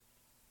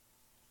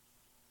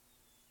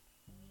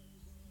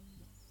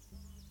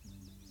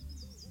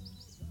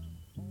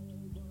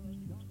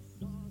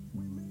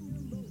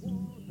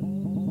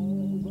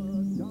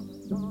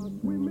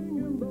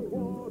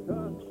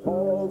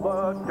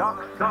the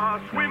ducks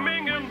are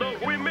swimming in the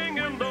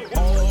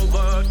all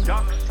the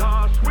ducks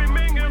are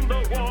swimming in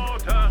the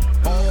water.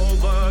 All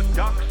the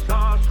ducks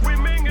are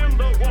swimming in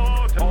the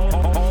water.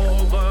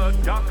 All the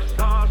ducks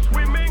are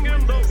swimming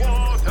in the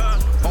water.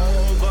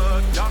 All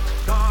the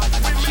ducks are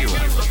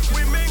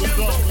swimming in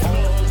the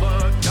all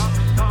the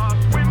ducks are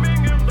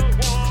swimming in the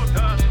water.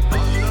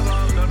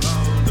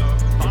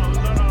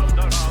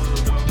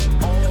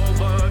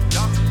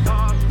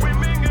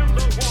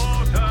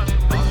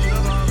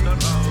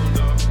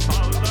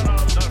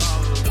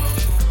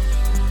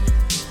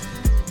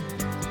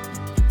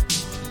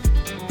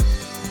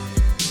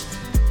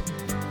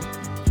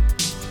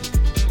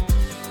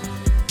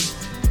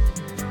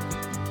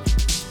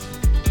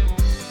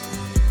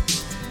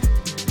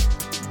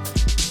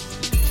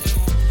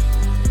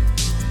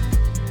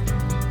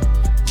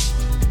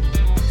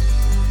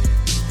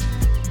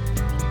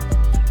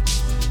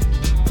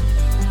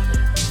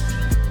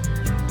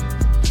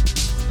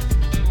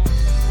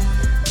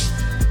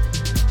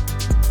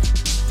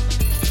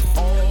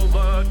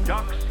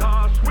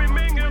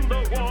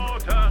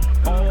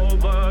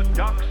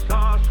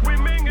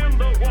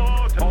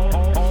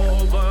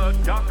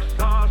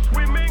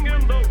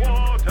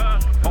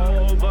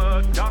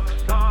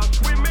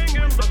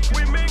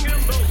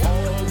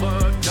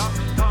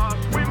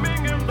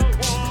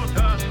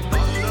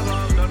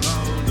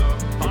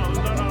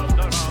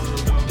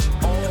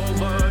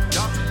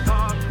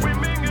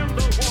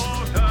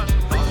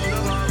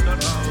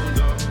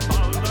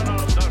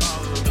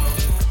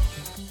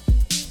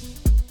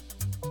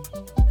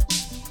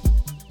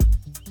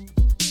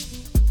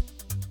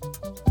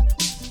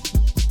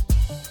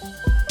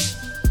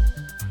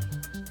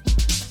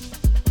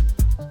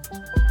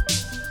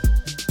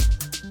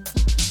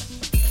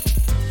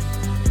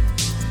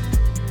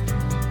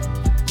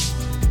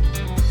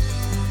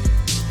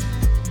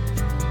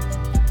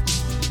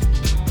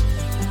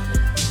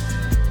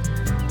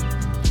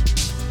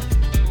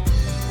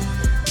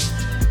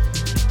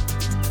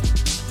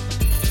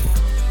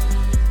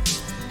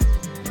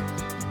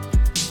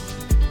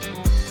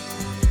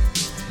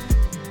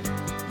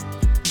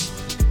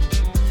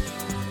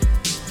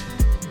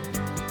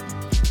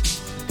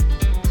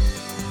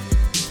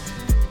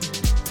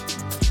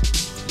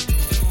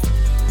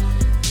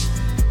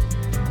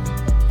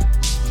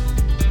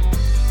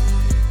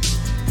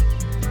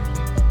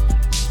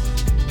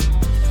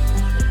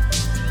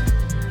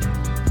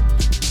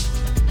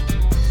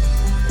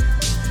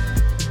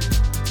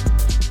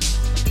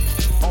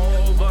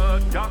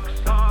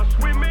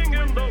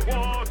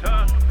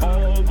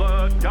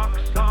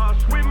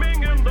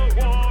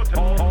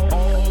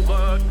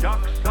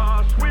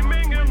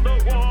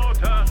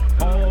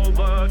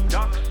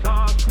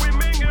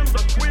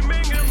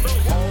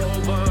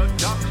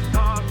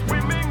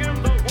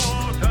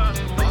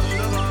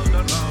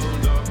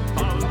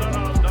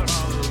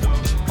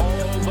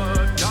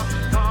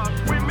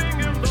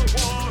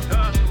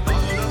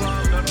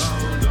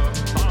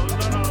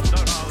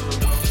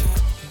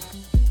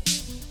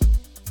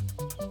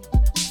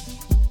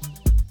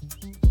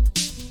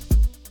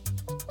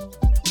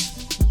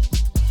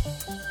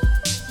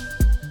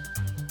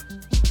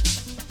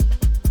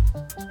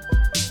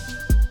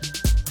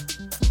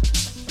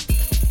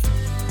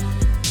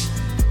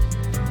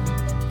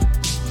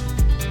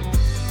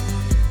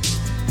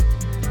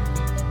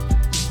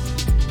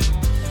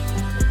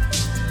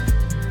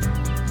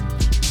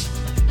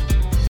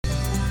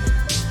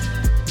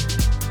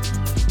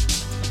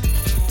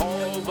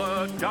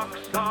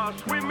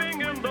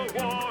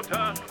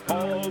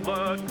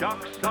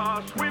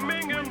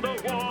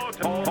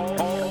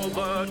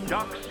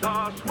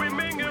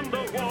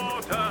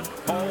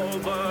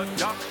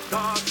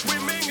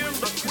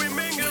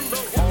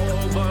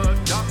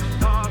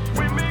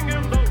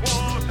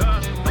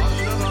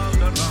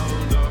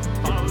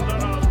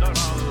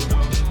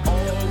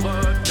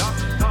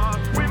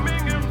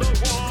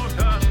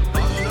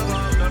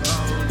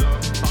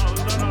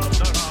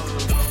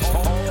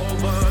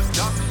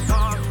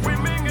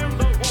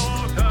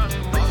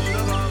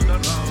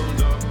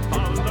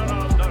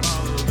 Under.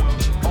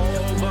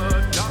 All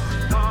the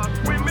ducks are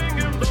swimming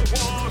in the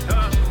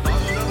water.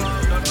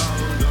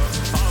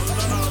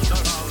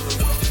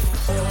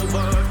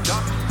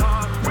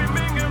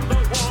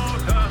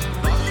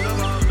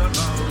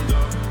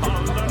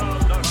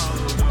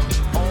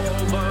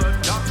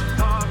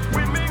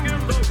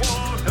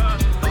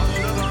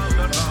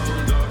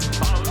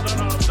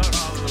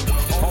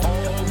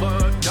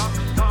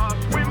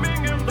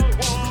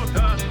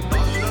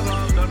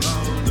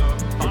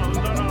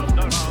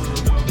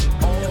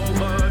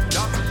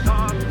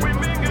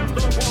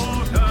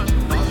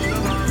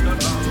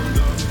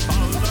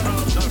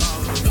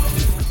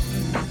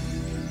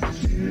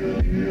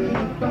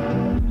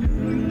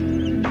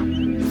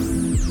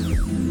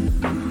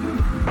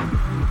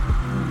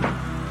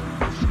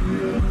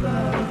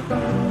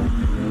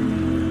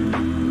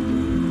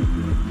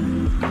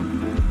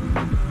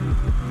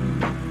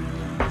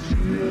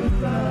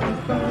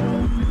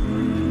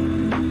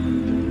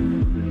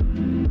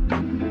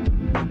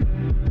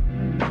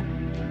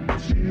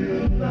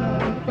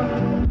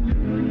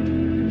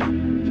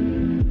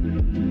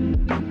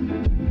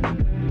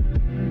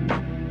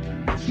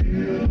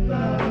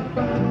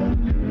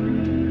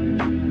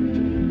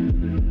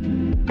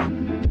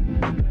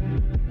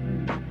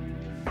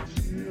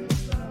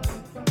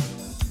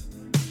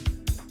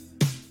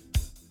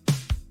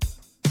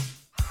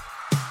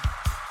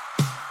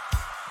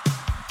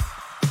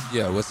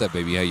 Yeah, what's up,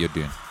 baby? How you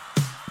doing?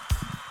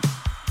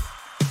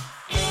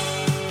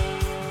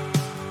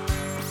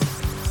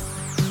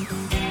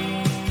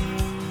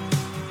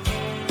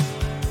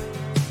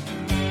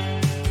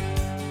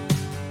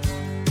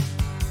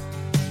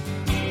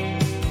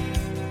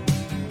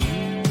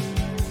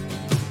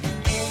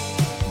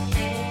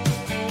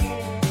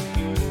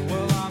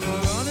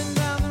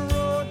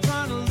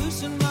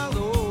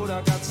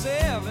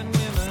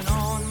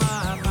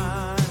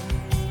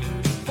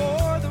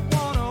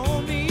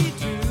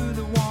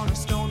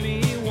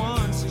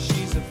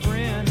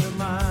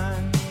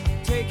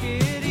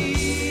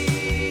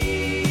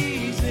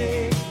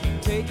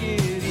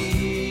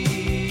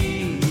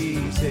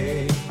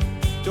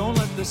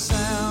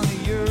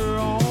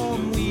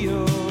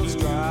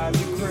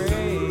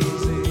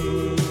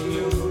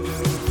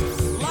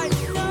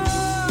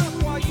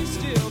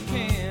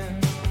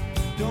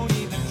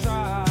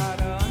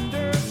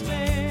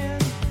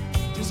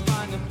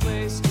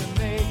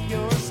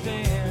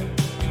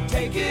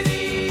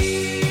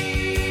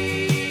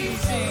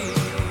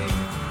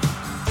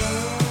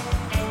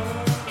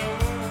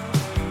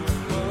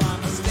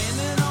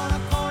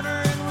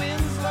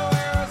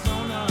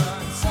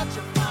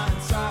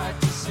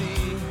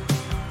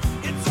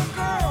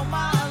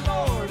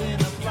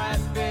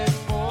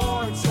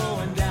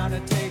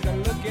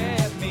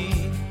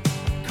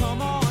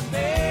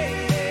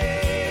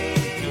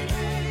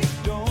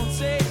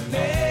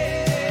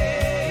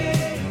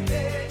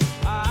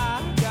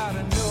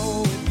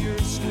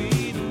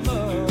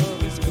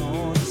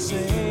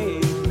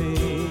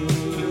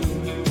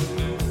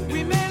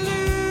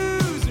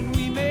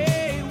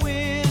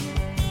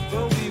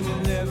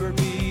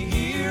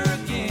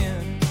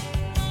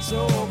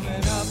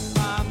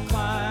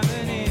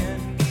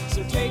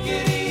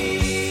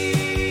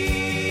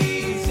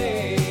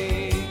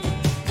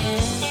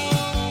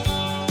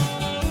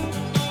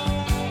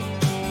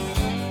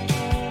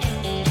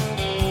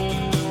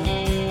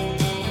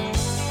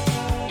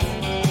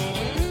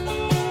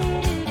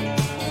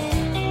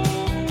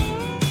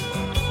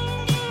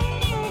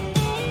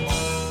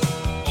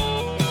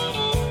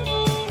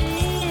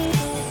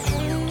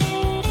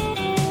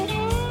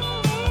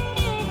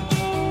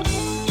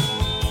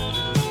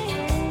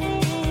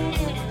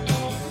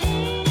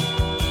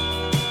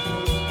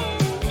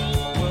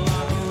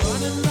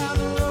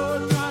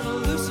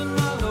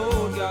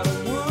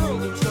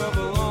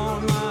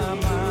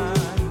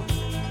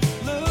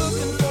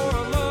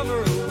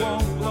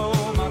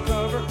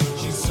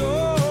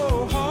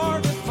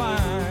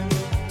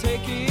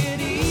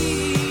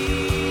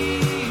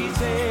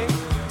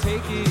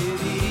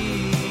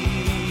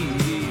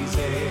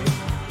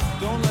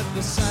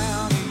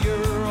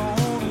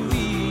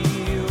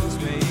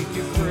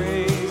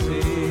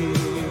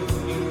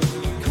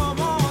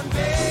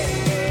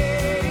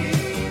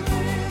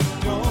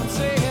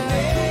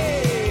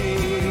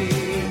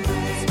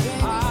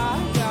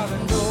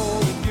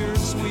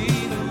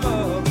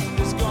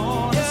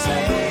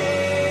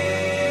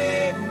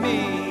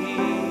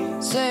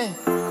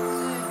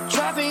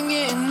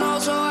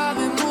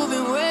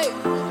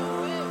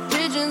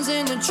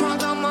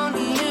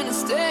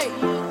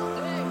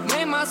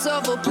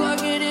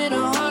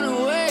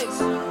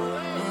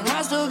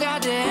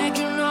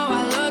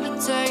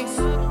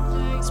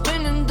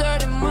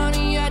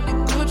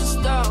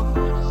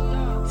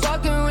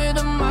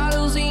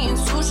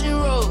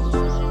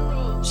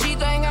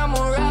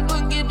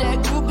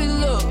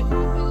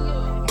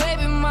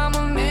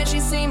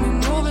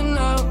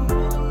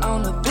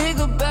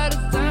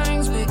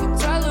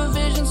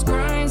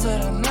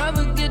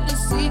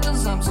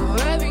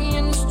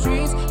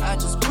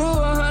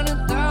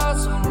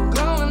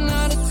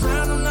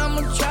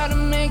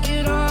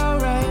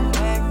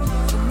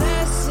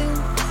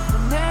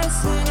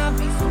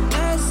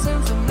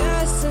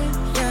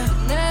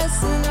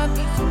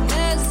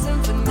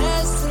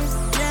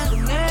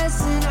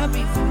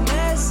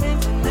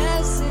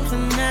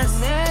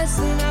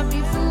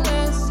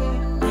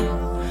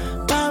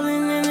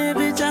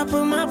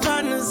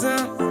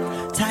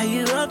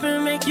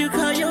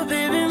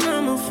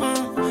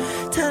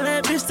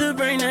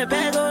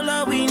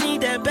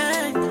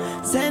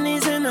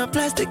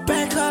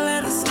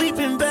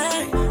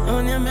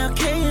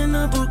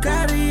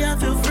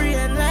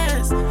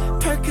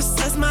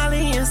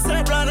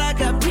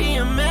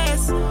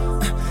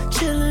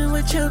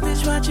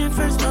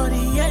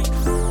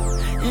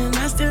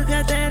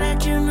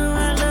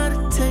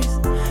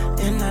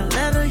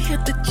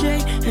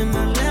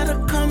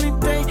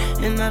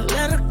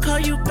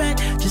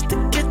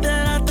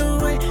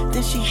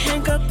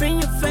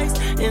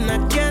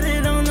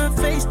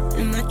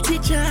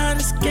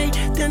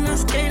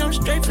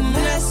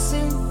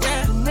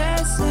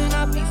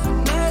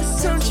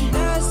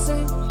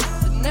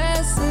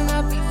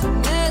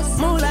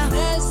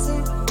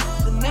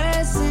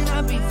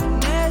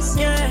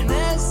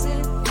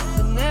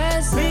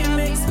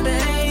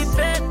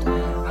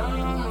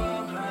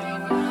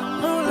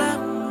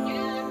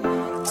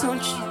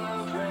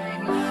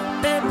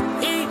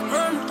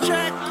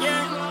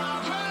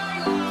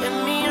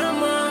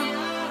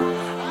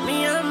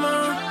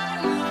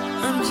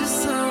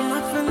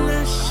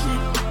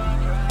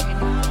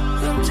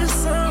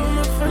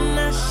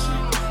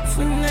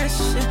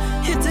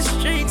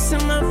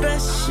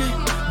 best shit,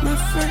 my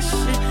fresh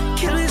shit.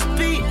 Kill his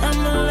beat, I'm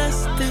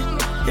molested,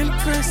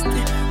 impressed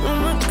it. Oh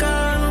my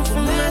God, I'm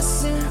from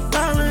Lesson.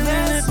 Ballin' in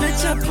that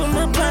bitch, I put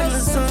my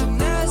partners on.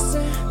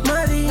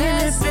 Muddy in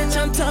that bitch,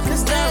 I'm talking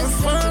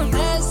styrofoam.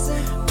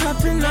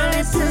 Poppin' all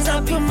these pills, I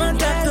put my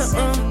doctor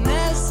on.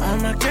 Oh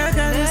my God,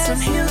 got in some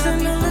heels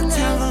and a little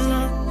towel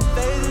on.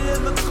 Faded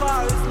in the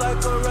car, it's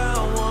like a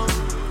round one.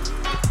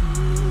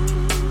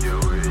 Yo,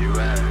 where you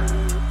at?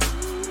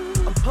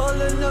 I'm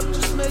pulling up,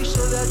 just make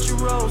sure that you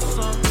roll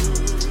some.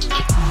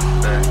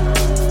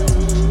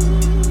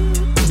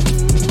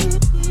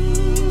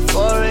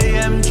 4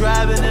 a.m.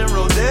 driving in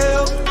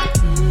Rodeo.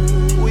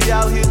 We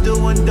out here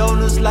doing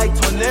donuts like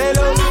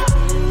tornadoes.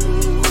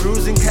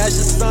 Cruising, catch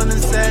the sun in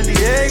San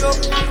Diego.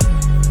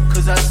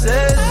 Cause I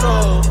said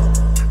so.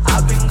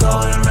 I've been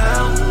going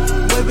around,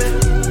 whipping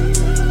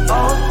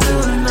all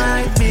through the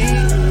night. Me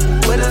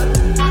with a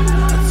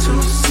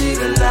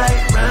two-seater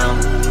light round,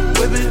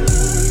 whipping.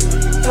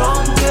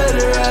 Don't get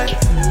it right,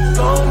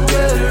 don't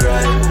get it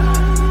right.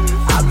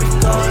 I've been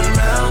going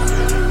around,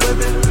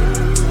 whipping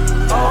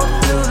all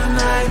through the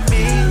night.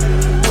 Me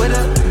with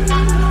a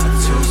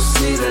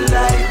two-seater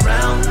light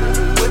round,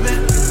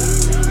 whipping.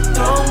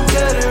 Don't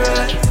get it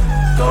right,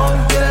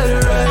 don't get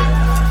it right.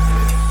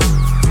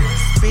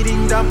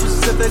 Speeding down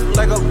Pacific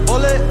like a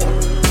bullet.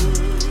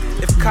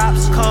 If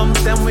cops come,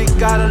 then we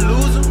gotta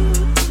lose them.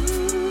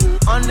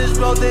 On this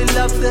road they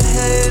love to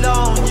hate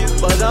on you,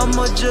 but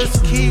I'ma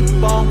just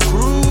keep on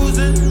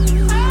cruising.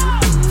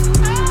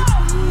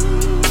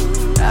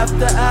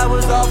 After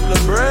hours off La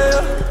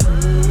Brea,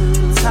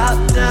 top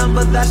down,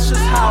 but that's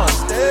just how I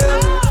stare.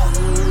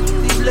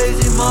 These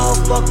lazy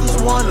motherfuckers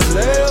wanna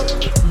live.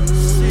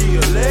 See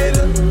you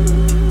later.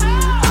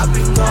 I've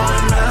been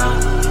going round,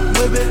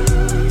 whipping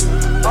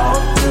all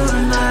through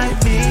the night.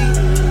 Me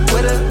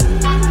with a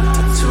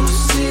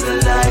two-seater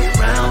light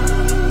round,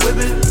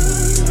 whipping.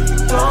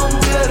 Don't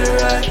get it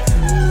right,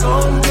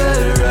 don't get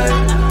it right.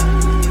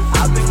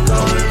 I've been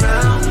going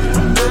round,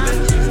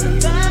 whipping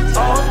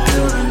all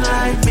through the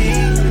night. Me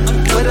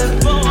with a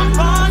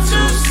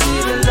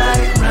two-seater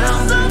light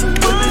round,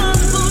 whipping.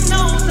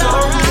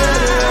 Don't get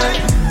it right,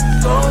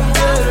 don't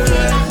get it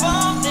right.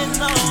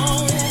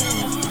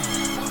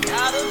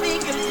 Gotta be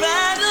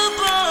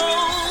compatible.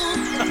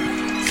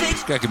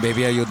 Crackin'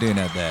 baby, how you doing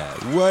out there?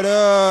 What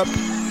up?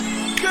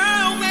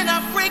 Girl, when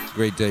I break,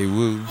 Great day,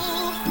 woo.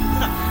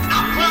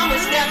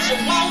 that you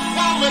won't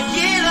wanna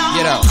get on.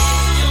 Get out.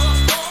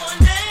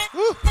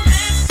 Woo.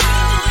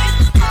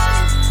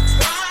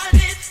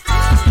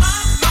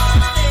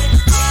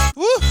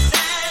 Woo.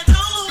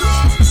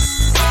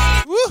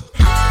 Woo.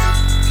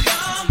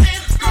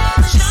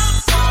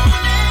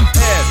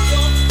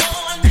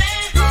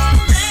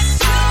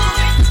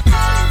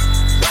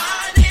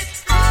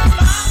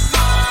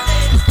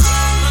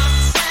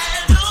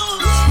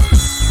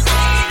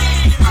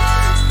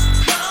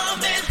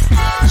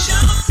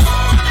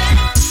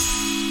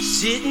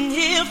 Sitting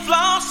here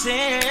flossing,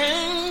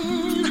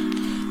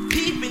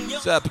 peeping your.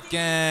 What's up,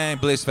 gang?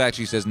 Bliss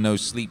Factory says no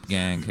sleep,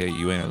 gang. Hey,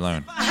 you ain't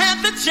alone.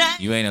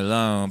 You ain't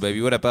alone,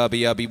 baby. What up,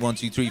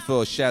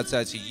 RB12334? Shouts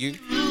out to you.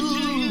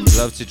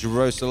 Love to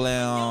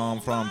Jerusalem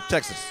from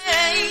Texas.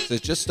 So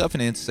just stopping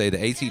in to say that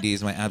ATD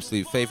is my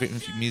absolute favorite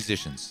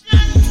musicians.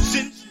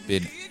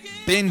 Been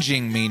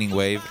binging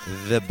Meaningwave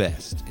the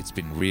best. It's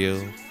been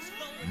real.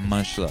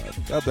 Much love.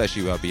 God bless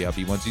you,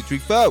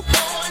 RB12334.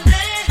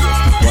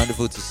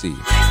 Wonderful to see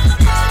you.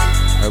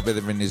 Hope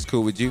everything is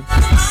cool with you.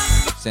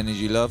 Sending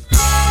you love.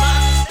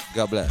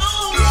 God bless.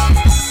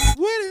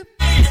 With it.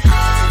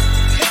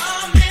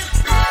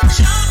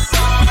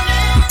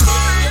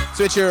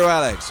 Twitch Hero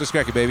Alex. What's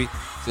cracking, baby?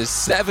 There's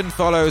 7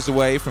 followers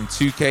away from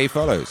 2K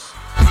follows.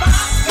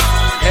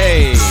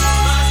 Hey.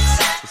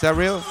 Is that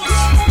real?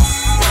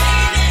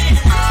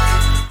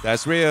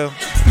 That's real.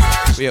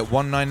 We at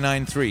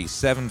 1993.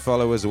 7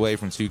 followers away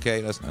from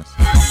 2K. That's nice.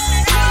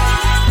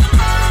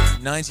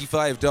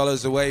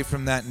 $95 away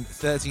from that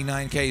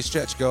 39K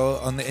stretch goal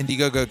on the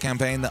Indiegogo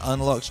campaign that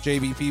unlocks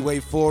JBP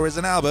Wave 4 as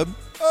an album.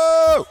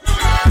 Oh!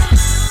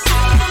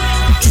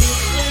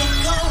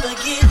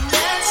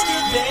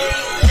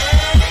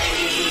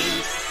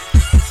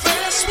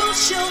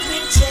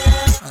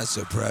 I'm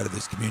so proud of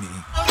this community.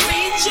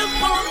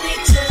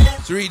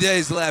 3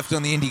 days left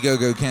on the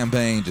Indiegogo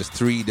campaign. Just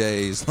 3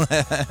 days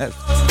left.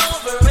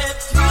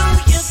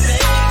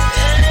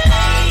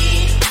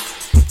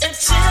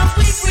 Until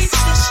we reach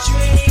the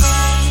stream.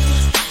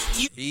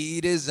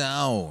 Heat is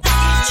on.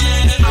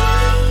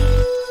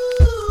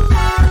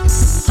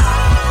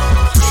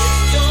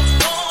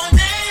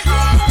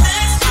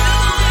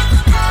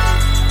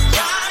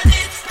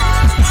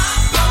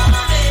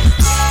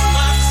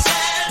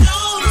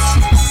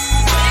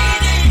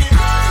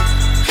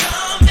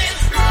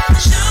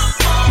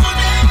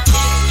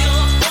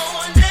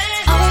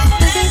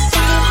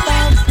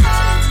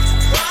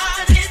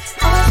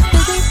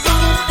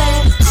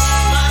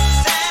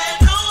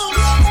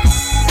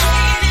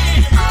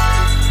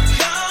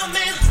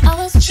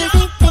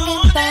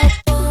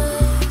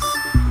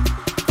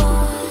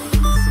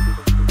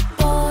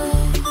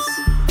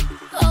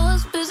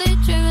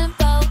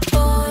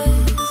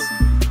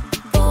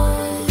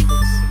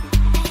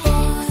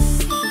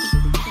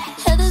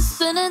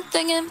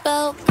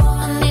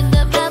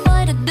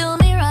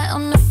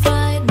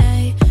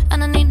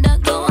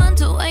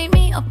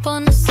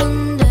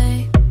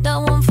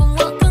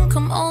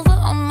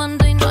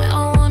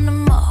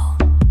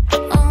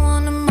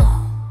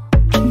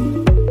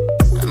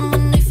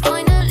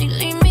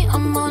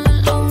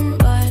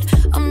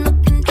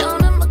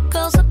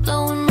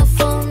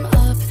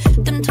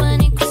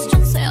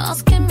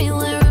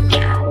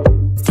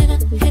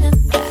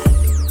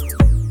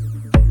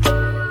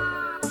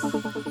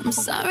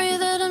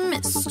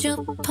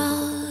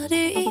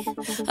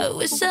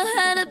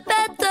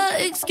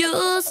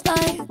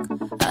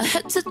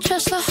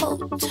 trashed the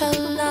hotel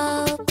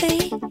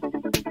lobby,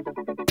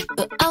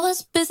 but I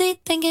was busy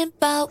thinking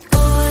about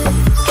boys,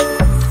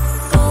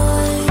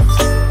 boys,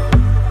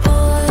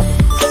 boys.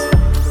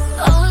 I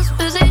was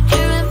busy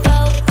dreaming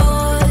about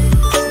boys,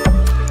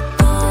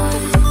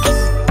 boys,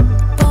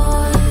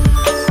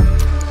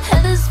 boys.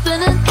 Head is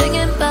spinning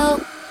thinking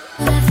about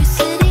every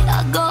city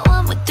I go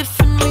on with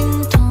different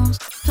ringtones.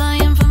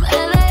 Flying from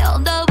LA all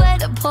the way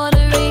to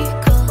Puerto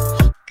Rico.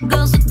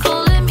 Girls are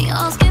calling me,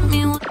 asking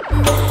me what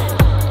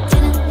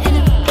didn't hit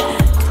it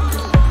back.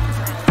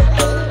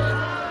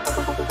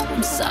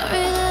 I'm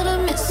sorry that I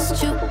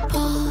missed your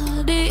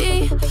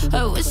party. I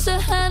wish I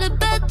had a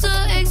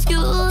better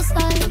excuse.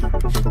 Like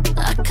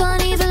I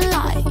can't even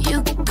lie,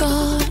 you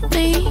got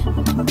me.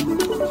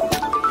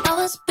 I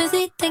was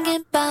busy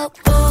thinking about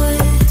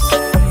boys,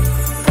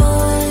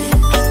 boys,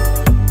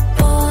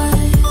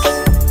 boys.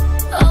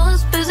 I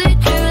was busy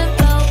dreaming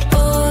about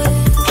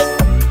boys,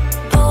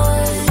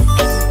 boys,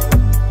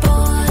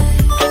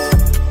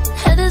 boys.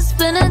 Head is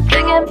spinning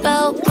thinking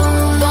about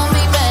boys.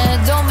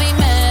 Don't be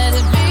mad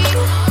at me.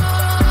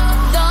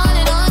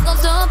 Darling, I gon'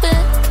 stop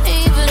it,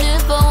 even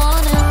if I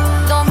wanna.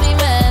 Don't be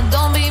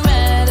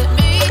mad at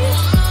me.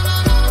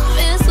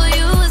 Miss what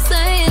you were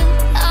saying,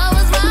 I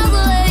was miles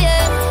away,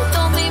 yeah.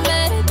 Don't be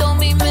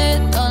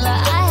mad, don't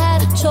lie, I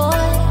had a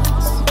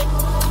choice.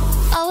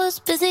 I was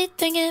busy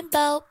thinking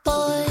about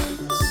boys,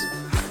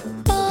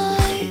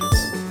 boys,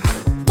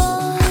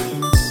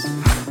 boys.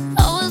 I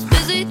was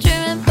busy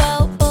dreaming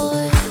about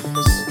boys,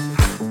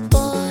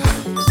 boys,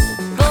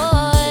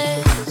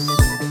 boys.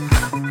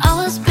 I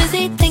was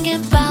busy thinking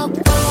about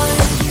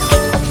boys,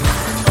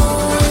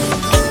 boys,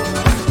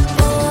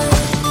 boys.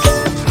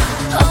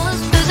 I was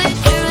busy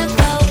dreaming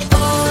about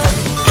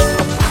boys,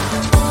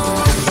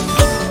 boys,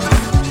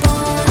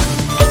 boys.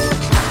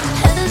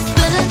 Head is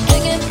spinning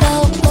thinking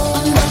about boys. I'm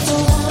not the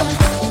one,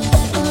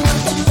 I'm not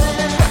too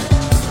bad.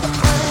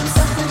 I'm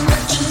something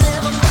that you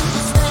never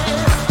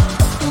understand.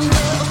 I'll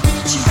never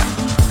beat you,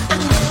 I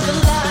never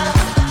lie.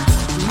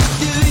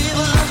 If you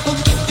ever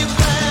forget you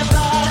blind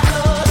by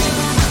love,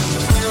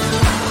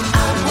 I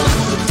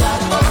would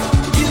die for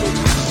you.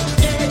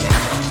 Yeah,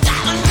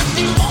 darling, if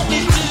you want me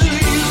to,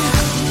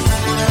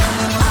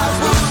 I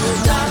would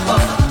die for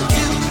you,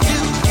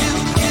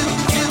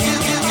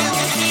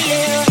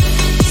 yeah.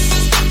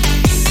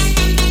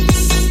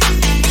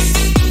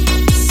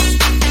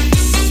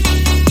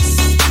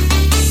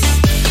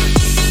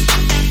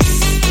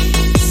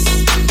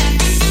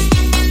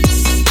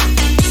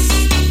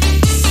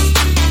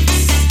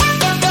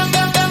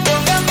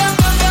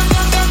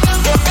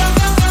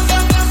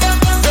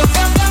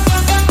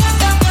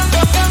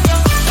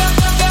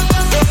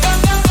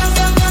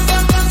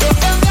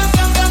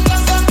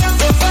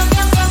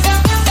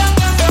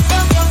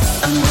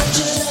 I'm not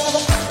your lover,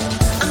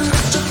 I'm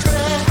not your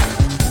friend.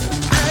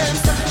 I am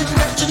something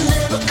that you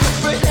never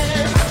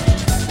comprehend.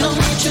 No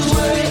need to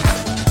worry,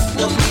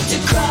 no need to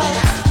cry.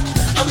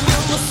 I'm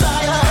your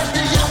messiah,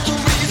 and you're the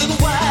reason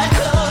why.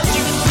 'Cause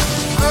you,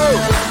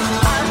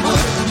 I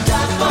would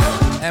die for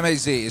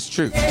MAZ, it's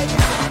true.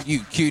 You,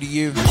 Q to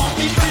you. me, to you.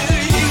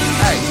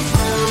 Hey,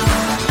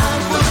 I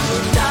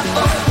would die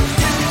for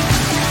you.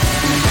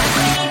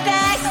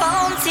 Back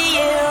home to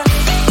you.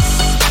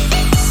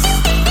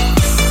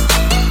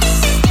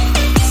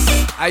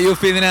 how you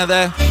feeling out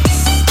there?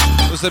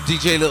 What's up,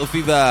 DJ Little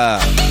Fever?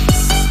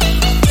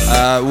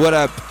 What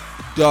up,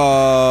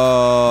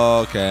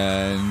 Dog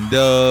and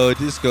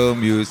Disco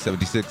Muse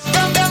 76.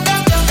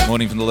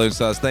 Morning from the Lone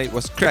Star State.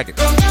 What's cracking?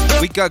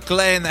 We got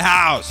Clay in the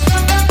house.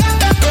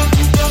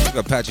 We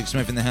got Patrick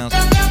Smith in the house.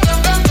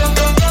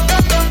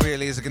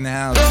 Real Isaac in the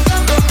house.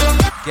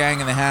 Gang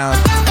in the house.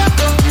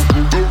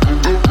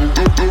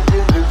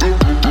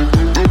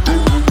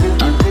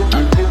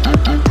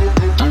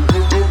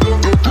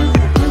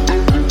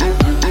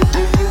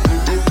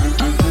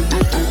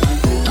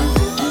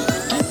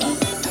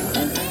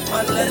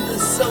 My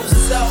leather's so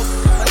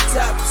soft, my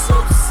top so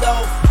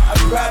soft. I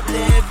probably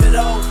have it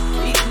all.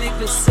 These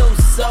niggas so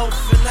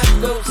soft, and I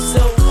go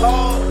so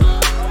hard.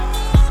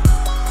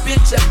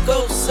 Bitch, I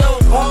go so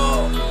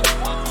hard.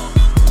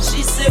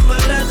 She said my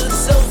leather's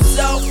so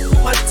soft,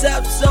 my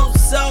top so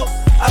soft.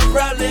 I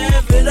probably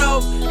have it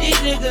all. These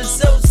niggas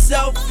so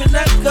soft, and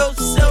I go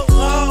so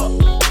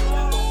hard.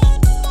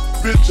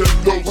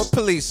 What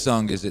police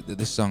song is it that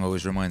this song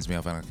always reminds me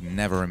of and I can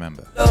never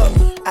remember? Look,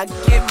 I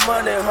get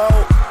money, ho.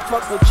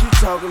 Fuck what you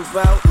talking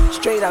about.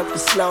 Straight out the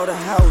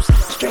slaughterhouse,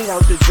 straight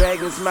out the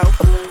dragon's mouth.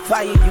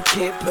 Fire you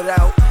can't put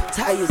out.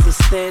 Tires are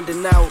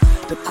standing out.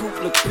 The coupe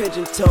look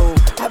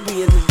pigeon-toed. I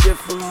be in a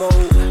different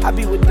mode. I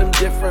be with them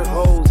different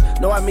hoes.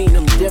 No, I mean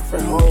them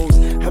different hoes.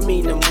 I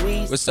mean them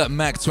weeds. What's up,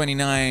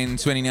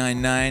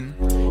 Mac29299?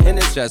 And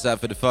it's Shouts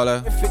out for the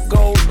follow. if it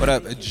goes. What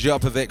up,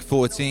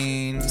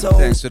 Jopovic14?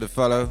 Thanks for the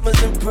follow.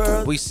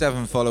 We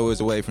 7 followers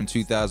away from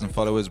 2,000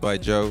 followers by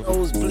Joe.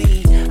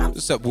 Nosebleed.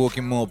 What's up,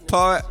 Walking More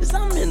Poet?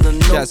 I'm in the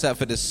Shouts out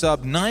for the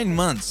sub. 9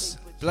 months.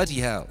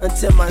 Bloody hell.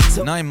 Until my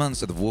 9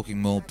 months of the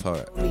Walking Mall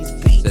Poet.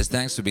 Says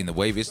thanks for being the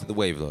waviest of the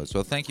wave lords.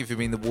 Well, thank you for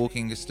being the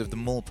walkingest of the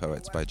mall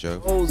poets, by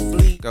Jove.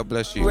 God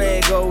bless you.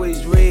 Rag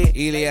always red.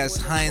 Elias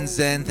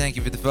Heinzen, thank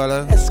you for the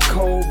follow. That's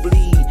cold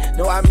bleed.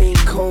 No, I mean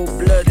cold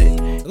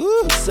blooded.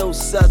 Ooh, so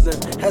southern.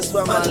 That's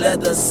why my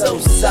leather's so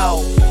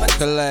soft.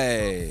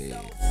 Calais.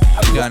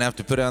 You don't have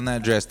to put on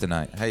that dress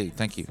tonight. Hey,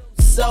 thank you.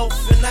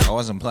 I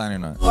wasn't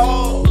planning on it.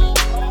 Oh,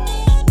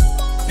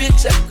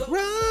 bitch, I go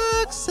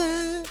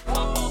Roxanne.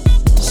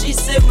 She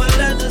said my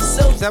leather's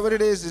so. Is that what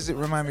it is? Does it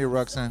remind me of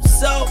Roxanne?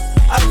 So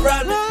I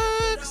probably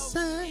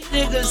Roxanne.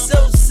 Nigga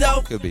so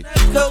soft. Could be.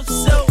 Go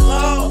so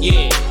hard.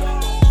 Yeah.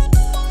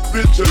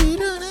 Bitch, you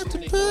don't have to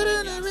put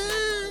it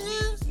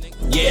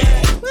around.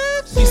 Yeah.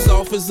 She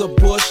soft as a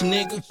bush,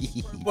 nigga.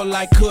 But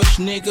like Kush,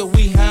 nigga.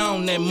 We high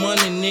on that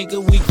money, nigga.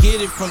 We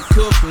get it from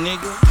Cook,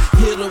 nigga.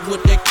 Hit her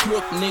with that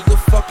crook, nigga.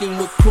 Fucking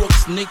with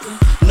crooks,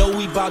 nigga. Know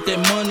we bout that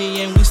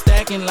money and we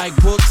stacking like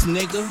books,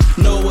 nigga.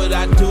 Know what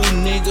I do,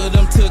 nigga.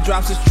 Them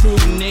teardrops is true,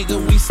 nigga.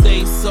 We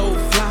stay so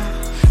fly.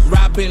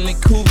 Ride Bentley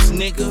coupes,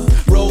 nigga.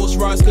 Rolls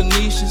Royce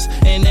Canisius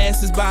and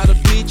asses by the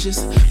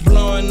beaches.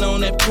 Blowing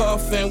on that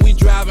puff and we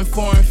driving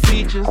foreign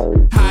features.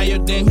 Higher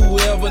than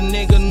whoever,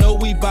 nigga. Know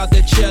we bout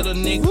that cheddar,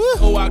 nigga.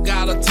 Oh, I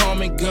got a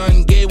Tommy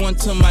gun. Gave one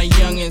to my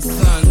youngin'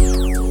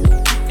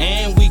 son.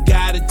 And we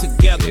got it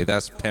together. Yeah,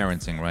 that's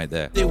parenting right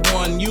there. The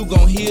one you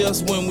gon' hear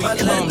us when we My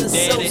come, leather's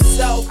daddy.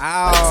 so soft.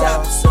 My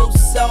top so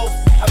soft.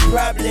 I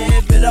probably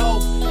have it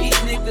off. These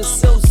niggas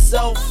so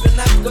soft.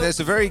 And I go. There's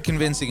a very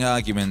convincing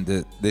argument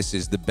that this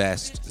is the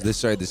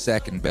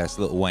second best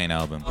Lil Wayne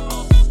album.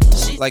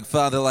 Like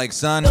Father Like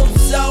Son, So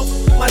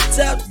soft. My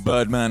top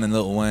Birdman and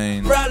Lil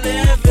Wayne. probably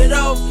have it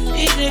off.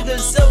 These niggas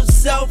so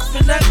soft.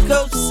 And I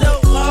go so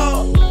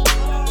hard.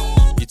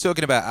 You're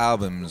talking about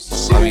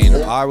albums. I mean,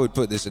 I would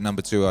put this at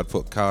number 2. I'd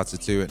put Carter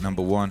 2 at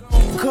number 1.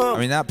 I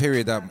mean, that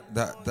period,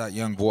 that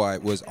young boy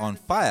was on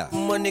fire.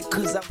 Money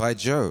cause I By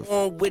Jove.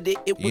 on with it.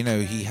 It You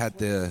know, he had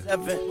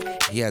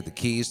the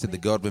keys to the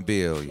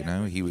Godmobile. You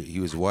know, he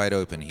was wide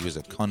open. He was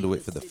a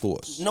conduit for the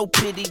Force. no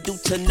pity due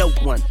to no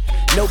one.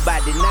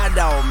 Nobody, not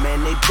all,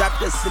 man. They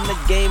dropped us in the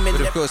game and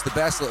But of course, the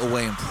best Lil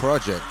Wayne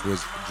project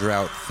was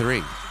Drought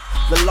 3.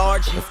 the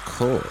large. Of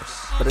course.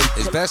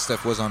 His best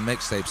stuff was on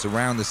mixtapes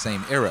around the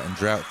same era, and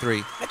Drought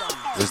 3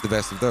 was the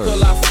best of those.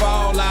 Till I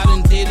fall out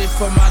and did it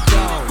for my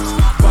dogs.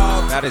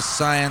 Ball, That is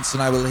science,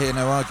 and I will hear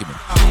no argument.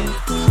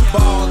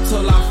 ball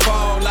till I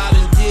fall out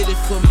and did it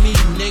for me,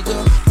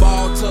 nigga.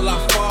 Ball till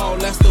I fall,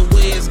 that's the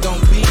way it's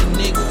gon' be,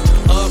 nigga.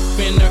 Up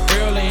in the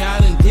early, I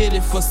done did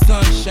it for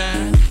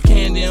sunshine.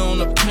 Candy on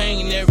the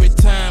pain every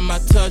time I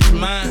touch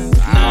mine.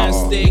 Nine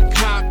stay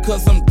cocked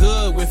cause I'm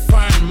good with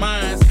fine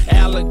minds.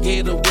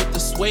 Alligator with the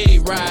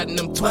suede riding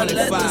them My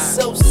 25. leather's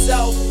so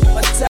soft,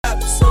 my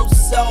top so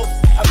soft.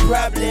 I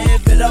probably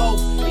have it off.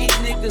 These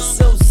niggas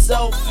so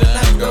soft, and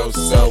I go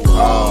so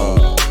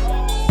hard.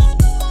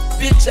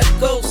 Bitch, I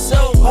go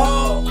so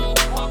hard.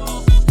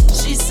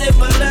 She said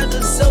my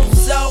leather's so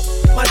soft,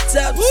 my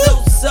top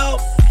so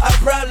soft. I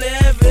probably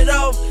have it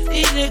off.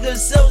 These niggas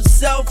so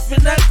soft,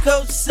 and I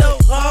go so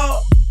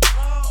hard.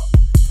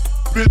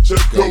 Bitch,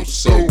 I go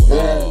so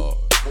hard.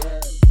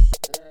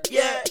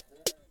 Yeah.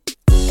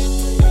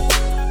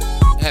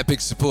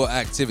 Epic support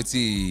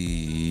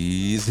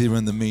activities here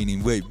on the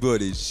Meaningwave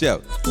Body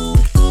Show.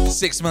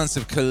 6 months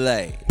of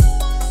Calais.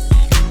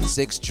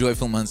 6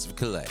 joyful months of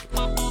Calais.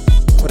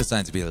 What a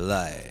time to be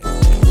alive.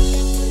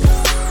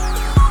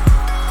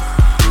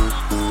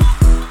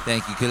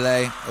 Thank you,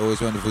 Calais.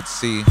 Always wonderful to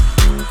see you.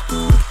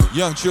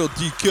 Young Chill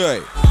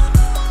DK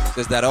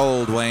says that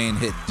old Wayne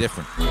hit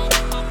different.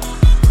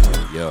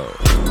 Yo.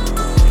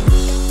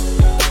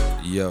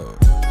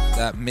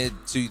 That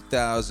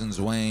mid-2000s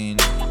Wayne,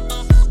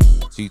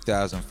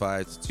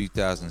 2005 to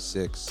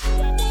 2006,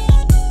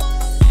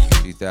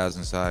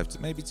 2005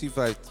 to maybe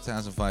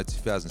 2005,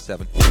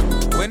 2007.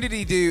 When did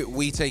he do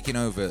We Taking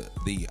Over,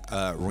 the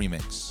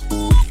remix?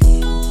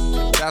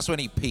 That's when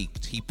he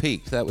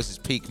peaked. That was his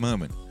peak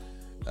moment.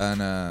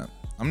 And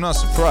I'm not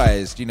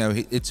surprised, you know,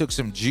 it took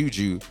some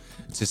juju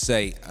to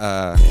say,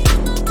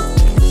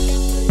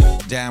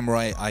 damn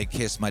right, I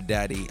kiss my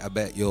daddy. I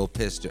bet you're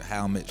pissed at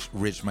how much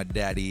rich my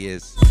daddy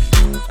is.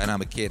 And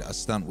I'm a kid, I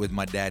stunt with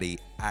my daddy.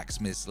 Axe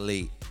Miss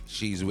Lee,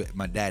 she's with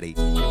my daddy.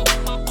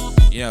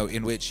 You know,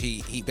 in which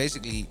he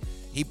basically,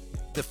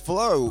 the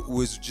flow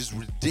was just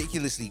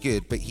ridiculously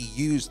good, but he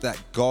used that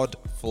God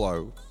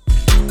flow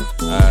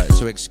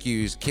to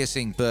excuse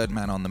kissing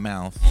Birdman on the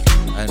mouth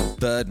and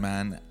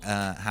Birdman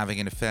having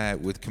an affair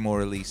with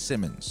Kimora Lee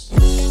Simmons.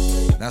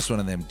 That's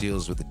one of them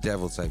deals with the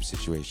devil type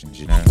situations,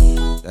 you know.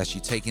 That's you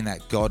taking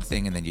that God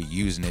thing and then you're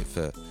using it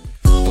for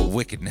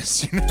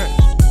wickedness, you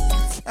know.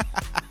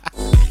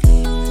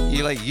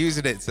 You're like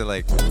using it to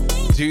like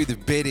do the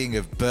bidding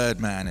of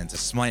Birdman and to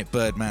smite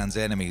Birdman's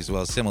enemies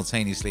while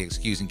simultaneously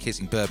excusing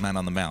kissing Birdman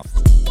on the mouth.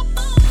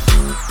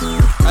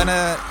 And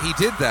he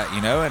did that,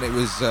 you know, and it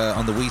was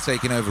on the We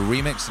Taking Over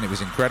remix, and it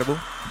was incredible.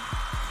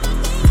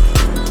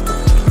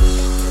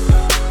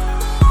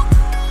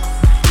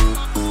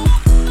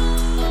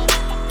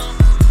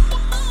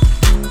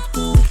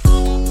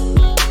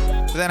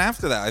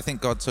 after that, I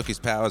think God took his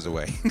powers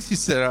away. He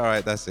said, all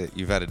right, that's it.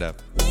 You've had enough.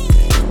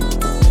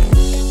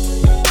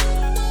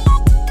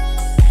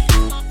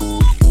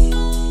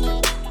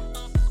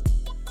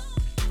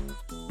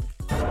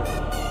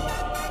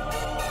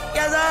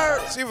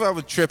 See if I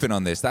was tripping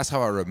on this. That's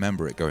how I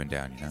remember it going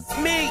down, you know?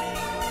 Me,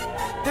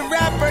 the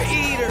rapper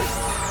eater.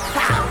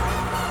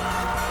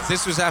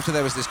 This was after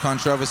there was this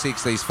controversy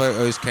because these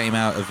photos came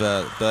out of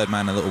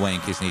Birdman and Lil Wayne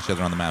kissing each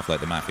other on the mouth like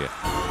the mafia.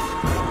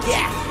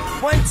 Yeah.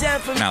 One time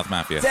for Mouth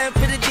Mafia. Time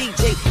for the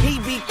DJ. He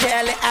be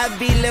Cali, I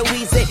be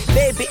Louise.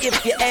 Baby,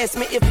 if you ask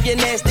me if you're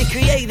nasty,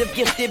 creative,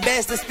 gifted,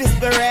 bastard, spit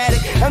sporadic.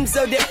 I'm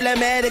so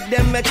diplomatic,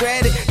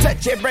 democratic.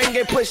 Touch it, bring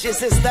it, push it,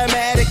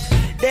 systematic.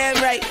 Damn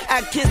right,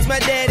 I kissed my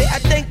daddy. I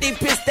think they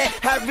pissed at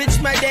how rich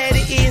my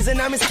daddy is.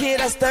 And I'm his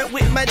kid, I stunt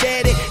with my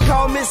daddy.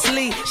 Call Miss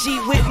Lee, she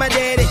with my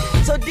daddy.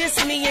 So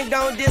diss me and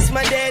gon' diss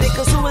my daddy.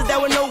 Cause who was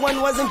that when no one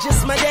wasn't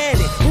just my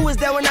daddy? Who was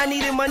that when I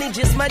needed money?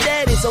 Just my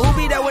daddy. So who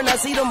be that when I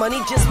see the money?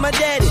 Just my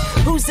daddy.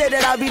 Who said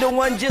that I'll be the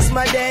one? Just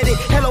my daddy.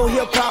 Hello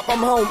hip hop,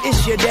 I'm home,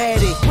 it's your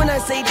daddy. When I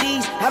say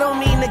these, I don't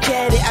mean the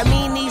caddy. I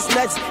mean these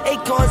nuts,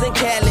 acorns and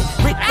Cali.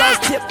 Rick Ross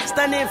tip,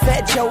 stunning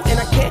Fat Joe. And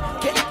I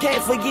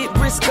can't forget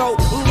Briscoe.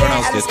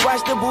 Yeah, I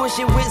squash the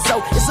bullshit with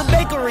so. It's a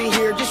bakery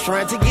here, just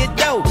trying to get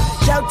dough.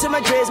 Shout to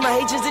my dreads, my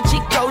H is the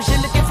cheat code.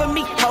 You're looking for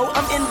me, ho,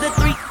 I'm in the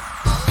 3-5.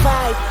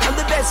 I'm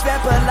the best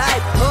rapper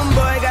alive.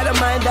 Homeboy got a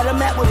mind that a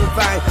map wouldn't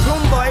find.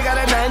 Homeboy got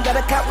a 9 that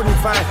a cop wouldn't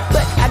find.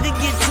 But I could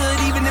get to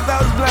it even if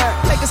I was blind.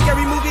 Like a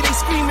scary movie, they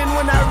screaming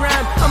when I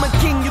rhyme. I'm a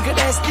king, you can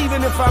ask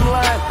Steven if I'm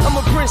lying. I'm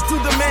a prince, too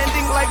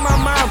demanding like my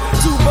mom.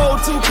 Too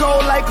bold, too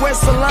cold like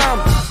West Salam.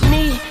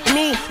 Me,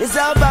 it's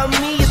all about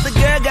me. If the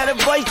girl got a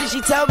voice, then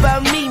she tell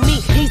about me.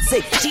 He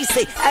say, she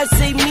say, I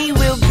say me.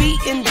 We'll be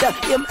in the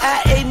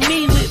MIA,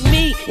 me with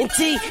me and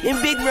T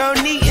and Big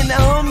Ronnie in the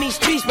homie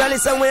streets, probably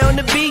somewhere on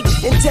the beach.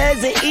 And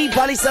Taz and E,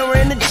 probably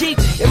somewhere in the Jeep.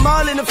 And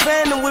all in the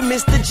phantom with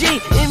Mr. G.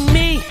 And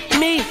me,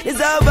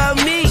 it's all about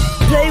me.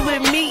 Play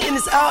with me and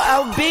it's all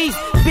out beef.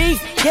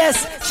 Beef,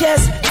 yes,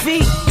 chest,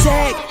 feet,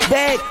 tag,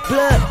 bag,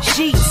 blood,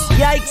 sheets.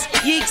 Yikes,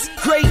 yeeks,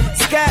 great,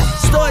 sky,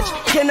 storch.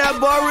 Can I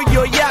borrow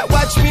your yacht?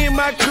 Watch me and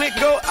my clique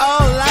go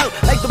all out.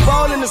 Like the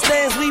ball in the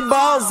stands, we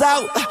balls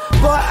out.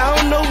 Boy, I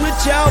don't know what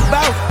y'all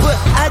about, but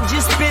I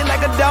just spit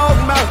like a dog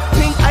mouth.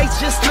 Pink ice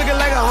just looking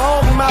like a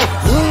hog mouth.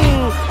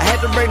 I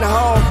had to bring the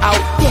hog out.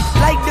 Yeah,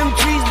 like them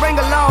trees, bring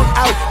a log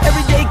out.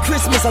 Every day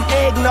Christmas, I'm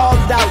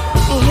eggnogged out.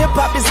 And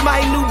hip-hop is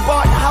my new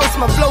bought house.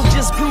 My flow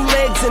just grew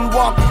legs and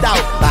walked out.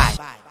 Bye.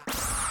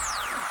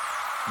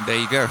 There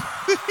you go.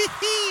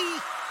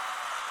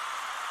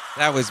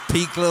 That was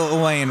peak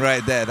Lil Wayne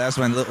right there. That's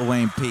when Lil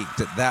Wayne peaked.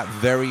 At that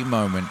very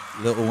moment,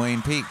 Lil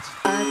Wayne peaked.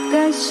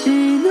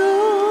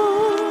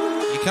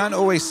 You can't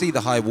always see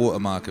the high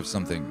watermark of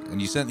something,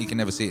 and you certainly can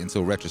never see it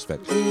until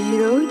retrospect.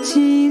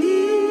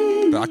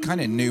 But I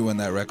kind of knew when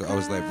that record, I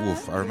was like,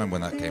 woof, I remember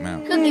when that came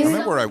out. I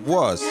remember where I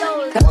was.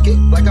 Walk it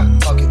like I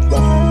talk it.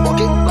 Walk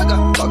it like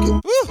I talk it.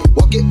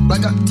 Walk it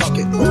like I talk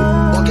it.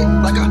 Walk it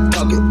like I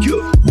talk it.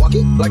 Walk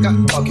it like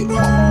I talk it.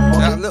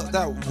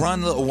 That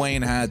run Lil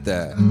Wayne had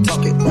there.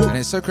 Talk it. And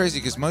it's so crazy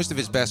because most of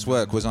his best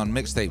work was on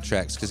mixtape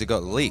tracks because it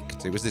got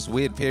leaked. It was this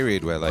weird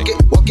period where like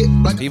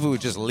people were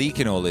just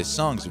leaking all his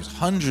songs. It was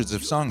hundreds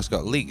of songs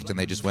got leaked and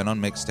they just went on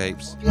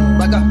mixtapes.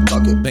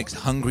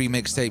 Hungry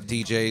mixtape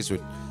DJs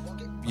would,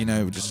 you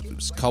know,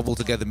 just cobble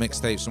together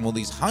mixtapes from all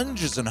these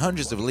hundreds and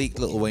hundreds of leaked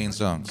Lil Wayne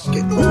songs.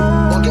 And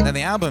then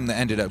the album that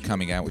ended up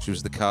coming out, which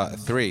was the Carter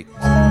 3,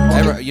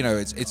 you know,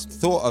 it's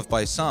thought of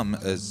by some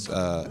as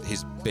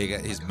his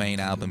main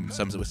album.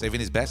 Some were saving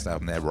his best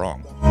album. They're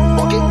wrong.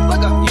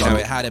 You know,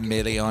 it had a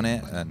milli on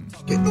it,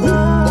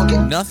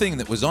 and nothing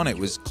that was on it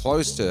was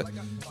close to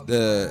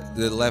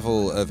the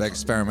level of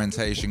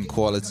experimentation,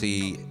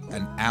 quality,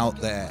 and out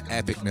there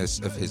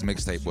epicness of his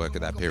mixtape work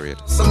at that period.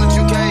 Something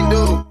that you can't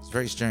do. It's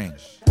very strange.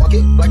 Walk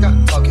it like I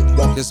talk it.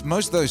 Because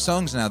most of those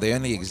songs now, they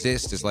only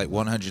exist as like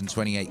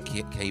 128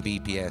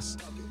 kbps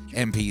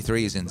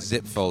MP3s in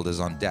zip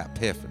folders on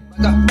DatPiff.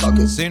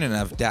 Soon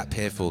enough,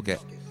 DatPiff will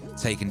get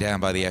taken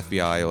down by the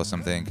FBI or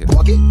something, and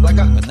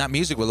that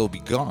music will all be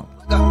gone.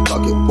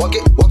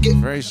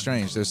 Very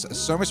strange. There's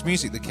so much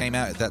music that came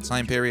out at that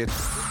time period.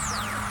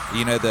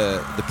 You know,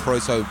 the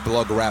proto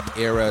blog rap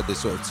era, the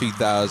sort of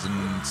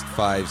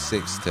 2005,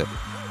 6 to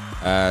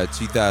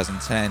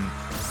 2010,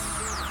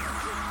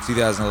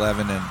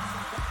 2011, and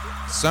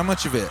so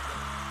much of it,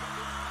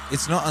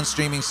 it's not on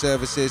streaming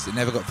services. It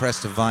never got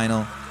pressed to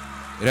vinyl.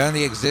 It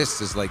only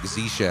exists as like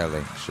Z-Share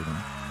links, you know.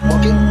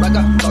 Walk it like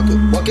I talk it.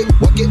 Walk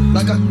it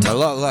like I talk it. A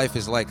lot of life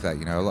is like that,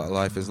 you know. A lot of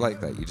life is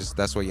like that.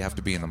 That's why you have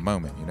to be in the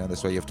moment, you know.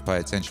 That's why you have to pay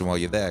attention while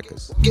you're there,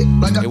 because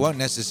it won't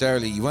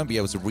necessarily, you won't be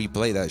able to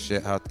replay that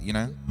shit, you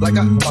know. Like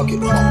I talk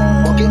it.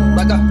 Walk it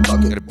like I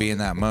talk it. You gotta be in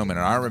that moment.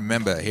 And I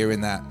remember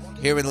hearing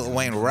Lil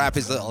Wayne rap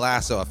his little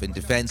ass off in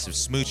defense of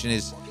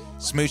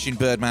smooching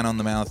Birdman on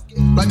the mouth.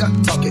 Like I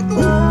talk it.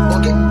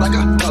 Walk it like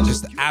I talk it.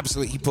 Just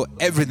absolutely, he put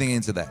everything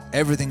into that.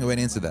 Everything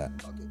went into that.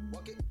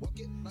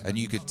 And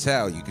you could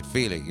tell, you could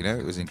feel it, you know?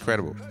 It was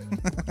incredible.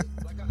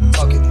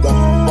 Talk it.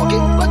 Walk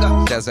it like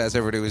Shouts out to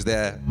everyone who was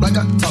there. Like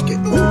I talk it.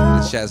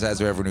 And shouts out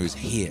to everyone who's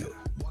here.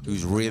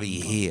 Who's really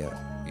here,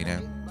 you know?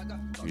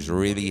 Who's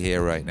really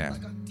here right now.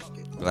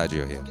 Glad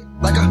you're here.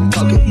 Like I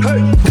talk it. Hey,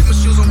 hit my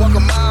shoes and walk a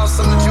mile,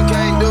 something that you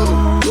can't do.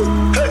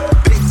 Hey,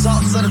 big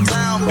talks of the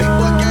town, big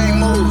boy gang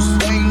moves.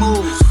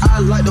 I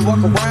like to walk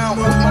around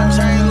with my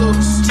chain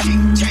loose.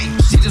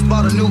 She just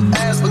bought a new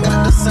ass, but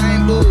got the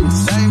same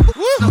boobs.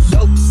 No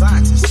dope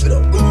scientist.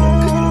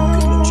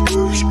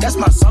 That's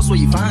my sauce where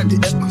you find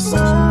it. That's my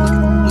sauce.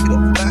 Look it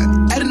up,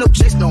 find it. Adding no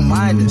checks, no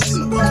minus.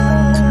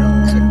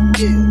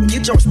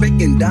 Get your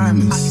respect in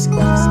diamonds.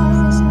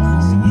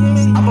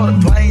 I bought a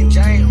plain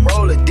Jane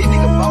roller. These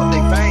niggas bought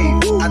they fame.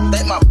 I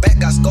think my back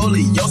got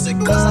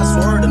scoliosis cause I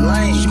swerved the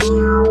lane.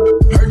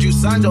 Heard you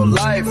signed your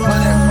life for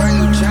that brand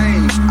new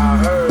change. I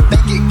heard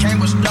think it came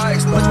with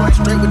strikes, but you ain't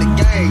straight with the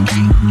game.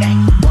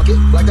 Walk it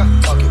like I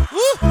talk it.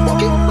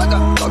 Walk it like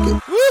I talk it.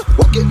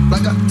 Walk it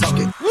like I talk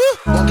it.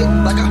 Walk it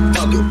like I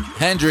talk it.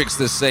 Hendrix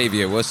the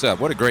Savior, what's up?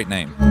 What a great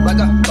name. Like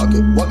I talk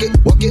it. Walk it.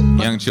 Walk it.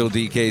 Young Chill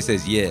DK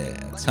says, yeah,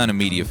 ton of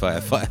media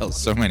fire files,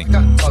 so many.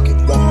 Like I talk it.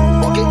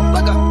 Walk it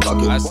like I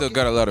talk it. I still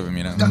got a lot of them,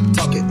 you know. Like I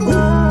talk it.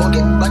 Walk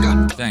it like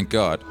I Thank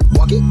God.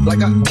 walk it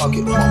like I talk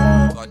it.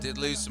 I did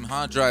lose some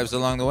hard drives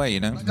along the way, you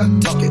know. Like I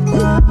talk it.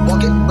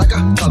 Walk it like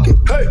I talk it.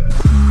 Hey.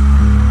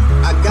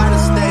 I gotta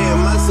stay in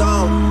my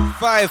zone.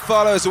 5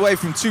 followers away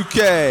from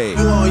 2K.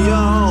 You on your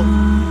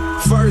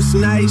own. First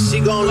night, she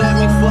gon' let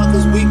me fuck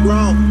cause we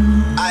grown.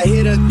 I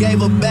hit her,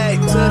 gave her back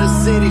to the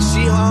city,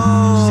 she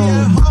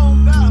home.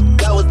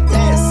 That was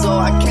that, so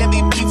I can't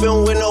be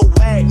beefing with no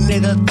whack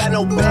nigga. Got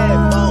no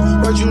bad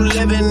bone. Heard you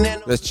living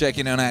in. Let's check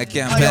in on our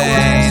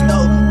campaign.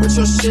 But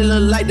your shit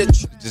look like the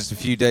Just a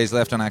few days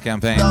left on our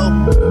campaign.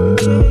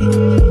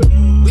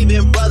 We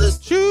been brothers,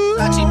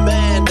 Sachi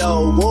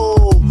Bando,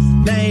 whoa.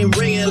 Name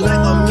ringing like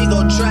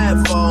Amigo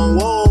trap phone,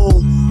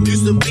 whoa.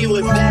 Used to be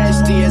with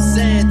Vashti and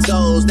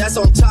Santos, that's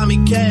on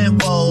Tommy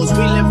Campos. We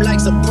live like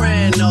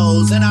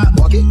Sopranos, and I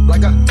walk it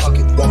like I talk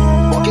it.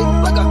 Walk it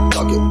like I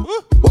talk it.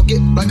 Walk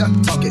it like I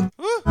talk it.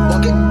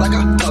 Walk it like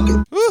I talk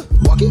it.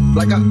 Walk it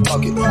like I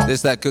talk it.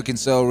 This that Cookin'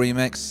 Soul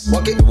remix.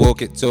 Walk it.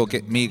 Walk it, talk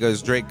it,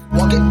 Migos Drake.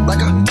 Walk it like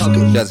I talk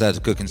it. Shouts out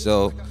to Cookin'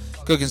 Soul.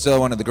 Cookin' Soul,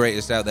 one of the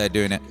greatest out there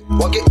doing it.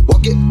 Walk it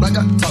like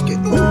I talk it.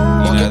 You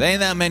know, there ain't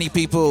that many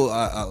people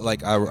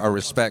like I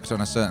respect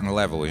on a certain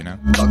level, you know.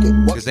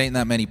 Because there ain't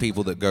that many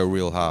people that go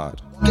real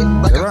hard. There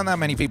aren't that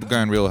many people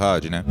going real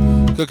hard, you know.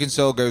 Cookin'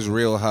 Soul goes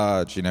real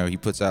hard, you know. He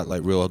puts out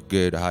like real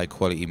good, high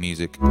quality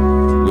music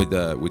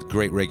with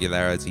great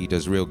regularity. He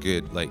does real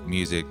good like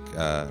music.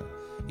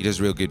 He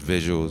does real good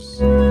visuals.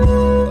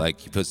 Like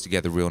he puts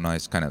together real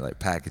nice kind of like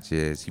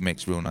packages. He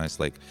makes real nice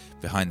like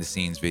behind the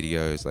scenes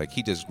videos. Like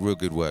he does real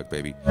good work,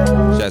 baby.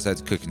 Shouts out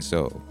to Cookin'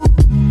 Soul.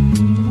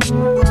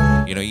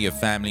 You know, you're a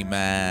family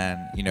man.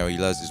 You know, he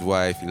loves his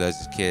wife. He loves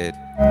his kid.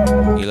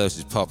 He loves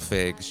his pop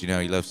figs. You know,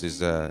 he loves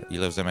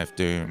MF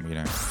Doom. You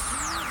know.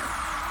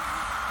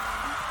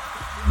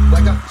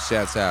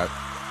 Shouts out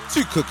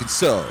to Cookin'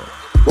 Soul.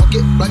 Walk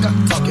it like I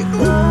talk it.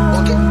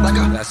 Walk it like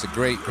I. That's a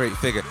great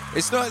figure.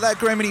 It's not that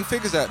great many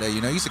figures out there, you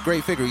know. He's a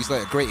great figure. He's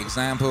like a great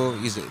example.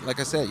 Like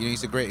I said, you know,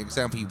 he's a great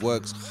example. He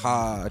works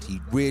hard.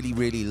 He really,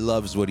 really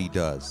loves what he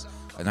does.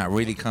 And that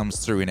really comes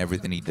through in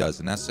everything he does.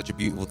 And that's such a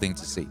beautiful thing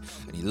to see.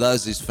 And he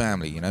loves his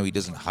family, you know. He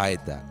doesn't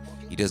hide that.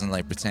 He doesn't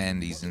like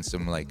pretend he's in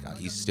some like,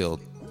 he's still,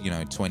 you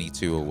know,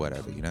 22 or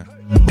whatever, you know.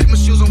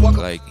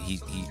 Like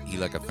he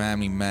like a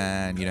family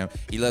man, you know.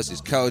 He loves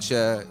his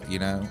culture, you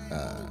know.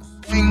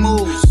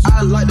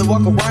 I like to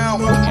walk around.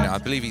 You know, I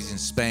believe he's in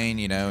Spain,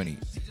 you know, and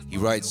he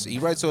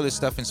writes all this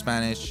stuff in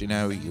Spanish, you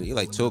know. He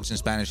like talks in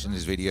Spanish in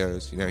his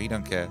videos, you know. He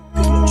don't care.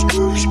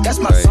 That's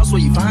my sauce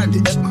where you find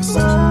it. That's my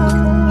sauce.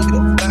 Look it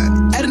up,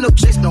 find it. Adding up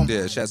checks, don't.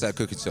 Yeah, shouts out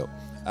Cookin' Soul.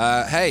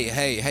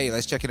 Hey,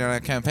 let's check in on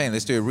our campaign.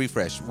 Let's do a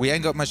refresh. We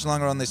ain't got much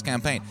longer on this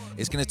campaign.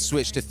 It's gonna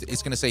switch to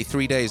it's gonna say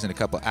 3 days and a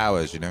couple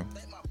hours, you know,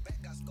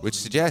 which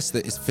suggests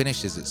that it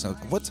finishes at some.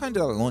 What time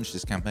did I launch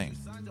this campaign?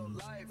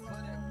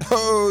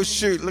 Oh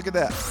shoot, look at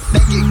that.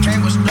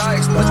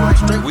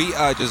 We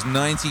are just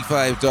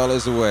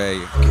 $95 away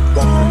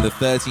from the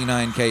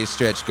 39K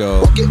stretch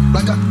goal. Walk it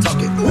like I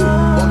talk it.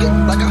 Walk it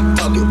like I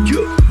talk it.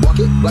 Walk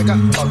it like I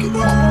talk it.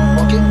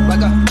 Walk it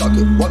like I talk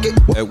it. Walk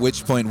it. At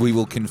which point we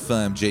will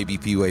confirm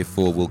JBP Wave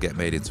 4 will get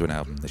made into an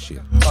album this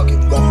year. Talk it.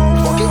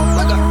 Walk it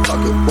like I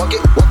talk it. Walk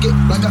it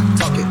like I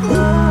talk it.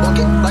 Walk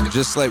it like I.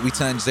 Just like we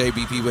turned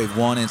JBP Wave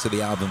 1 into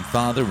the album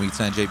Father, we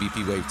turned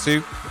JBP Wave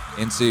 2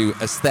 into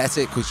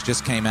Aesthetic, which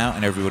just came out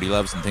and everybody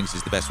loves and thinks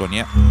is the best one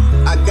yet.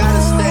 I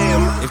gotta stay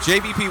in my. If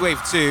JBP Wave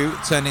 2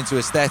 turned into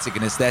Aesthetic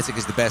and Aesthetic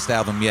is the best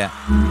album yet,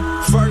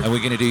 and we're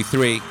gonna do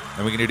 3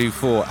 and we're gonna do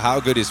 4, how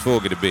good is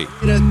 4 gonna be?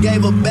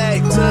 Gave her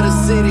back to the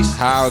city.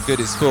 How good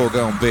is 4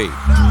 gonna be?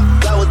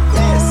 That was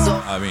that,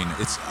 so I mean,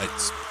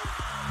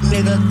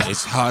 nigga.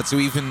 it's hard to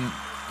even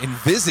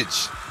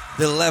envisage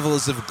the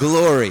levels of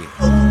glory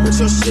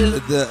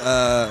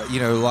that you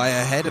know, lie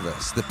ahead of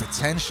us, the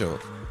potential.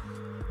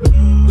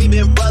 We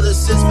been brothers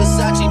since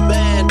Versace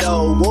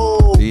Bando.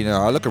 Whoa. You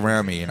know, I look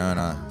around me, you know, and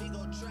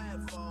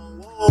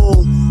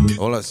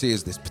All I see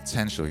is this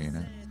potential, you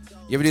know.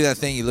 You ever do that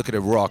thing? You look at a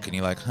rock and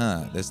you're like,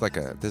 huh? There's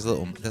a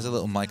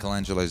little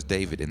Michelangelo's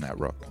David in that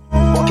rock.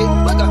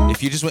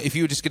 If you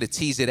were just gonna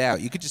tease it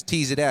out, you could just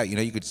tease it out. You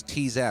know, you could just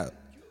tease out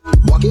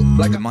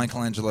the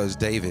Michelangelo's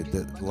David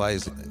that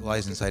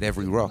lies inside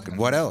every rock. And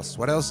what else?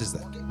 What else is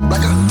there?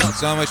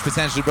 So much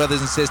potential,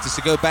 brothers and sisters.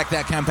 So go back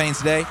that campaign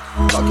today,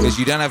 because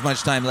you don't have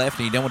much time left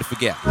and you don't want to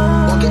forget.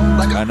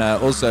 And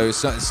also,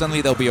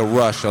 suddenly there'll be a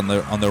rush on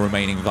the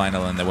remaining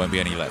vinyl, and there won't be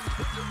any left.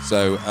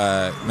 So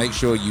make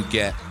sure you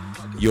get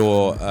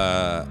your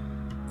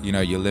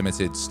your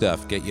limited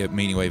stuff. Get your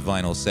Meaningwave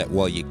vinyl set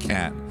while you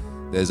can.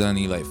 There's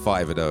only like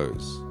 5 of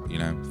those,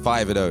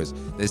 5 of those.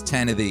 There's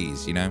 10 of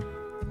these,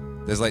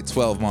 There's like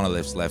 12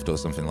 monoliths left or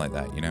something like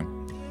that,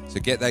 So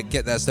get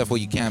that stuff while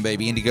you can,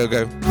 baby.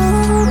 Indiegogo.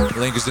 The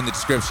link is in the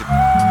description.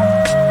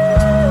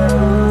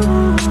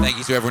 Thank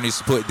you to everyone who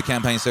supported the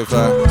campaign so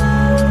far.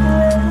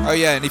 Oh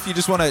yeah, and if you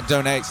just want to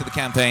donate to the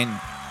campaign,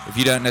 if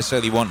you don't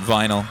necessarily want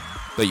vinyl,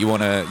 but you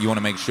want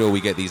to make sure we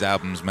get these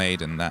albums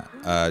made and that,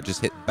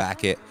 just hit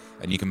back it,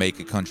 and you can make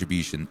a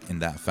contribution in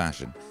that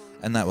fashion,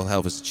 and that will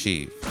help us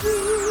achieve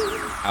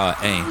our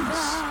aims.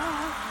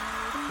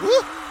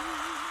 Woo!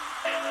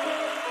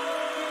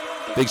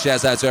 Big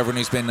shouts out to everyone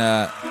who's been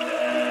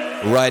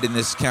riding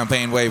this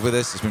campaign wave with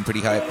us. It's been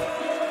pretty hype.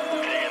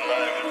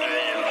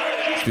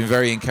 It's been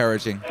very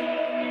encouraging.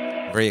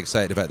 Very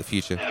excited about the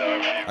future.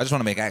 I just want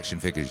to make action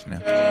figures,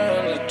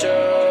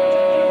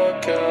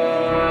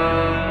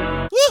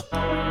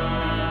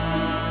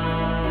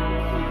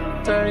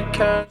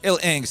 Il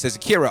Ing says,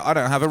 Kira, I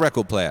don't have a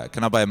record player.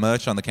 Can I buy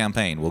merch on the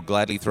campaign? We'll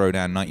gladly throw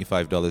down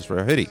 $95 for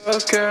a hoodie.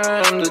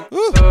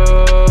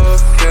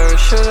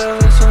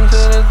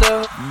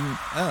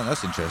 Oh,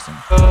 that's interesting.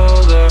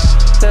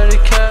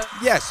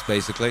 Yes,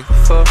 basically.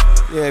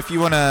 Yeah, if you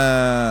want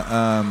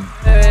to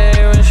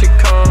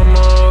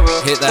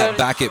hit that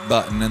back it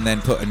button and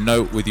then put a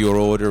note with your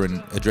order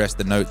and address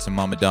the note to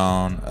Mama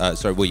Dawn.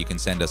 You can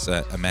send us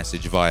a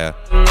message via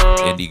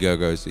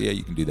Indiegogo. So yeah,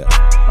 you can do that.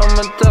 I'm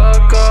a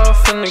dog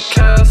off in the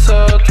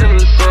castle till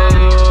it's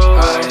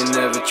I ain't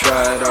never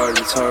tried hard,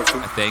 it's hard for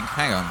me. I think.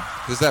 Hang on.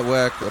 Does that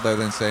work? Although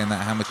then saying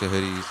that, how much are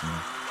hoodies?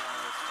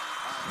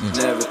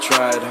 Never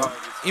tried hard.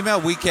 Email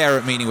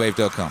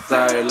wecare@meaningwave.com.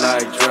 Sorry,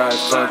 like drive,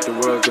 fuck the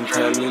world and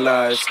tell me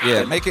lies.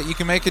 Yeah, you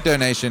can make a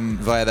donation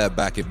via that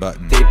back it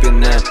button. You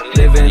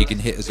can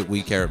hit us at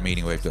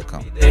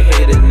wecare@meaningwave.com. They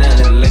hate it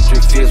now,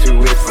 electric fields we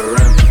wait for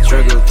them.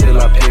 Struggle till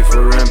I pay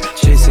for them.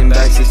 Chasing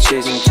backs is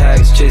chasing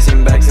tags,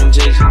 chasing backs and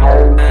chasing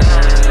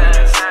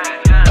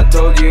I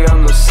told you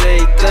I'm no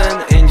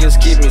Satan, angels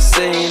keep me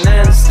sane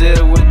and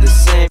still with the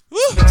same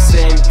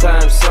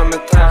time,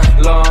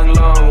 summertime, long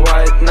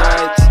white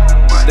nights.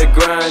 The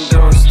grind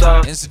don't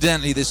stop.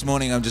 Incidentally, this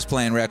morning I'm just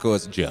playing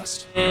records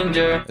as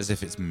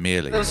if it's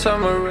merely.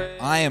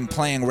 I am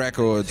playing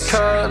records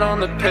that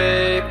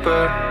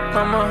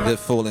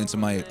fall into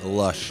my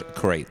LUSH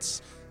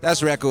crates.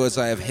 That's records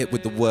I have hit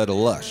with the word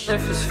LUSH.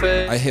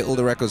 I hit all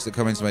the records that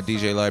come into my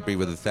DJ library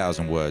with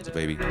 1,000 words,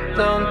 baby.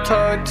 Don't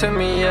talk to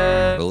me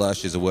yet.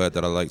 LUSH is a word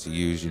that I like to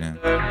use,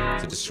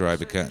 to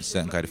describe a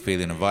certain kind of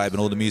feeling and vibe. And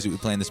all the music we're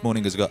playing this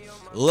morning has got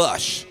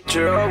LUSH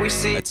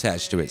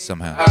attached to it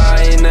somehow.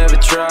 I ain't never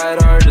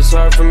tried hard, it's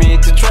hard for me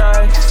to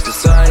try.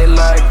 Decide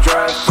like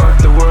drive, fuck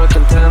the world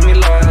and tell me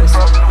lies.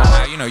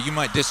 You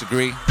might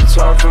disagree. It's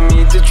hard for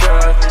me to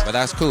try. But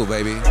that's cool,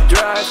 baby.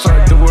 Drive,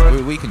 fuck the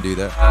world. We can do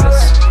that.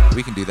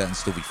 We can do that and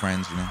still be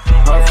friends,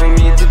 Hard for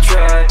me to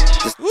try.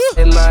 Just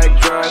like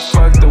drive,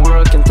 fuck the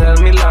world can tell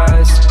me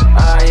lies.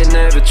 I ain't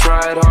never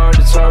tried hard,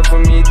 it's hard for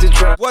me to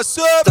try. What's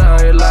up?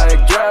 Sorry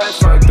like drive,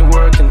 fuck the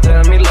world can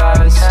tell me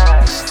lies.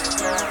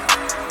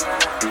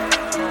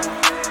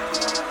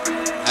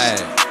 Hey.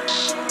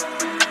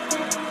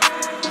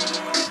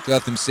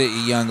 Gotham City,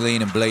 Young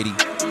Lean and Blady.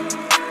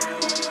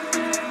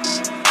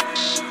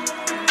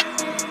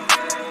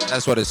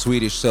 That's what a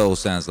Swedish soul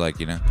sounds like,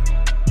 He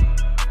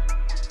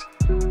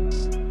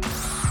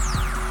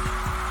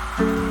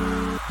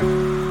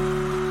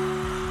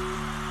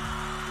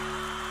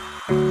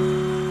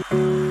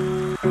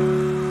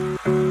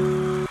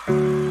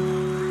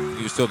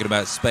was talking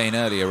about Spain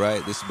earlier,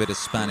 right? This is a bit of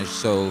Spanish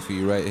soul for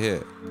you right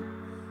here.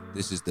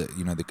 This is that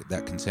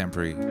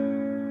contemporary,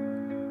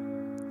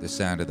 the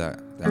sound of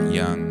that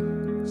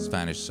young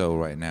Spanish soul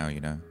right now,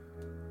 You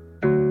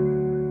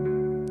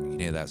can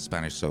hear that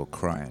Spanish soul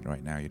crying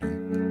right now,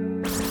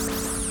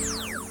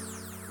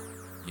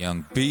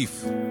 Young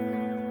Beef.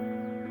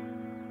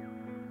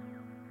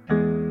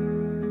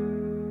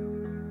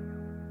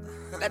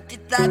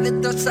 Gatita de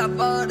estos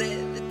sabores,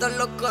 de todos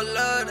los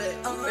colores.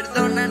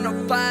 Perdona,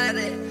 no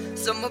pares.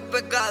 Somos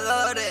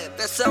pecadores,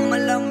 pero somos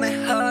los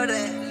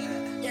mejores.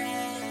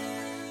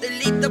 Estoy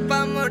listo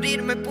pa'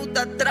 morirme,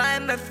 puta,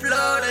 tráeme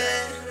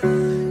flores.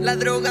 La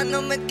droga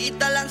no me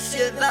quita la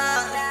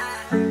ansiedad.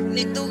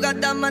 Ni tu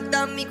gata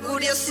mata mi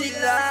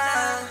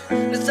curiosidad.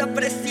 No es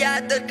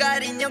apreciado el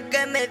cariño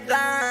que me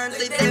dan.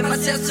 Soy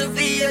demasiado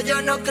subido,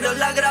 yo no creo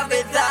la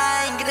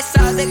gravedad.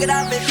 Ingresa de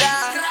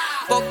gravedad,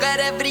 vos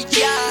querés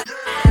brillar.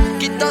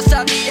 poquitos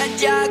sabían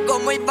ya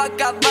cómo iba a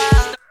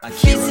acabar.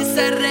 Quise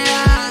ser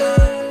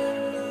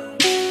real,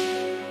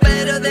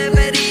 pero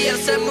debería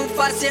ser muy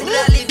fácil en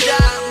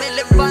realidad. Me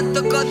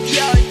levanto con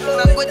Dios,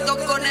 me acuesto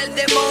con el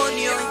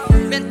demonio,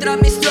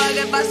 mientras mi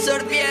swagger va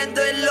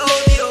absorbiendo el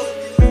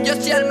odio. Yo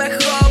soy el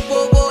mejor,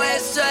 bobo,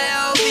 eso es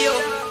obvio.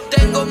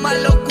 Tengo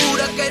más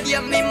locura que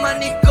 10.000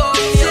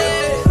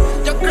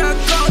 manicomios. Yo creo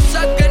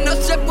cosas que no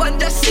se pueden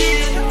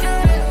decir.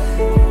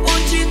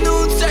 Un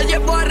chindú se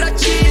llevó a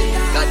Rachid.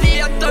 Cada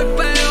día estoy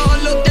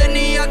peor, lo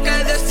tenía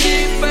que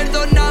decir.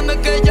 Perdóname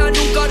que ya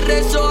nunca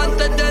rezo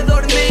antes de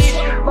dormir.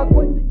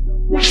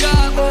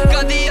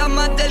 Cada día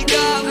más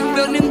delgado,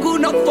 pero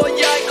ninguno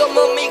apoya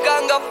como mi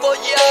gang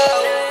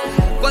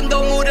apoyado.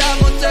 Cuando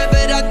muramos se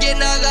verá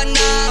quién ha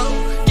ganado,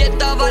 quién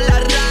estaba en la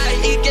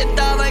raíz y quién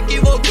estaba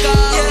equivocado.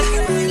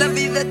 Yeah. La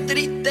vida es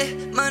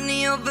triste,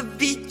 money over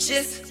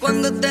bitches.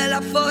 Cuando te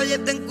la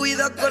folles ten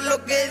cuidado con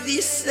lo que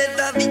dices.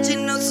 Las bitches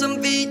no son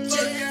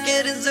bitches,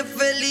 quieren ser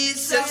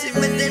felices. Si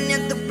me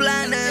tenían tus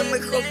planes es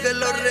mejor que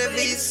lo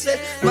revises.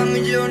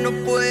 Mami, yo no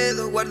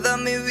puedo guardar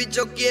mi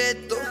bicho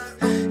quieto,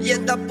 y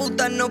estas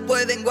putas no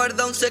pueden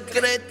guardar un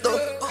secreto.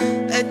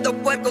 Estos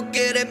puercos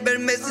quieren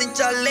verme sin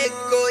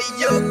chaleco,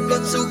 y yo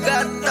con su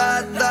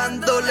gata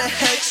dándole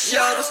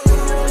headshots.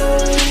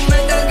 Me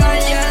está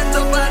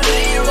cayendo para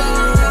arriba.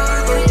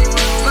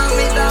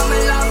 Mami,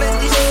 dame la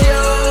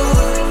bendición,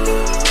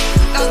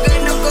 aunque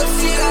no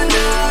consiga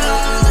nada.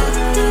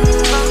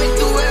 Mami,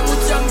 tuve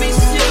mucha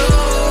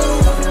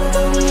ambición.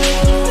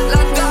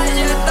 La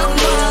calle está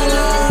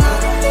mala,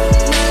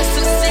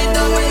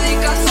 necesito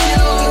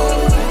medicación.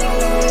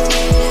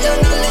 Yo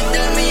no le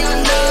temía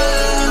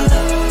nada,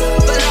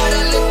 pero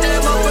ahora le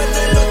temo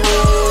perderlo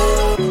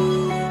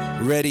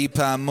todo. Ready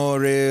pa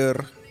morir.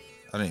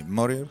 I don't know,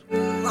 morir?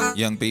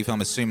 Young Beef,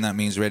 I'm assuming that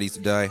means ready to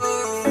die.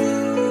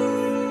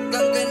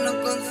 Aunque no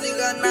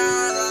consiga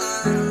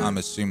nada, I'm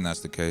assuming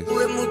that's the case.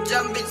 tuve mucha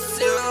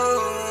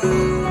ambición.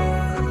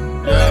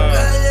 La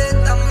calle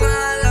está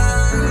mala,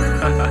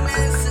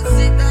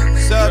 necesita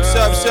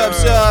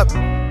Sup.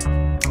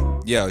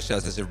 Yo,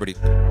 shouts to everybody.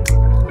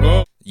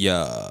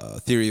 Yeah,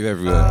 Theory of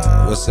Everywhere.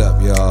 What's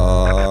up,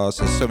 y'all?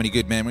 So many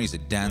good memories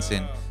of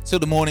dancing till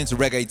the morning to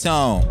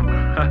reggaeton.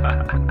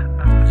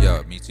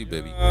 Yo, me too,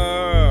 baby.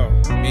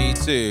 Me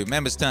too.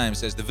 Members Time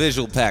says the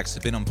visual packs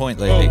have been on point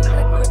lately.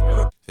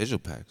 Visual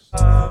packs.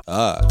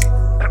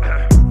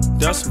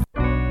 That's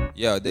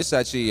Yo, this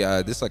actually,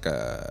 this like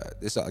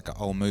a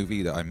whole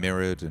movie that I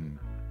mirrored and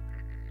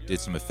did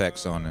some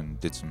effects on and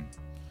did some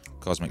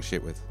cosmic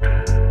shit with.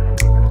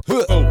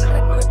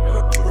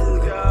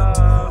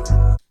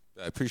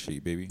 I appreciate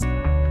you, baby.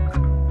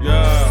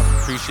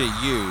 yeah. Appreciate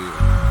you.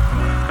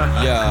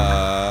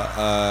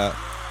 Yeah.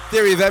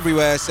 Theory of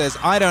Everywhere says,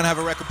 I don't have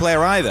a record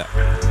player either.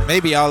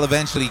 Maybe I'll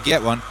eventually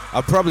get one.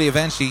 I'll probably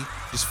eventually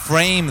just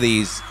frame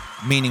these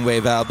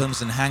Meaningwave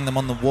albums and hang them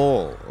on the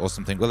wall or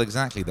something. Well,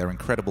 exactly. They're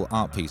incredible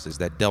art pieces.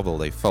 They're double.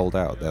 They fold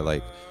out. They're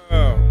like,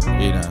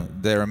 you know,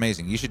 they're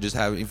amazing. You should just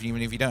have,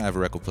 even if you don't have a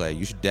record player,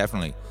 you should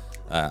definitely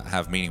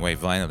have Meaningwave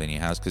vinyl in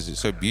your house because it's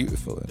so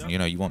beautiful. And, you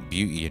know, you want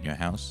beauty in your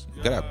house.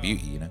 You gotta have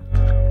beauty, you know.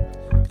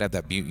 You gotta have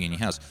that beauty in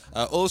your house.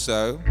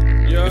 Also,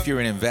 if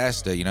you're an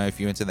investor, you know, if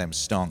you're into them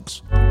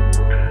stonks,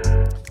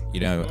 you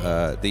know,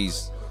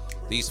 these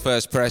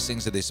first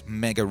pressings of this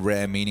mega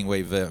rare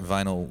Meaningwave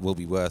vinyl will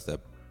be worth a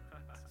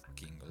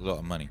lot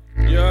of money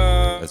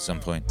at some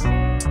point.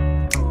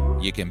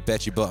 You can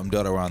bet your bottom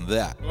dollar on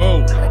that.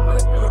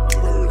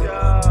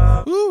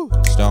 Woo!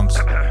 Stonks.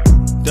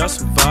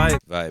 That's a vibe.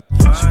 Vibe.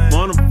 She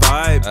wanna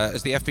vibe.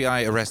 Has the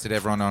FBI arrested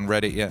everyone on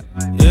Reddit yet?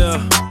 Yeah.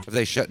 Have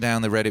they shut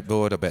down the Reddit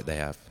board? I bet they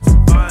have.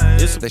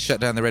 It's They shut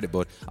down the Reddit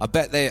board. I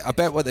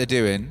bet what they're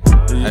doing.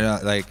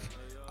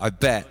 I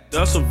bet.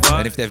 that's a vibe.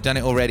 And if they've done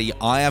it already,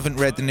 I haven't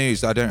read the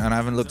news. I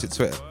haven't looked at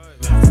Twitter.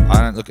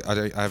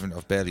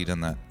 I've barely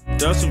done that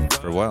That's a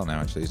for a while now.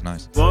 Actually, it's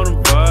nice.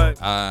 wanna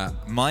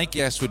vibe. My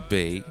guess would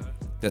be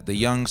that the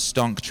young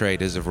stonk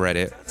traders of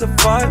Reddit, It's a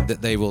vibe.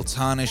 that they will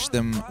tarnish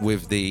them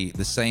with the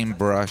same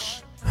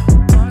brush.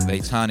 They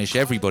tarnish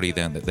everybody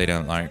then that they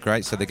don't like,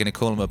 right? So they're going to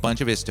call them a bunch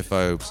of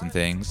istophobes and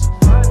things,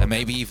 and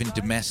maybe even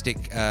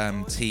domestic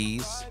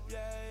teas,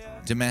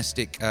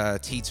 domestic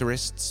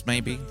teeterists.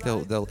 Maybe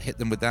they'll hit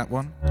them with that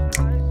one.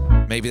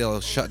 Maybe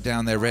they'll shut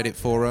down their Reddit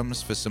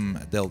forums for some.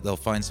 They'll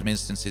find some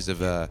instances of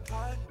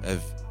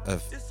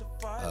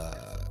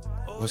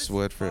what's the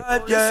word for it?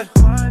 Yeah,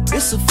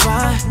 it's a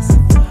vibe.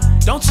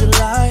 Don't you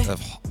lie? Of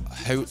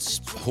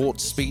hot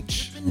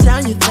speech.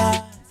 Down your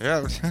thigh.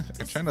 Yeah,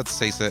 I'm trying not to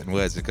say certain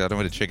words because I don't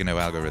want to trigger no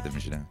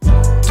algorithms, you know.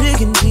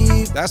 Digging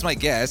deep. That's my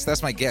guess.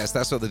 That's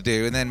what they'll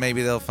do, and then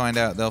maybe they'll find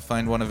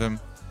one of them.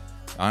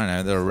 I don't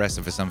know. They'll arrest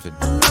him for something.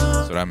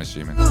 That's what I'm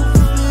assuming.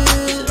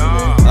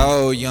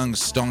 Oh, young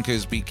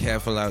stonkers, be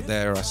careful out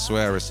there. I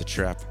swear it's a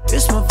trap.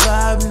 It's my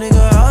vibe,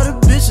 nigga. All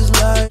the bitches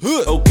like.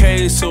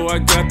 Okay, so I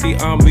got the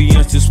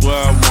ambience just where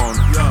I want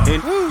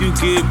it. And you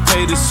get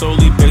paid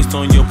solely based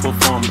on your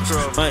performance.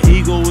 My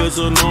ego is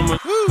enormous.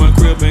 My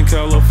crib in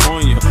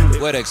California.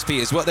 Word XP,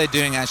 is what they're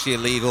doing actually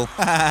illegal?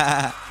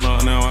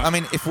 I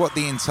mean, if what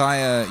the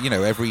entire,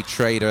 every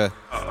trader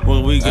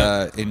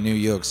in New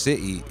York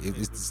City,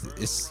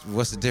 it's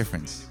what's the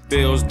difference?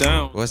 Bills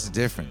down. What's the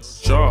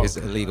difference? Sure. Is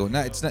it illegal?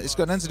 No, it's not. It's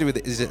got nothing to do with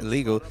it. Is it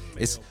illegal?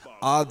 It's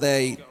are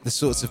they the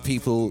sorts of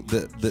people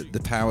that the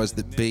powers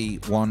that be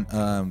want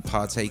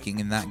partaking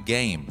in that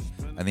game?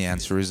 And the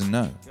answer is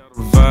no.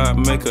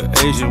 Make an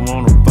Asian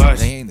wanna buy.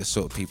 They ain't the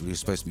sort of people who are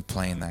supposed to be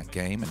playing that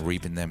game and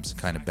reaping them some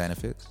kind of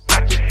benefits.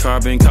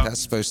 That's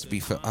supposed to be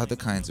for other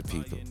kinds of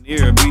people.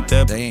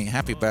 They ain't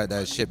happy about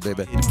that shit,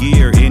 baby.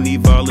 Gear, any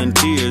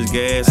volunteers,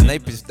 gas. And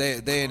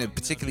they're in a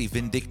particularly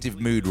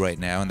vindictive mood right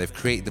now, and they've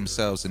created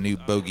themselves a new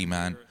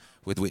bogeyman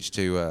with which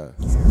to,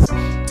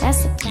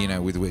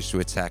 with which to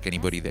attack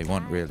anybody they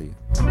want, really.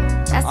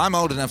 I'm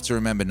old enough to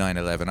remember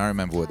 9/11. I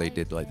remember what they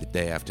did like the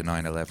day after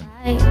 9/11.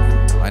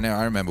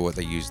 I remember what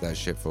they used that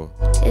shit for.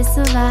 It's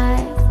a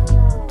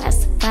vibe,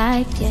 that's a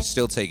vibe, yeah.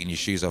 Still taking your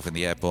shoes off in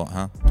the airport,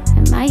 huh?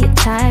 Am I your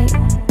type?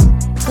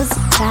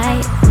 Pussy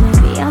tight,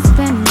 maybe I'll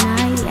spend the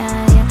night,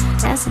 yeah.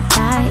 That's a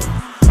vibe,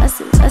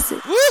 that's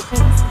it.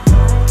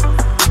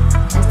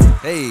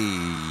 Hey.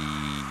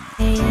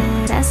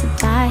 Yeah, that's a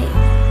vibe.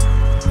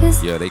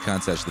 Yo, they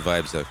can't touch the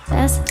vibes though.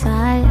 That's a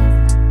vibe,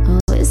 oh,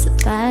 it's a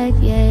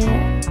vibe,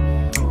 yeah.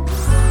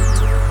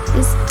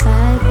 It's a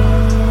vibe,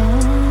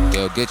 yeah.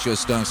 Yo, get your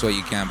stonks while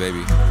you can,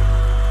 baby.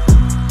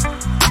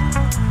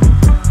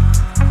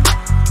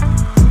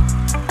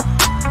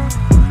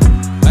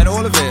 And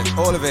all of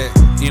it,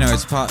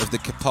 it's part of the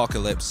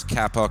capocalypse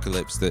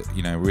that,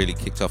 really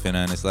kicked off in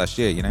earnest last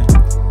year,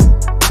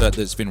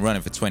 that's been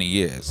running for 20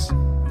 years.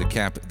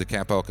 The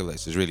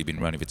capocalypse has really been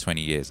running for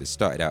 20 years. It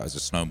started out as a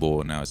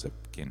snowball, and now it's a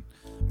fucking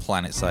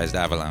planet-sized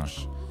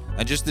avalanche.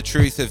 And just the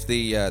truth of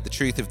the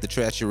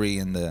treachery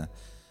and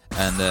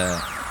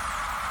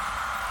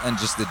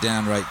just the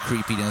downright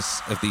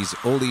creepiness of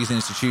all these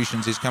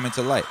institutions is coming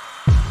to light.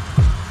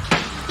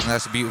 And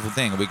that's a beautiful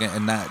thing.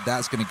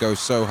 That's going to go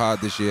so hard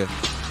this year.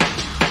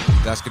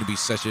 That's going to be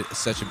such a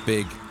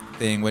big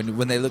thing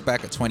when they look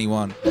back at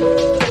 21.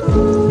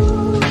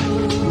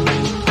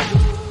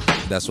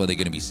 That's what they're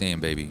going to be seeing,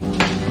 baby.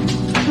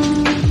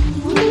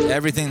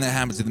 Everything that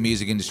happens to the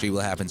music industry will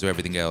happen to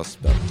everything else,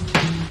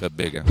 but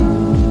bigger.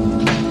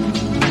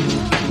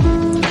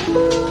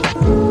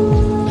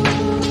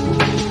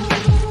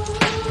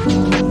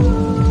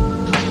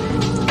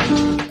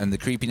 And the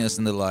creepiness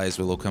and the lies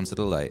will all come to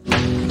the light.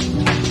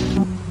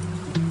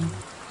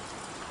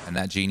 And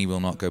that genie will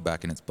not go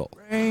back in its bottle.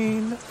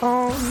 Rain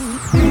on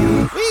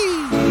me.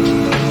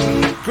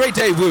 Great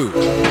day, woo!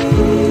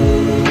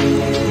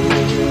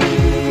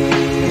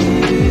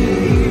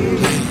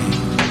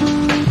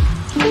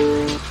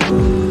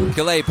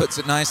 Galay puts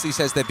it nicely,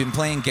 says they've been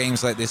playing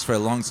games like this for a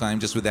long time,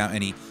 just without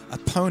any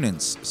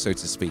opponents, so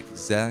to speak.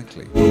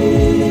 Exactly.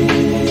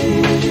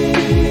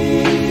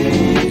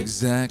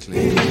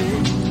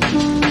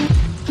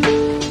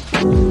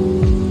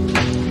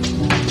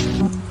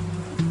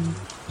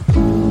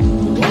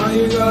 Why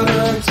you gotta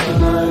act so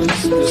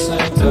nice? This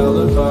ain't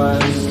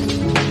televised.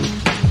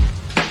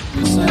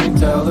 This ain't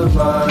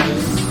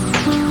televised.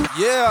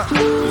 Yeah.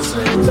 This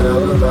ain't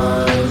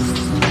televised.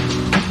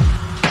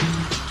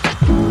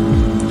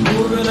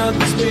 Moving at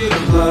the speed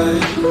of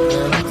light,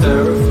 and I'm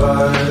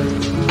terrified.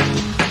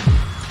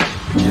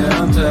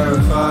 Yeah, I'm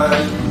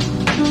terrified.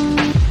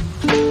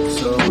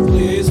 So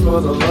please, for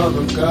the love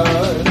of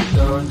God,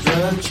 don't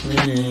drench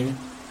me.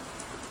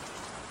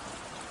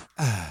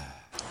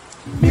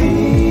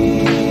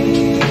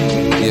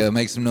 Yeah,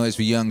 make some noise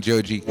for young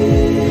Joji.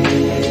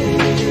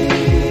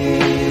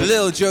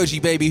 Lil Joji,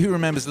 baby. Who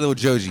remembers Lil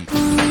Joji?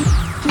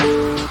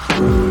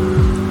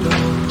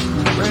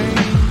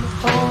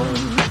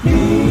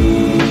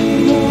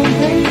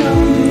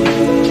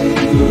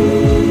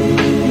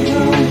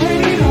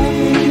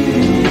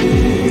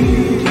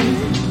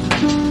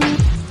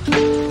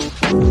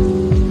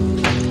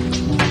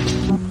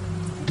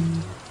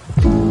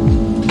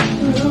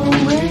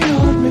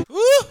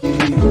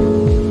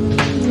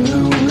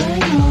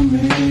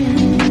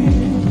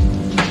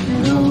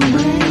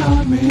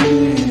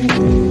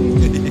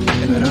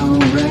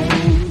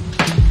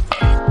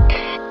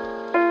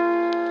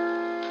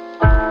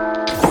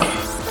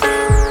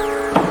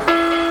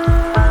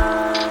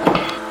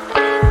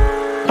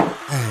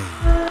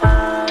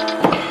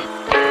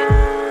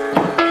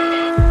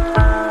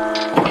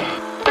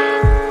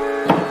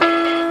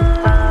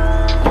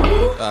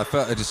 I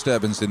felt a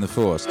disturbance in the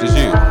force. Did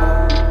you?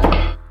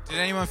 Did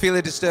anyone feel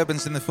a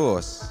disturbance in the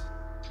force?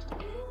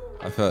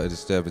 I felt a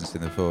disturbance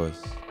in the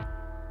force.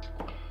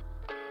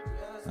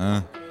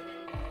 I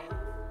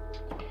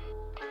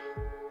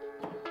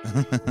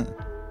don't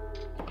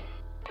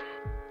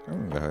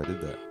remember how I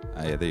did that.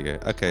 Ah, yeah, there you go.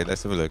 Okay,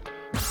 let's have a look.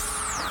 I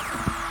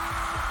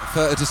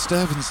felt a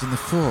disturbance in the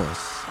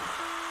force.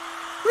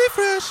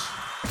 Refresh.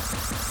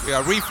 We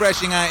are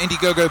refreshing our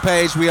Indiegogo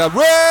page. We are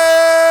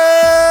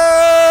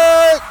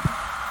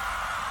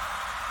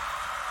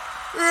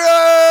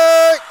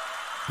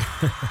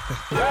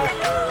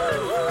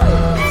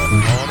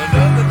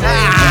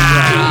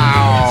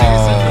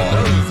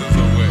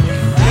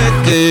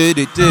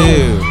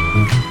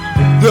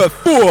The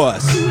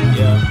Force.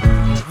 Yeah.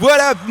 What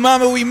up,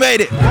 mama? We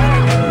made it.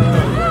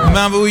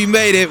 Mama, we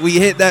made it. We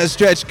hit that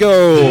stretch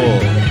goal.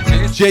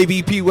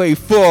 JBP Wave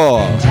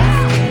 4.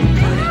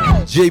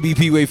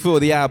 JBP Wave 4,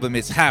 the album.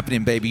 It's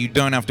happening, baby. You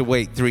don't have to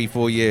wait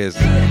 3-4 years.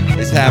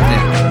 It's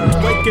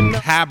happening.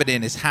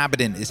 Happening. It's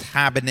happening. It's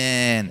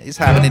happening. It's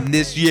happening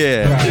this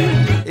year.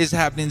 It's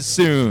happening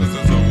soon.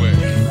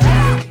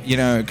 You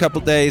know, a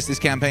couple days, this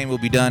campaign will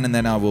be done, and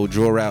then I will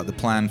draw out the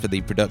plan for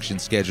the production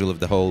schedule of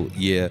the whole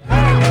year,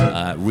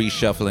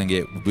 reshuffling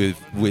it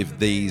with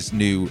these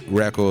new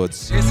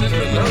records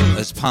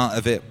as part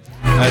of it.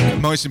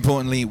 And most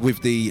importantly,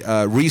 with the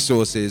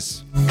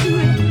resources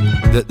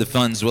that the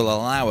funds will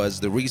allow us,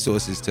 the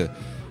resources to,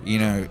 you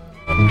know,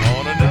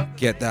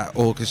 get that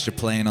orchestra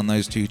playing on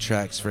those 2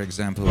 tracks, for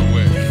example.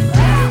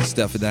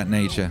 Stuff of that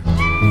nature.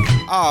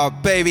 Oh,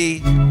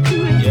 baby.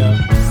 Yeah.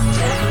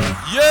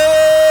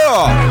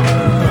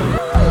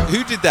 Yeah!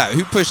 Who did that?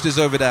 Who pushed us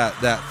over that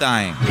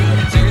thing?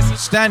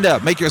 Stand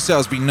up, make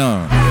yourselves be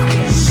known.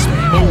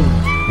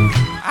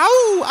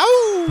 Ow,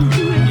 ow!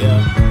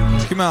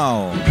 Yeah. Come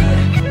on.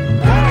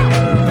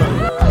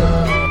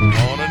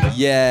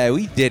 Yeah,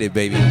 we did it,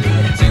 baby.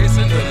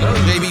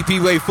 JBP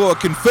Wave 4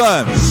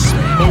 confirmed.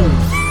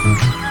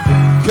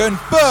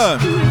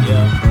 Confirmed.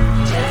 Yeah.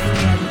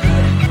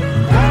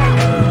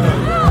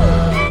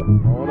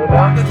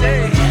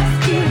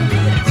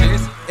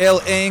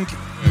 L Inc.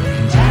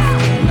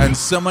 and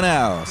someone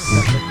else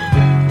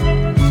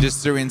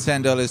just threw in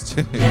 $10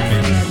 too.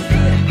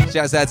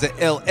 Shouts out to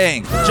L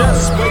Inc.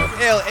 Just wait.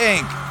 L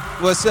Inc.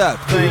 What's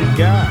up? Thank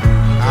God.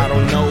 I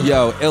don't know.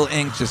 Yo, L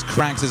Inc. just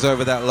cranks us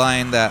over that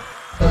line, that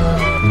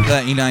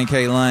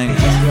 39K line.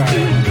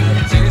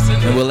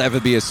 And will ever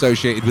be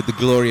associated with the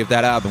glory of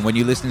that album. When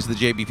you listen to the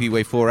JBP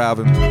Wave 4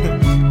 album,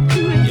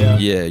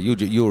 yeah,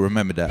 you'll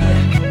remember that.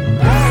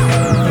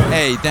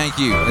 Hey, thank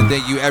you. And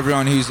thank you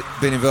everyone who's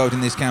been involved in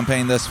this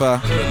campaign thus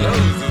far.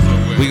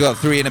 We got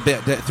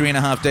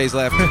 3.5 days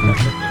left.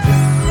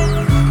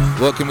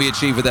 What can we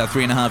achieve with that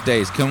 3.5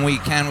 days? Can we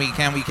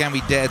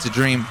dare to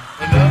dream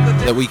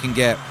that we can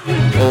get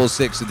all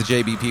 6 of the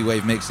JBP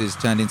Wave mixes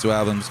turned into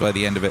albums by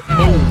the end of it?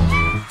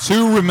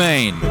 2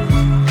 remain.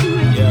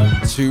 Yeah.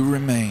 2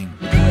 remain.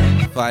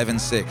 5 and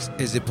 6.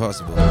 Is it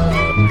possible?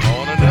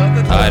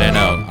 I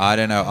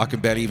don't know. I can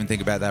barely even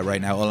think about that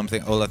right now. All I'm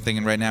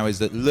thinking right now is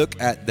that look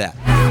at that.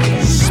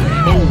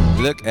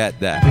 Look at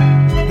that.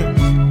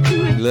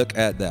 Look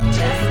at that.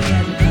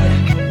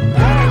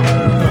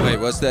 Wait,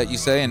 what's that you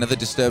say? Another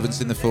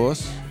disturbance in the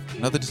force?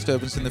 Another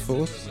disturbance in the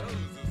force?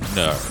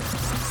 No.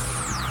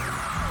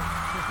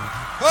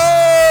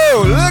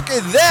 Oh, look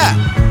at that!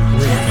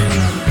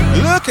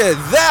 Look at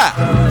that!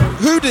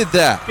 Who did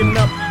that?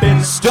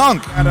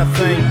 Stunk!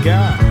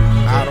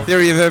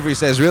 Theory of Every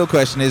says, real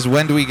question is,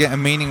 when do we get a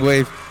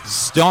Meaningwave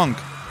stunk?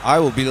 I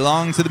will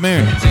belong to the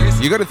moon.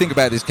 You got to think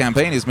about this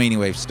campaign as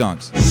Meaningwave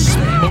stonks.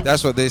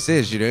 That's what this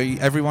is, you know.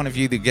 Every one of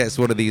you that gets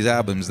one of these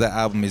albums, that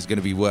album is going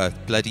to be worth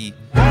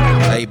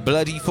a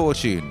bloody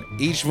fortune.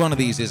 Each one of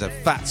these is a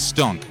fat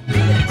stonk.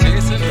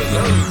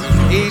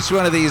 Each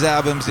one of these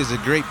albums is a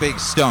great big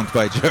stonk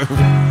by Joe.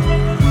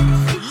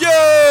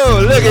 Yo,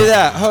 look at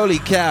that. Holy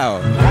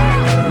cow.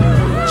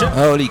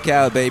 Holy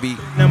cow, baby.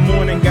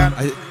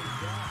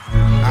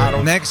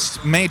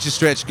 Next major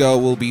stretch goal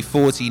will be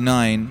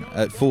 49.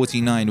 At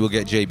 49, we'll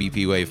get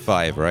JBP Wave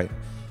 5, right?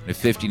 And at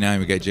 59,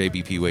 we get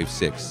JBP Wave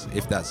 6.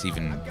 If that's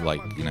even,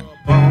 like, you know,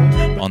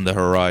 on the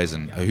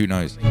horizon. Who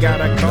knows?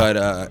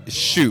 But,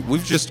 shoot,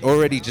 we've just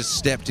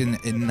stepped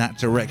in that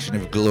direction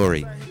of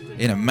glory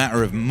in a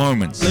matter of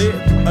moments.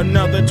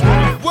 Another 20.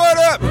 What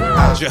up?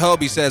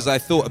 Jahobi says, I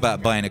thought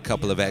about buying a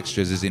couple of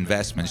extras as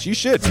investments. You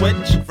should.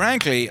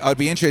 Frankly, I'd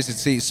be interested to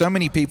see. So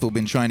many people have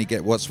been trying to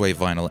get What's Way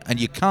vinyl, and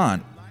you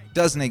can't.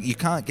 Doesn't it? You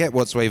can't get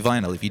What's Way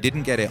vinyl if you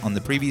didn't get it on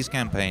the previous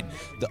campaign.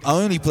 The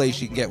only place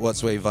you can get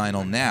What's Way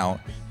vinyl now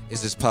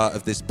is as part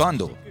of this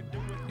bundle,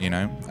 you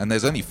know, and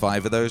there's only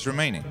 5 of those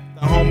remaining.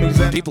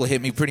 People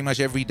hit me pretty much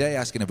every day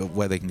asking about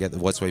where they can get the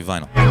What's Way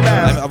vinyl.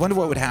 I wonder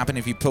what would happen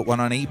if you put one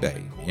on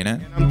eBay, you know?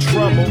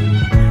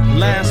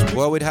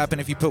 What would happen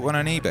if you put one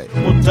on eBay?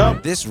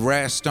 This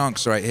rare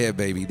stonks right here,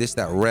 baby. This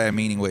that rare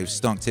Meaningwave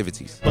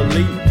stonktivities. Ooh.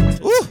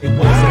 It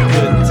was a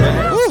good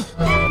time. Ooh.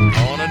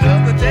 On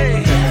another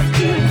day.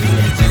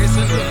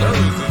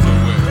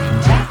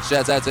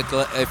 Shouts out to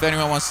if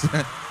anyone wants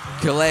to.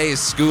 Calais is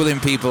schooling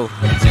people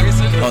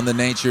on the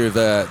nature of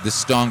the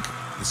stonk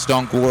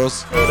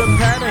wars. Hit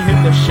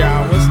the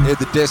showers. Hit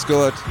the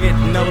Discord. Get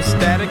no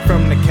static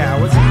from the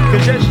cowards.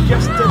 Cause just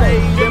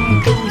yesterday,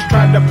 them fools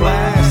tried to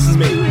blast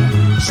me.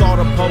 Saw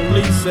the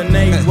police and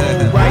they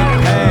rolled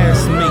right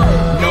past me.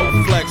 No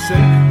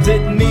flexing,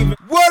 didn't even.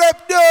 What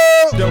up,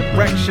 dog?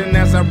 Direction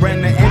as I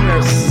ran the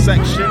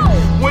intersection.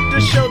 Went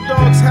to Show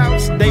Dog's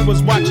house, they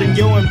was watching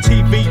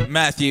UMTV.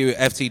 Matthew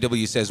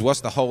FTW says,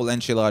 what's the whole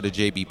enchilada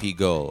JBP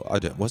goal?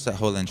 What's that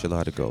whole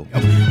enchilada goal?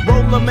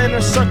 Roll them in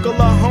a circle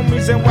of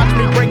homies and watch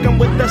me break them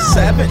with the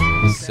 7.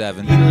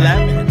 7.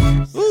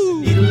 11.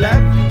 Ooh.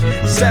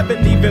 11,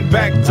 7 even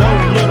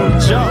backdoor Little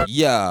Joe.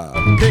 Yeah.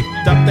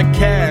 Picked up the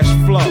cash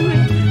flow.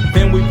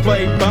 Then we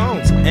played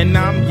Bones, and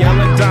I'm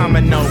yelling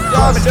domino.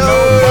 Cause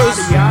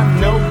nobody I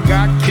know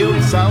got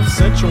killed South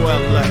Central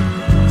LA.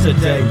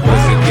 Today was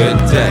a good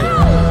day.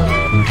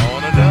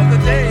 On another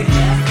day.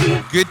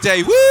 Good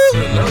day, woo!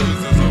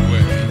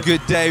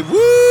 Good day,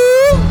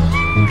 woo!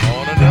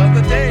 On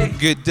another day.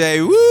 Good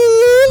day, woo!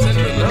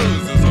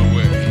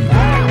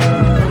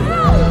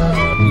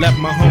 Left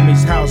my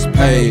homie's house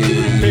paid.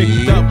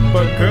 Picked up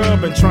a girl,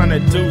 been trying to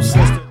do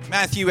since the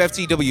Matthew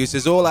FTW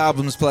says all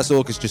albums plus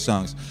orchestra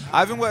songs. I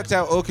haven't worked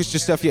out orchestra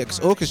stuff yet because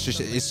orchestra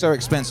is so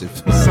expensive.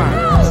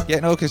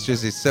 Getting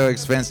orchestras is so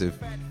expensive.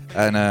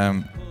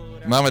 And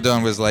Mama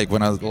Don was like,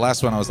 the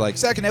last one I was like,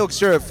 second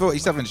orchestra at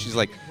 47. She's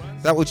like,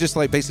 that will just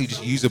like basically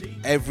just use up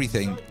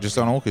everything just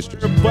on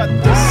orchestras. But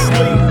the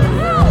sleep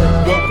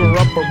woke her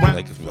up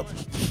around.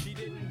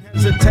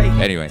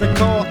 Anyway,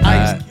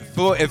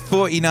 at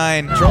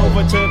 49, drove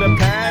her to the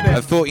pad.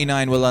 At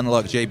 49, we'll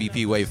unlock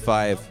JBP Wave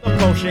 5.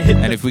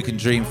 And if we can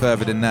dream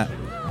further than that,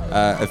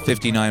 at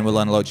 59, we'll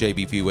unlock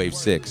JBP Wave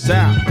 6.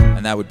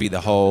 And that would be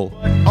the whole,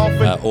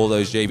 all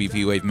those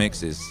JBP Wave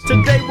mixes.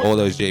 All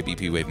those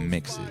JBP Wave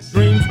mixes.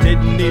 Dreams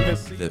didn't even.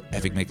 The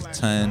epic mix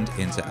turned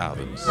into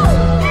albums.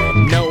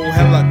 No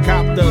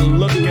helicopter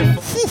looking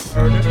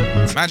for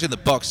murder. Imagine the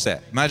box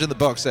set. Imagine the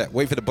box set.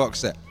 Wait for the box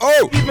set.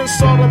 Oh! Even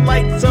saw the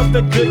lights of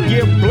the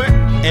Goodyear blimp,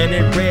 and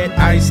it read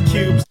Ice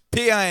Cubes.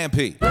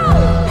 PIMP.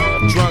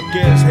 Drunk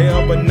as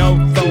hell, but no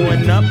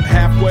throwing up.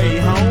 Halfway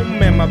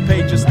home, and my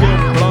page is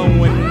still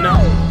blowing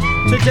up.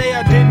 Today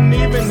I didn't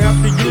even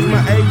have to use my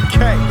AK.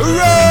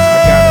 Hurrah! I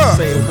gotta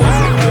say it was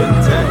a good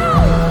day.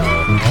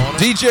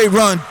 DJ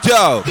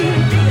Rondo.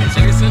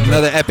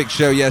 Another epic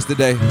show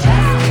yesterday.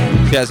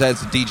 Guys had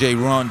some DJ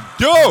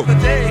Rondo.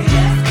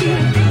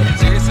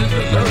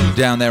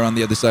 Down there on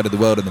the other side of the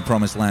world in the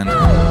promised land.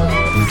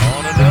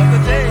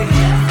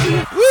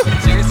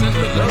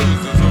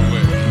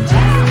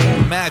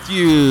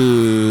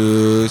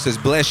 Matthew says,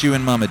 bless you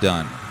and Mama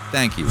Don.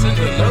 Thank you.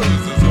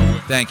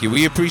 Thank you.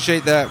 We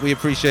appreciate that. We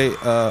appreciate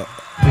that.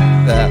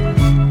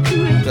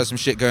 Got some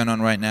shit going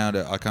on right now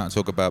that I can't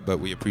talk about, but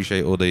we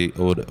appreciate all the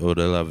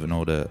love and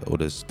all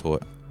the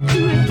support.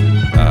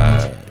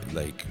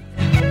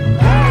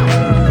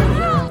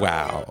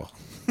 Wow.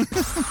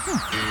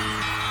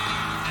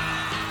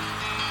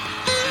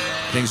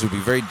 Things would be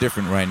very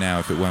different right now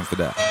if it weren't for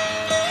that.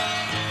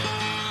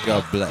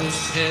 God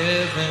bless.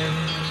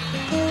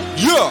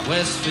 Yeah.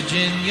 West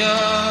Virginia,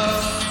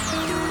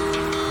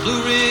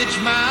 Blue Ridge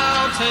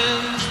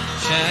Mountains.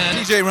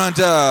 DJ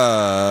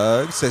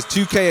Rondug says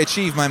 2K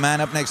achieved, my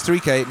man. Up next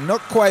 3K.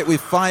 Not quite, with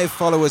 5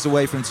 followers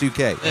away from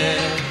 2K.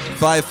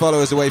 5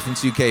 followers away from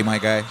 2K, my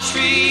guy.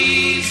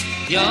 Trees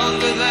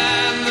younger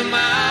than the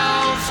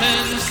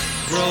mountains,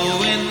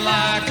 growing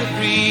like a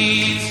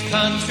breeze.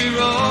 Country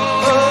roads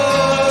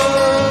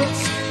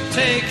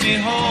take me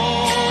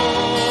home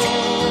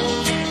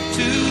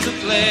to the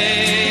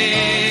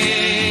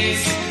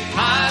place I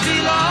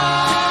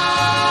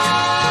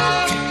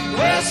belong.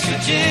 West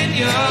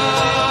Virginia.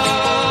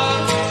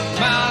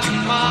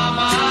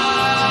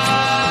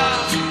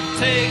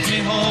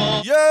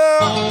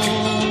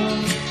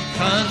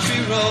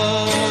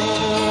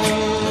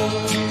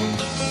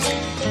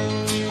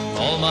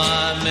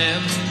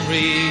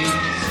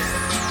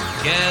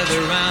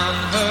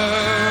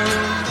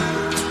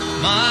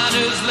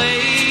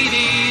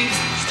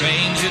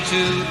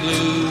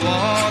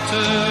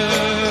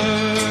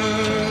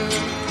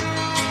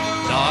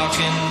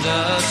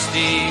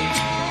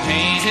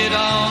 Painted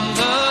on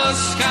the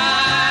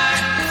sky,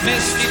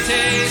 misty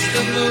taste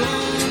of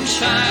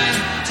moonshine,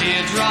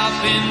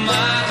 teardrop in my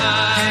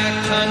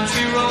eye.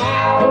 Country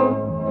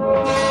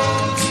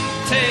roads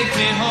take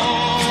me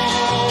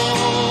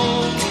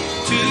home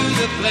to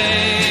the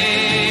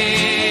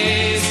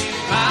place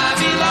I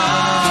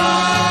belong.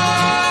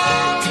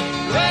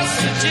 West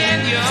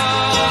Virginia.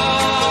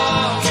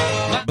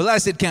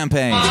 Blessed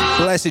campaign.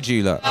 Blessed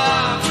you lot.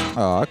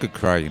 Oh, I could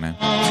cry, you know.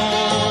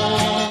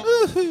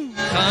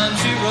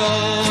 Country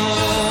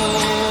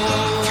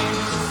roads,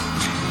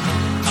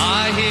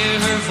 I hear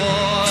her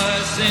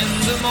voice in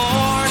the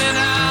morning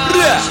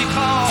hour. She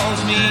calls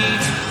me.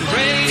 The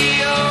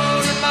radio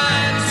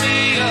reminds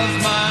me of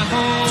my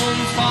home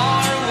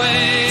far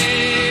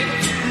away.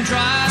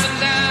 Driving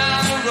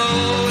down the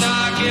road,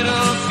 I get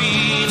a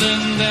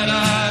feeling that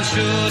I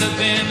should have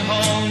been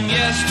home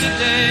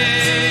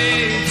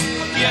yesterday.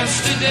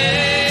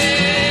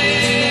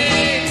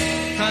 Yesterday,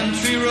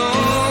 country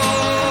road.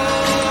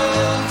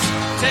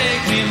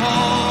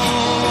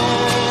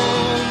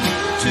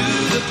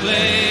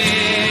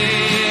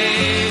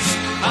 Place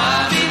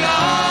I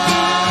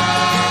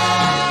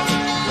belong,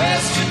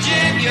 West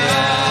Virginia,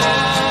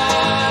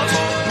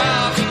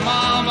 Mountain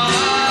Mama,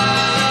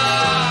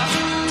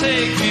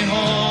 take me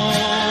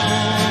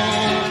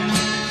home,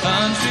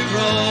 country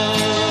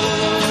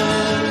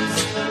roads.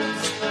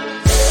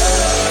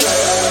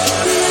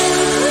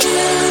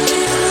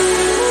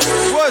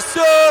 What's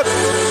up?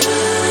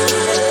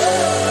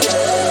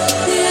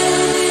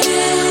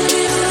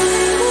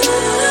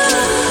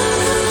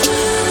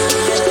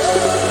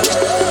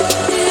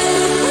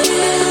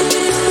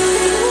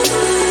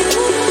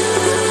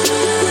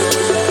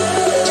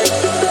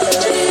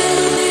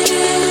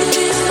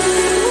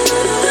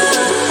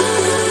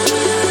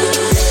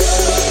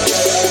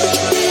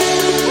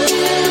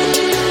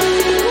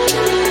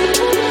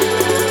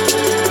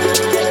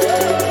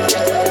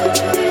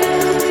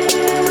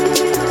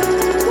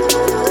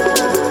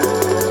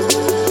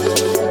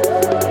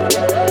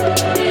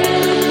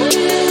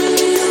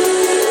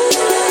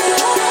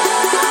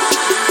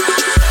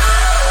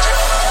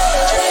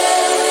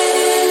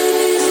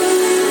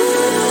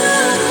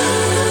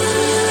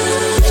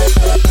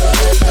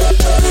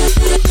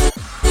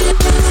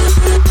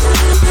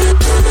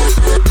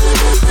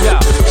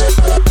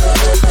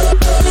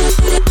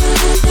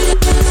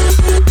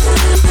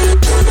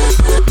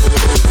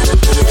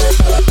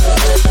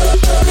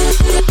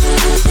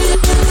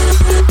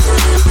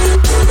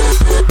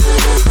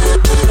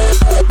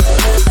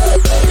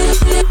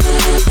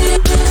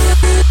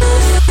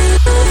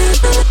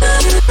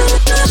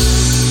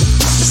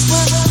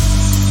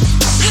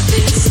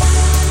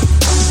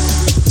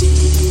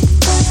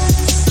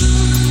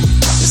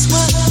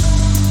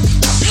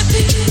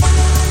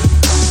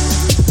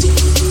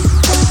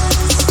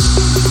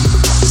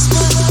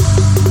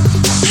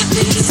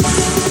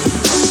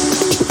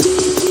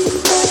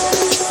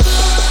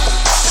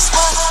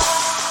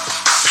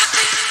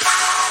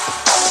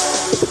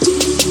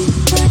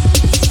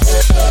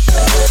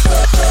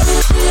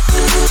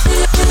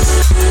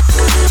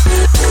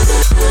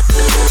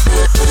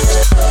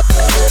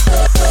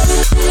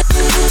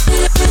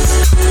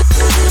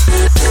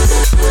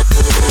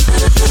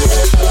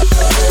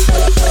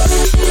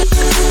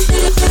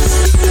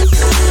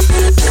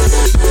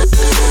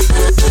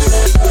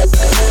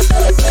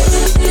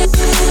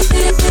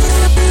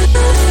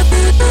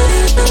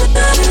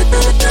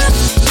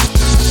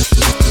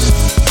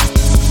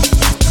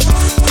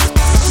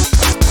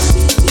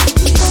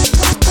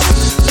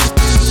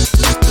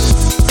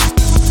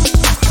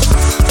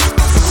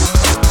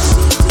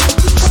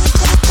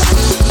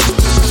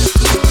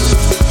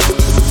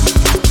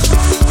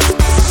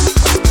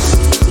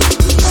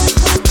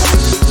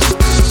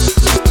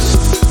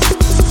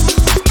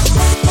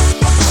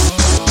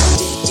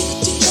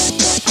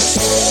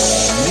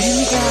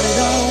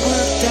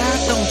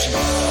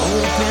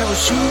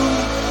 shoes.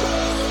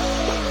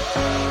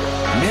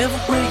 Never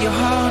wear your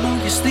heart on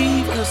your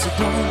sleeve, cause it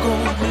don't go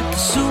with the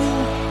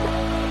suit.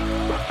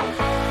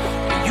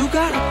 You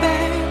got a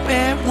bad,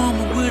 bad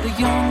woman with a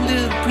young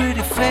little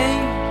pretty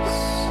face.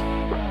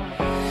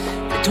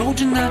 They told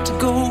you not to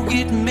go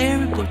get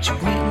married, but you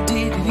went and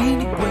did it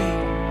anyway.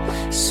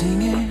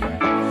 Singing,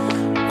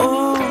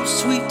 oh,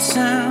 sweet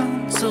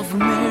sounds of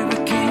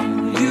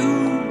American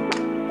youth.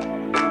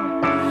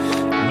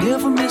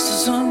 Never miss a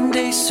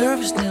Sunday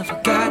service, never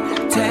got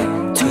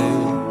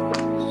tattoos.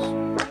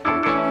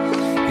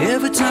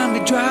 Every time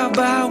you drive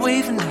by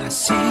waving, I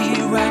see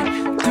you right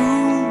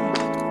through.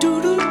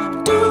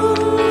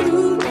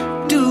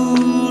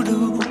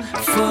 Do-do-do-do-do-do.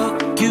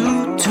 Fuck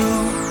you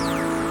too.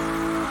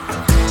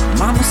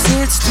 Mama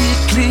said stay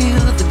clear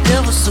of the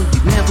devil, so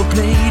you never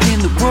played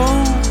in the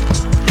road.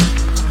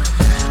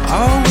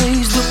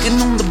 Always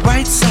looking on the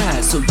bright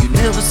side, so you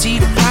never see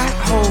the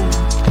potholes.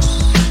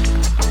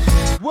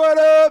 What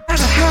up? Got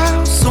a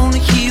house on the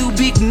hill,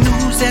 big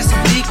news, that's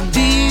a big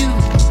deal.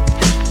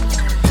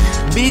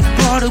 Big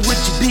party with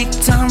your big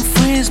time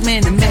friends,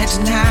 man,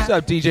 imagine how. What's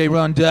up, DJ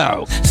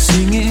Rondo?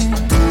 Singing,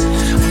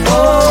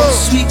 oh,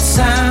 sweet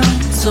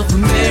sounds of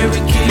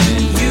American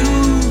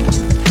youth.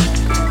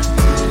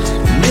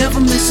 Never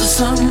miss a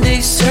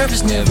Sunday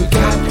service, never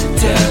got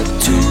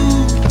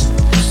tattoos.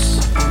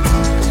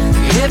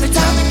 Every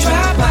time I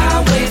drive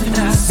by waving,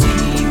 I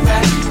see you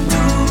right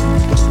through.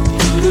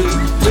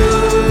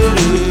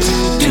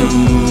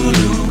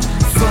 Do-do-do-do-do.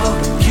 Fuck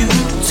you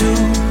too.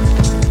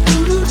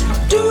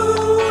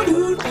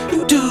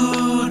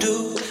 Do-do-do-do-do.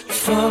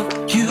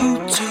 Fuck you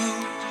too.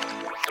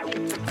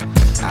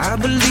 I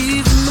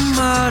believe in the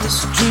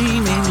modest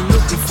dream, ain't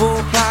looking for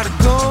a pot of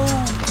gold.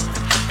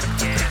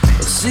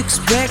 A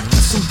six-pack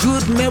with some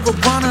good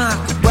marijuana, I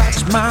could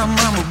watch my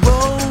mama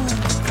roll.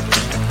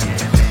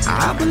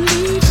 I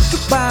believe you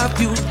could buy a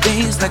few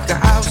things like a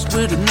house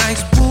with a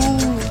nice pool.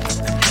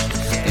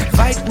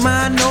 Invite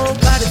my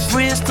nobody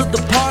friends to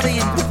the party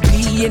and we'll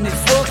be in it.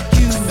 Fuck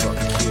you.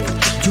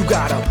 You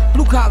got a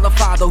blue-collar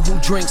father who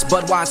drinks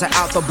Budweiser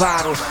out the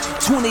bottle.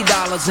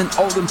 $20 in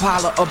old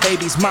Impala, a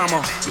baby's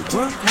mama. You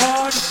work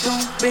hard, you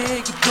don't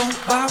beg, you don't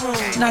borrow.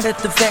 Not at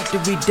the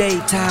factory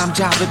daytime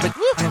jobbing, but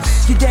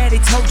your daddy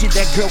told you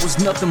that girl was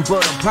nothing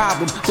but a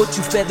problem, but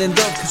you fell in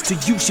love cause to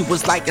you she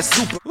was like a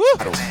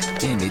supermodel.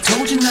 And they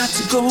told you not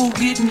to go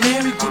get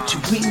married, but you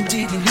went and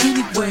did it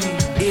anyway.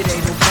 It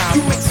ain't no problem.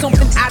 You make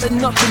something out of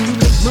nothing, you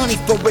make money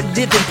for a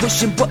living,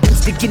 pushing buttons,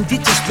 sticking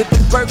ditches,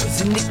 flipping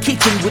burgers in the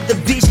kitchen with a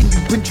vision.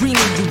 You've been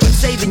dreaming, you've been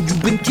saving,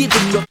 you've been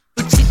giving up.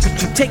 But shit that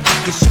you take it,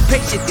 cause you're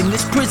patient in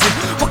this prison.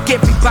 Fuck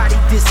everybody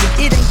dissing.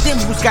 It ain't them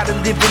who's gotta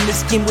live in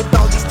this skin with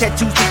all these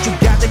tattoos that you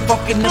got. They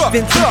fucking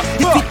offensive.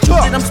 If it's you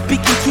that I'm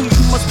speaking to,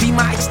 you must be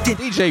my extent.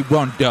 DJ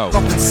Rondo.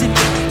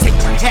 Take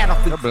my hat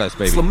off. God bless,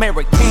 baby.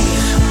 American.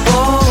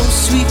 Oh,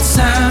 sweet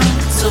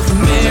sounds of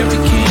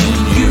American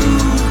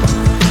youth.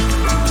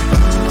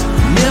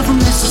 Never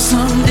miss a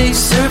Sunday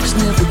service,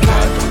 never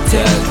got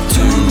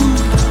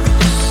tattoos.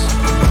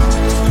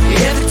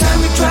 Every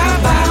time we drive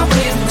by,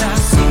 when I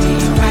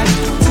see you right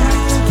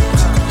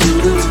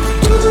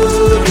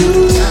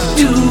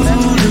do-do-do-do-do.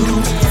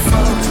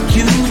 Fuck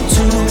you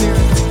too.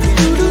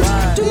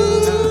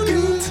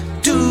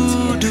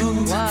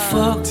 Do-do-do-do.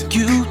 Fuck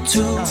you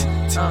too.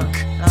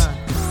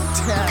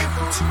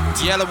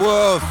 Yellow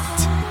Wolf.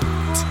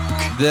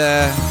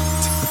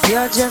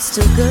 You're just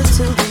too good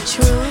to be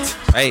true.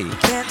 Hey.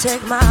 Can't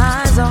take my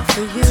eyes off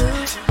of you.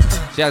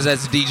 Shouts out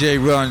to DJ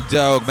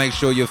Rondog. Make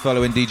sure you're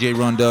following DJ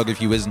Rondog if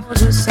you isn't.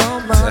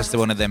 That's the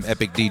one of them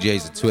epic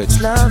DJs at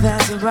Twitch. Love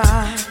has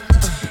arrived.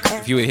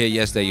 If you were here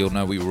yesterday, you'll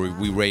know we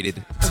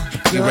raided.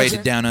 We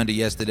raided down under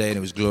yesterday, and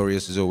it was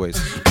glorious as always.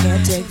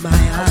 Can't take my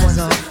eyes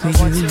off of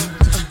you.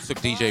 Took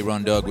DJ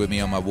Rondog with me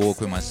on my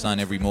walk with my son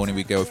every morning.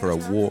 We go for a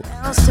walk.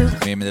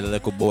 Me and the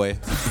little boy.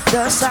 We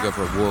go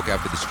for a walk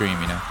after the stream,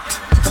 you know.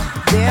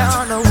 There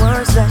are no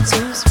words that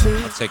to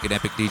speak. I'll take an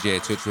epic DJ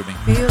at Twitch with me.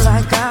 Feel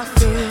like I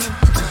feel.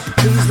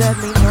 Please let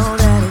me know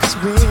that it's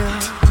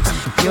real.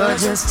 You're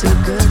just too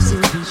good to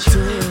be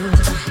true.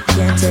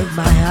 Can't take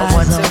my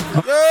eyes off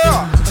of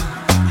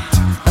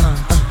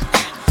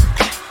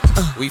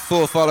you. We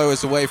 4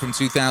 followers away from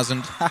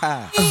 2,000.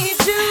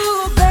 Need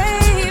you,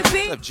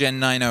 baby. What's up, Gen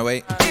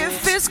 908?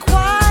 If it's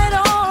quite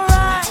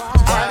alright,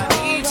 I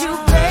need you,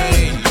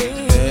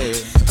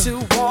 baby, to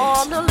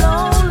warm the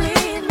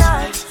lonely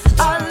nights.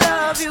 I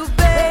love you,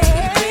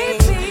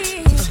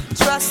 baby.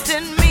 Trust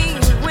in me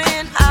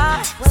when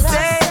I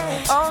say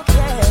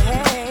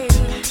okay.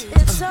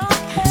 It's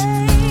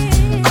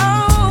okay.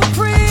 Oh,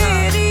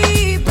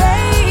 pretty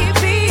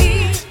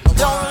baby,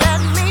 don't let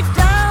me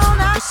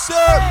down. I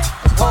said,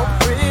 oh,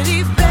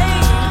 pretty baby,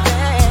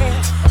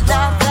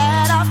 now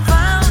that I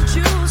found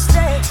you,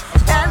 stay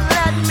and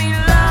let me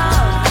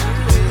love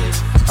you.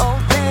 Oh,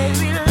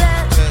 baby,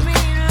 let me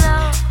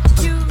love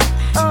you.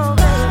 Oh,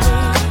 baby.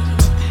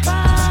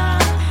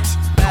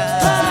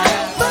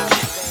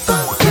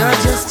 You're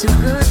just too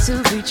good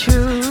to be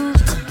true.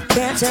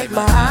 Can't take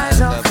my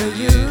eyes off of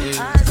you.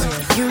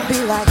 You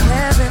be like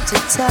heaven. to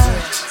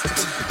touch.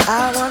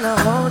 I wanna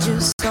hold you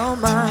so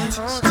much.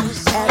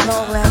 As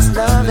long as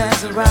love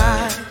has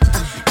arrived,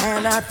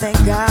 and I thank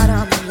God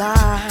I'm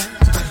alive.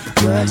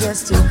 You're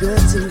just too good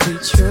to be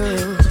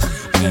true.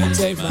 Can't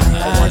take my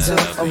eyes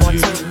off of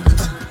you.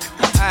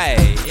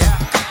 Hey, yeah.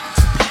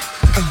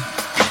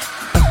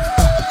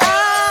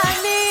 I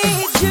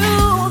need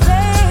you,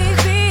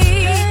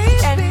 baby.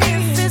 And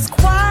if it's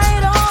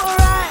quite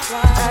alright,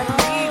 I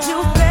need you,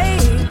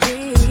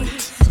 baby,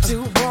 to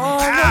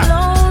warm the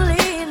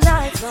lonely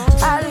nights.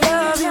 I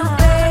love you,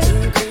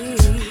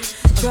 baby.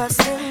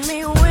 Trust in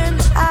me when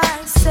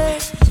I say.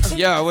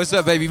 Yo, what's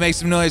up, baby? Make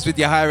some noise with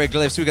your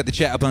hieroglyphs. We got the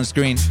chat up on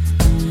screen.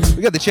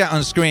 We got the chat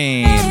on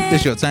screen.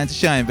 This your time to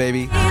shine,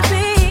 baby.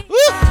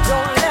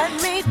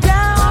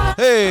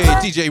 Hey,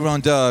 DJ Ron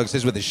Dog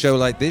says with a show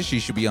like this, you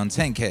should be on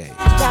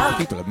 10K.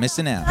 People are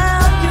missing out.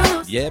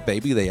 Yeah,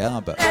 baby, they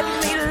are, but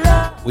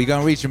we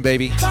gonna reach them,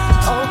 baby.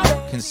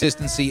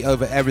 Consistency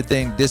over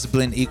everything.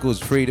 Discipline equals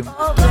freedom.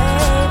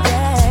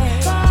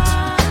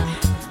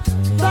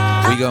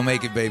 We gonna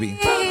make it, baby.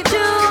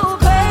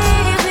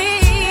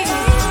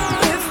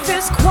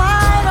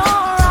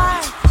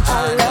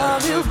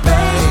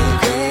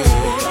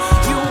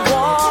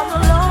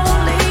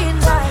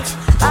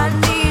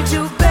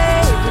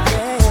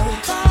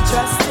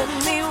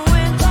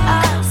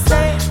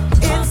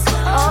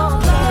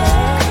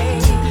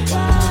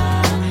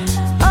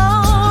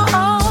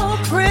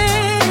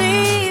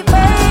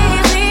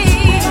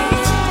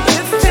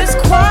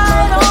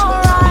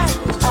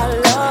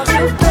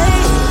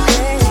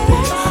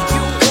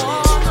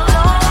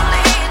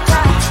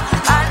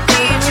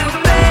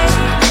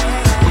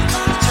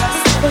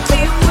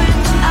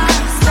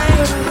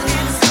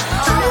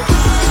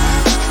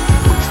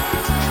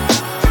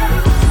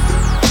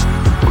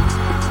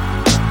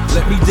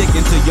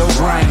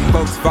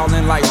 Folks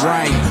falling like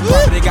rain.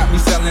 They got me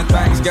selling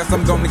things, guess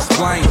I'm gonna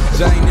explain.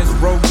 Jane is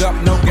rolled up,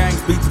 no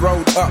gangs, beats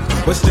rolled up.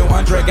 But still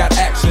Andre got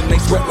action, they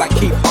sweat like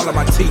keep all of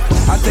my teeth.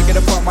 I take it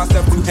upon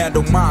myself to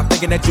handle mine.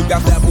 Thinking that you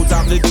got several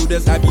time to do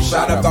this. Have you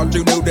shot up, thought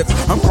you knew this?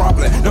 I'm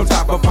crumbling, no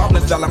time for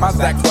problems. Selling my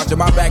sacks, watching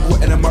my back,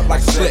 whipping them up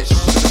like slish.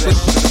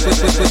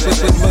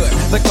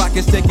 The clock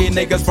is ticking,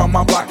 niggas from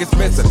my block is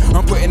missing.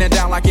 I'm putting it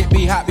down like it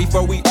be hot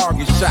before we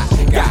argue shot.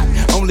 Got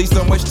only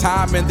so much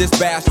time in this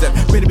bastard.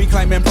 Better be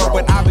claiming pro,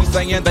 but I be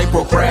saying they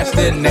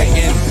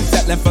procrastinating.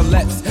 Settling for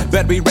less,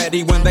 better be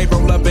ready when they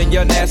roll up in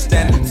your nest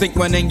and sink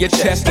one in your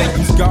chest and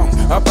you's gone.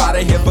 Up out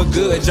of here for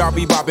good. Y'all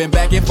be bobbing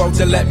back and forth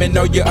to let me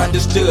know you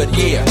understood.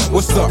 Yeah,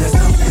 what's up? There's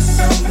only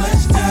so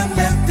much time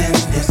left in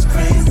this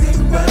crazy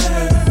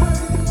world.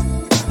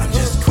 I'm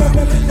just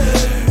crumbling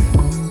her.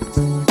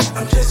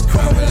 I'm just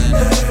crumbling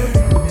her.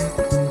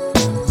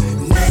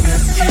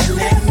 Niggas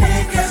killing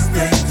niggas,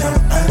 they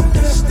don't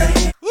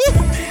understand.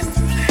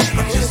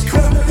 I'm just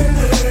crumbling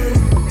her.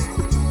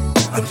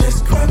 I'm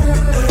just crumbling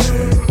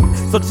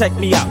her. So check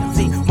me out,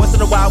 see, once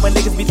in a while when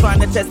niggas be trying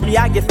to test me,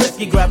 I get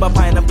frisky, grab a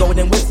pint of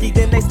golden whiskey,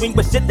 then they swing,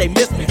 but shit, they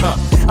miss me,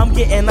 I'm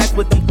getting nice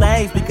with them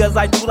things, because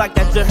I do like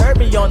that. You heard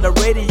me on the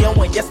radio,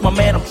 and yes, my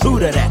man, I'm true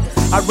to that.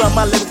 I run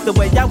my lyrics the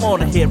way I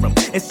wanna hear them,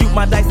 and shoot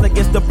my dice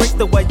against the bricks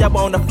the way I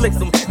wanna flick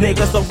them.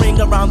 Niggas will ring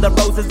around the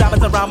roses,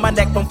 diamonds around my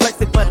neck from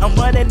flexing, but I'm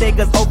running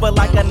niggas over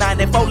like a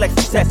 94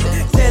 Lexus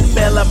testing. 10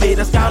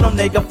 millimeters, count them,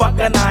 nigga, fuck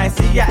a 9.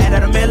 See, I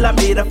added a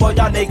millimeter for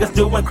y'all niggas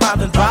doing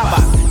crimes and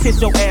drive-bys.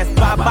 Kiss your ass,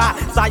 bye-bye,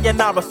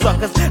 sayonara,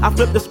 suckers. I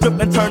flip the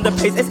script and turn the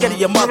page, it's scared of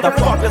your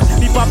motherfuckers.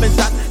 Be popping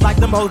shots like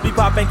them hoes be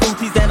popping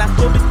cooties, and I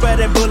still be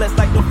spreading bullets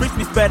like them freaks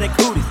be spreading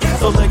cooties.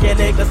 So look at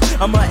niggas,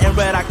 I'm hunting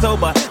Red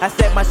October. I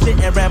said my shit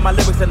and ran my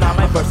lyrics, and now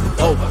my verse is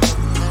over.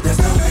 There's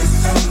only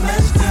so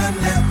much time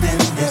left in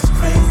this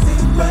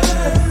crazy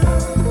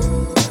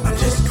world. I'm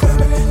just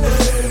crumbling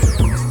her.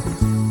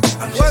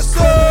 I'm just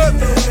crumbling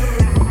her.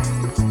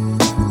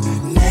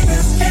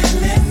 Niggas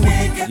killing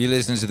niggas. You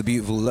listen to the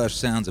beautiful lush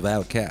sounds of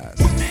Outkast.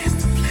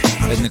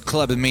 In the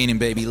club of meaning,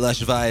 baby,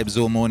 lush vibes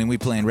all morning. We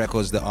playing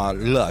records that are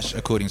lush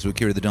according to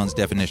Akira the Don's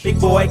definition, Big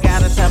boy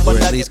got a temper, or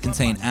at least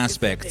contain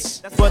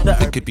aspects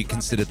that could be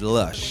considered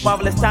lush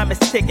marvelous time is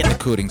ticking.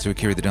 according to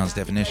Akira the Don's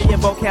definition. Your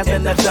vocab's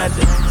in the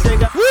dungeon.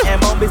 Trigger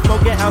and won't be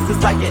smoking ounces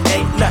like it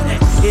ain't nothing.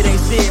 It ain't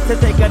shit to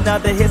take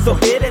another hit, so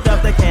hit it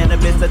up. The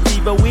cannabis,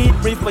 sativa, weed,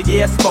 reefer,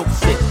 yeah, smoke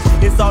shit.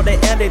 It's all they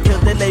ended till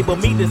they label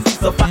me disease.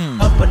 So fuck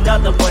up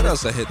another one. What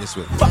else I hit this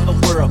with? Fuck a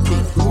world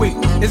peace. We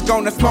is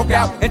gonna smoke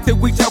out until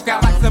we choke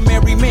out like some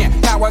merry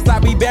men. Cowards I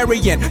be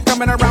burying.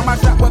 Coming around my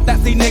shop with that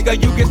C nigga,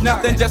 you get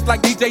nothing. Just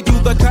like DJ do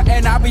the cut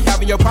and I be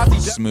having your posse.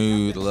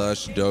 Smooth,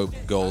 lush, dope,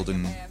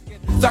 golden.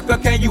 Sucker,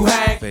 can you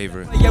hang?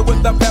 Favorite. Yeah,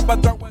 with the pepper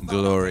throwing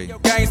Glory.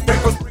 gang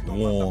sprinkles.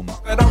 Warm.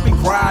 Don't be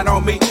crying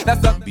on me.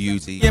 That's a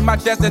beauty in my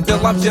chest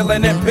until I'm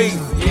chilling in peace.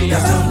 Yeah.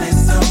 There's only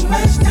so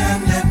much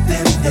time left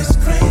in this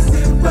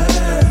crazy world.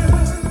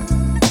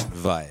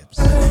 Vibes.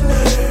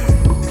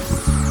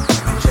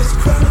 I'm just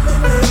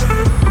crumbling her.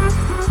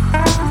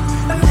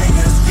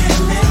 Niggas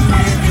killing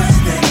niggas,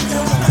 they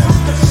don't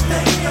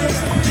understand.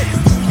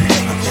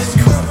 I'm just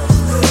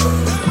crumbling her.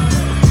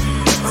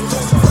 I'm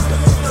just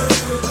crumbling her.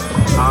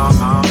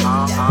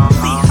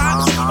 See,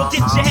 hops, people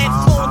get your head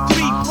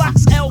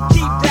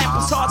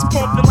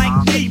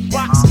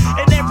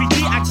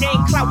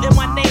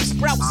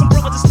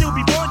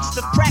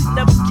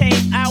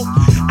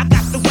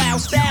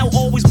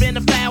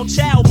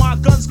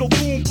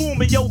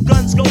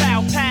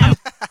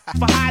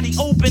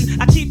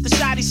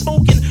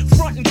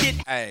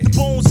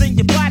Bones in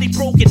your body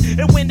broken.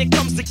 And when it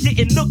comes to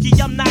getting nookie,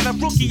 I'm not a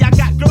rookie. I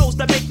got girls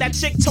that make that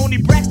chick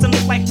Tony Braxton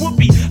look like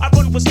Whoopi. I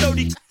run with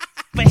 30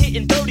 for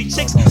hitting 30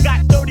 chicks.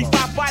 Got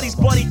 35 bodies,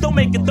 buddy, don't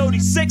make it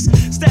 36.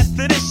 Step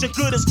to this, your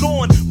good is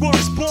gone. Word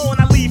is born,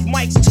 I leave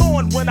mics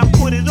torn when I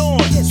put it on.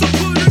 So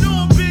put it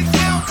on, Big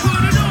L,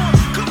 put it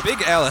on.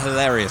 Big L,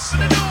 hilarious.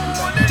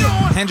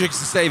 Hendrix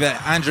to say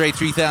that Andre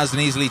 3000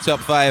 easily top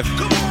 5.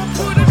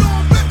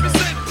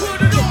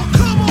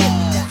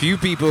 Few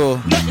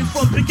people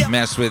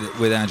mess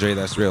with Andre,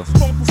 that's real.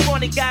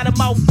 Got a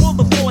mouth full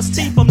of force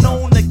teeth. I'm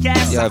known to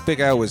gas. Yeah, if Big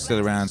L was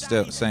still around,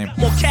 still same.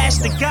 More cash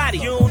than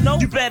Gotti, you don't know?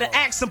 You better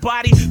ask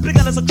somebody. Big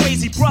L is a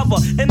crazy brother,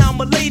 and I'm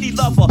a lady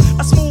lover.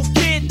 A smooth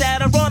kid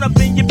that'll run up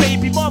in your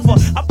baby mother.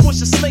 I push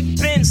a slick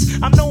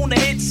Benz. I'm known to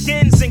hit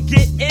skins and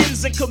get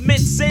ins and commit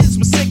sins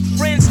with sick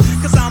friends.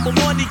 Cause I'm a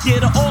money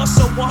getter,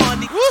 also a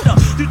honey.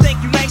 You think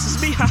you nice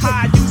as me?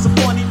 Haha, I use a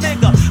funny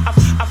nigga.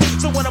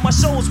 So one of my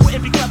shows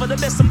wouldn't be clever to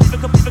miss. I'm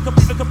leaving up,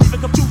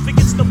 two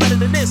figures no better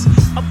than this.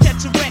 I'm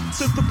catching wreck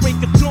to the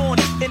break of dawn.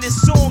 In this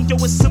song, yo,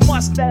 it's a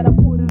must that I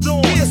put it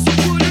on. Yeah, so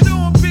put it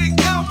on, Big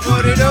L,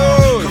 put it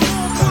on.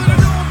 Put it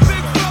on,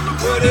 Big L,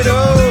 put it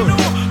on.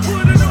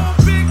 Put it on,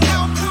 Big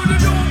L, put it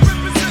on.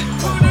 Represent,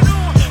 put it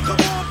on. Come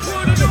on,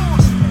 put it on.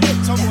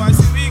 Some boys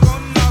say we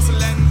gon' nozzle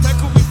and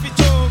take a whiffy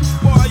joke.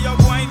 Boy, you're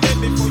going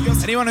dead before you're.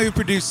 Anyone who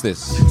produced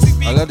this?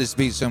 I love this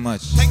beat so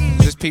much.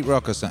 Just Pete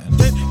Rock or something.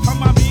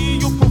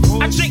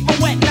 I drink my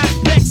wet, not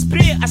Beck's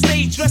beer. I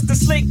stay dressed in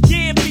slick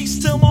gear.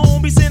 Peace to my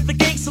homies in the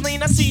gang.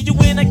 Celine, I see you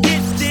when I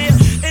get there.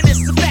 And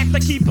it's the fact I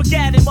keep a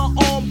gat in my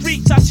arm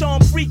reach. I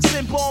charm freaks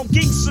and bomb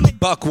geeks.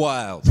 Buck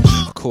Wild,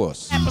 of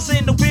course.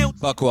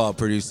 Buck Wild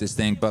produced this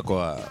thing. Buck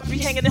Wild. Be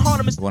hanging in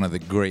Harlem. One of the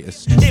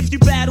greatest. If you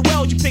battle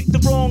well, you pick the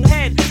wrong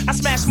head. I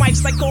smash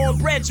mics like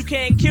cornbread. You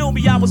can't kill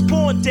me, I was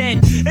born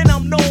dead. And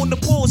I'm known to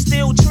pull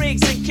steel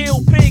trigs and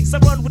kill pigs. I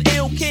run with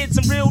ill kids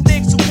and real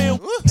niggas who kill.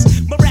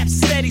 My rap's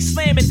steady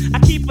slamming. I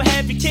keep a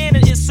heavy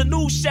cannon. It's a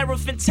new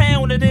sheriff in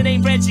town, and it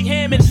ain't Reggie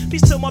Hammond.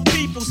 Peace to my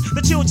peoples,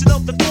 the children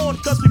of the dawn,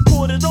 cause we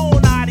put it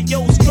on.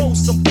 Adios,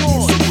 ghosts, I'm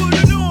gone. So put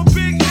it on,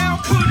 Big L,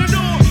 put it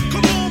on.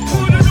 Come on,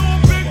 put it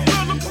on,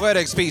 Big L. Word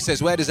XP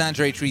says, where does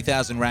Andre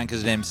 3000 rank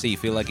as an MC?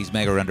 Feel like he's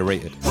mega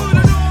underrated?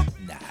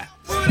 Nah.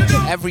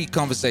 Every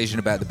conversation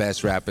about the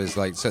best rappers,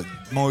 like so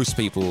most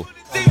people,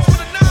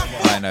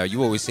 I know,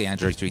 you always see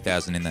Andre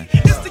 3000 in there.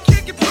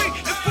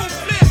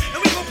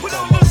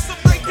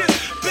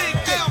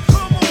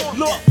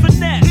 Lord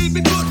Finesse. He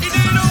be putting it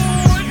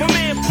on. My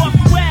man Buck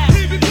Wild.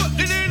 He be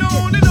putting it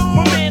on and on.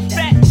 My man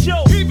Fat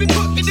Joe. He be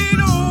putting it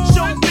on.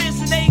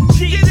 Showbiz and AG.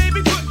 Yeah, they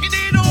be putting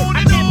it on and on.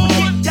 I can't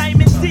forget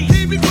Diamond D.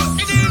 He be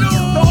putting it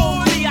on. The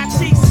whole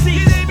DITC.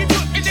 Yeah, they be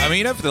putting it on. I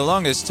mean, for the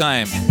longest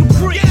time,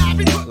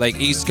 like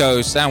East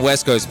Coast and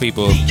West Coast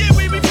people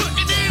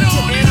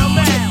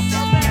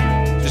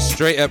just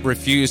straight up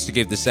refused to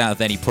give the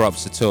South any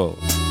props at all.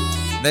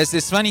 There's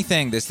this funny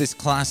thing, there's this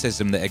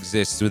classism that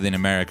exists within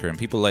America, and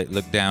people like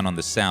look down on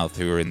the South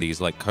who are in these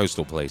like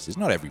coastal places.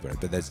 Not everywhere,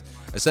 but there's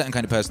a certain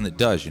kind of person that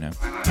does, you know.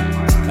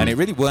 And it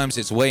really worms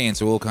its way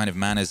into all kind of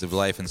manners of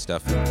life and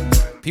stuff.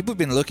 People have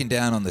been looking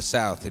down on the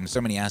South in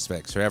so many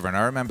aspects forever, and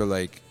I remember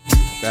like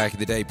back in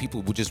the day,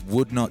 people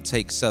would not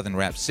take Southern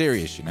rap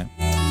serious, you know.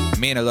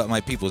 Me and a lot of my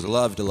peoples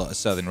loved a lot of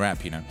Southern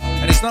rap, you know.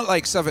 And it's not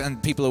like Southern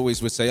people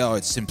always would say, oh,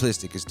 it's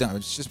simplistic, it's dumb.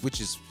 It's just,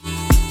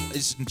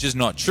 it's just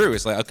not true.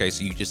 It's like, okay,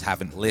 so you just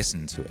haven't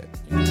listened to it.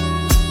 You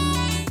know?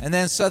 And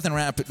then Southern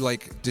rap,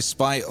 like,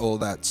 despite all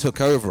that,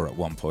 took over at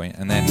one point,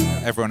 and then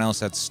everyone else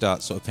had to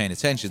start sort of paying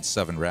attention to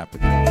Southern rap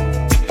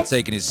and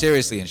taking it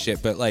seriously and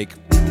shit. But like,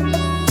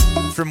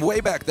 from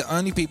way back, the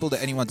only people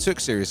that anyone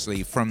took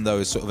seriously from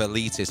those sort of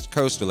elitist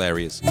coastal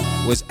areas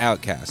was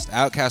Outkast.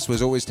 Outkast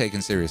was always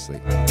taken seriously.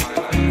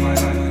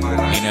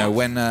 You know,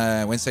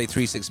 when say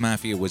 3 6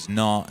 Mafia was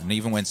not, and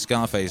even when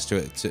Scarface to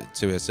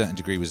a certain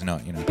degree was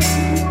not, you know,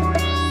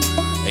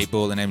 8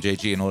 Ball and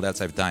MJG and all that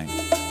type of thing.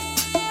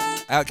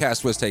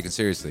 Outkast was taken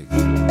seriously.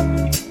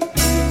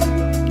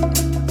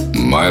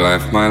 My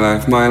life, my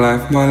life, my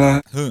life, my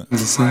life. The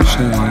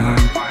sunshine.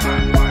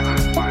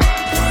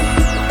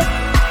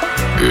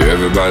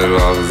 Everybody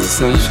loves the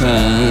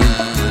sunshine.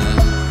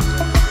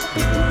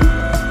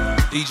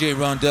 DJ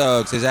Ron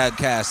Dog says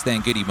Outkast,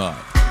 then Goody Mob.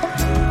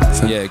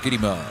 Yeah, Goody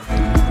Mob.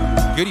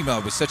 Goody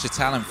Mob was such a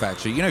talent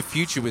factory. You know,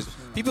 Future was...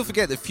 People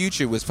forget that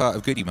Future was part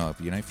of Goody Mob.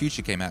 You know,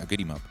 Future came out of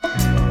Goody Mob.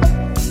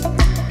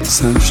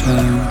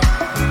 Sunshine,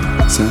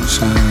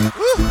 sunshine.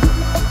 Woo!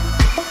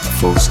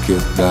 Folks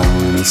get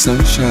down in the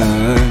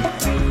sunshine.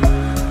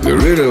 They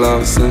really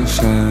love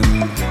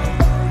sunshine.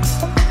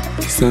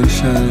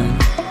 Sunshine,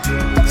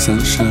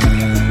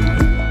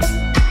 sunshine.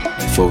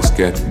 Folks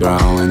get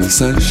brown in the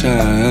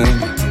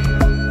sunshine.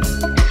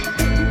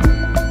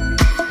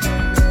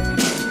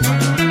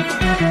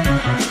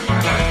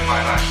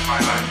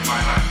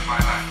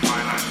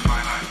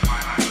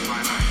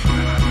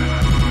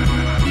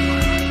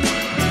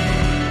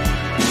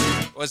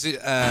 Was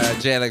it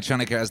J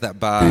Electronica has that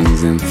bar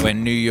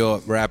when New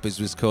York rappers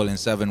was calling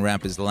Southern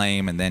rappers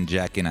lame and then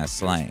jacking our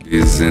slang?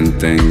 Bees and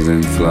things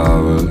and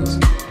flowers.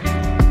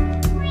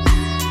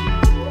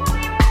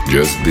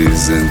 Just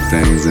bees and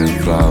things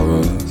and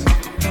flowers.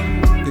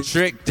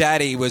 Trick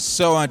Daddy was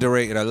so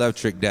underrated. I love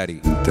Trick Daddy.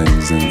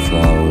 Things and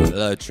flowers. I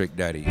love Trick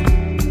Daddy.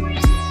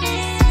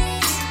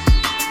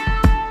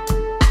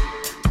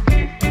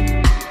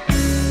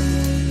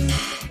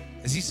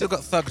 Has he still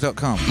got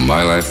thug.com?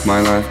 My life,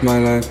 my life, my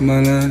life, my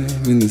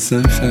life in the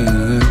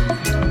sunshine.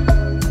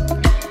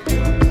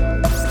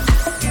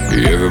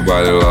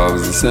 Everybody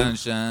loves the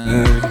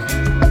sunshine.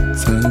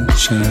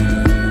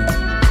 Sunshine.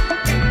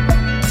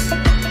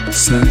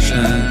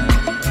 Sunshine.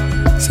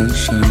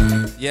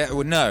 Sunshine. Yeah,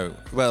 well, no.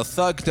 Well,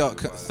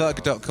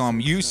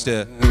 thug.com used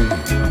to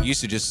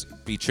just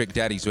be Trick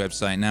Daddy's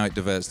website. Now it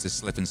diverts to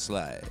Slip and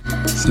Slide.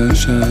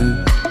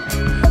 Sunshine.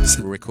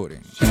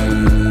 Recording.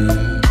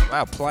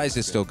 Wow, Plies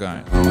is still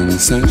going.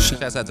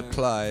 Shouts out to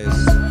Plies.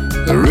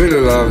 I really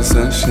love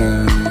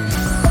sunshine.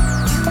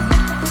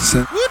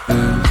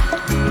 Sunshine.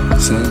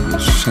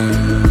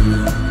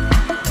 Sunshine.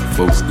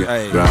 Folks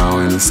get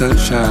drowned in the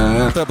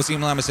sunshine. Purple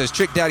Seam Lama says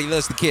Trick Daddy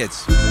loves the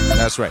kids.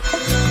 That's right.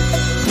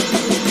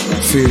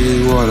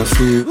 Feel what I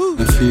feel.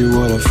 I feel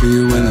what I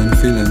feel when I'm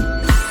feeling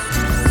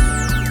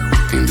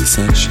in the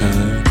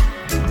sunshine.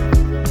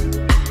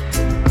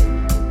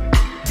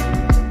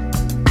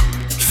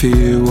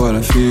 Feel what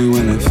I feel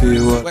when I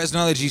feel what. Where's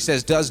Knowledge? He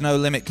says, does No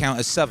Limit count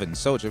as Southern?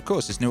 Soldier, of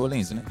course, it's New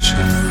Orleans, isn't it?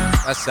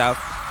 That's South.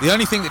 The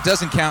only thing that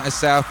doesn't count as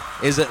South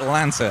is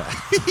Atlanta.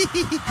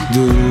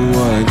 Do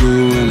what I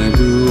do when I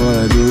do what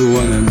I do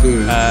when I'm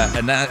doing.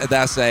 And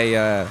that's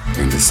a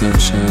in the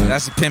sunshine.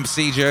 That's a Pimp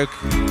C joke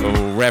or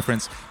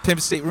reference. Pimp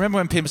C. Remember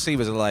when Pimp C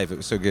was alive? It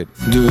was so good.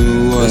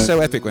 It was so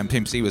epic when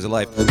Pimp C was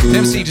alive.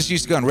 Pimp C just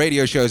used to go on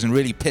radio shows and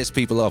really piss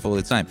people off all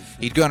the time.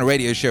 He'd go on a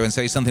radio show and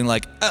say something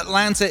like,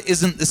 "Atlanta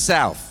isn't the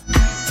South,"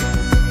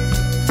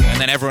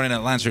 and then everyone in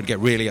Atlanta would get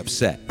really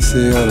upset.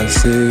 Say all I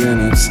say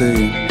and I'm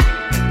saying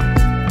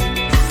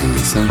in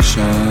the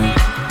sunshine.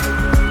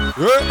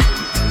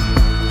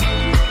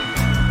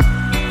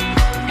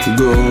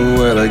 Go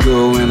where I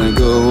go when I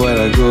go where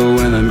I go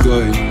when I'm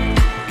going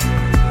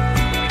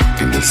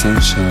in the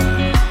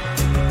sunshine.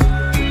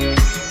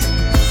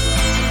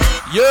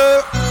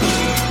 Yeah.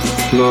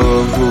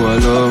 Love who I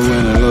love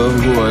when I love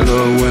who I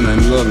love when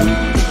I'm loving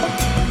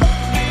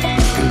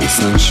in the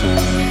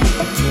sunshine.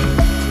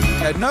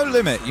 No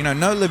Limit,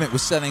 No Limit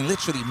was selling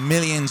literally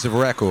millions of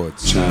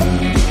records.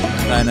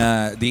 And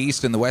the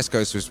East and the West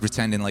Coast was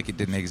pretending like it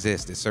didn't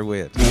exist. It's so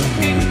weird.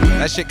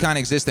 That shit can't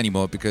exist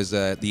anymore because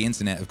the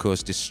internet, of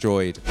course,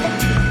 destroyed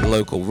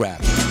local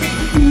rap.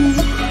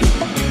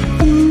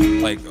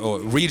 Or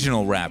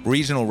regional rap.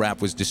 Regional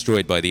rap was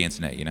destroyed by the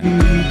internet, You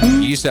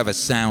used to have a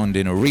sound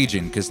in a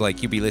region because,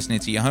 you'd be listening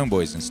to your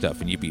homeboys and stuff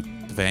and you'd be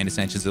paying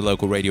attention to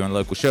local radio and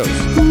local shows.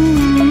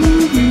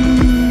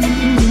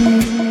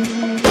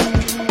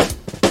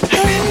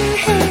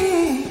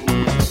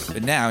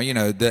 But now,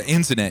 the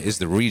internet is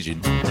the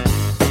region.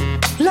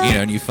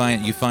 And you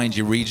find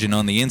your region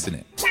on the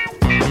internet.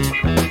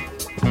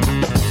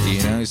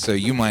 So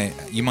you might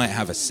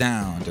have a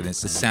sound, and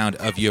it's the sound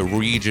of your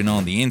region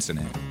on the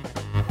internet.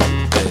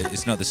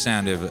 It's not the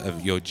sound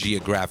of your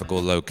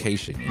geographical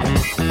location.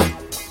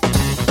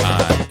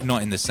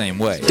 Not in the same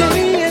way.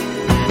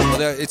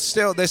 Although it's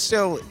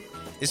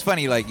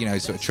funny,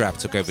 sort of trap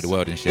took over the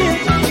world and shit.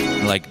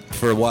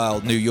 For a while,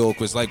 New York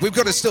was like, we've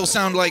got to still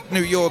sound like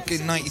New York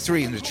in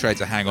 '93, and they tried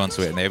to hang on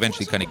to it, and they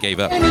eventually kind of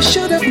gave up.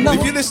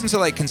 If you listen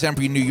to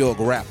contemporary New York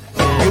rap,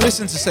 you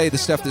listen to say the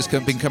stuff that's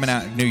been coming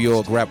out of New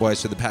York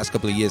rap-wise for the past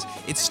couple of years,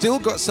 it's still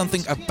got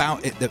something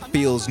about it that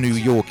feels New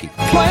Yorky.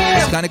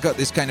 It's kind of got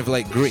this kind of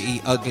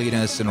gritty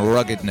ugliness and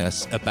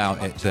ruggedness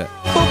about it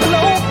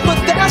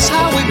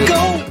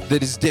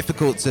that is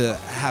difficult to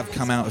have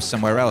come out of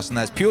somewhere else, and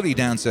that's purely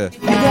down to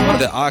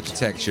the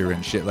architecture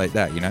and shit like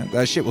that.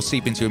 That shit will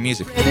seep into your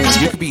music.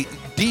 You could be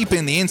deep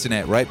in the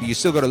internet, right? But you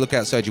still got to look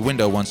outside your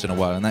window once in a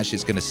while, and that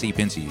shit's gonna seep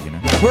into you.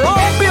 We're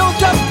all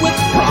built up with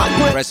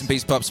progress. Rest in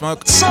peace, Pop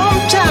Smoke.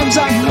 Sometimes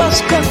I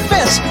must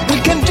confess, we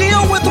can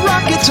deal with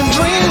rockets and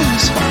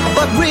dreams,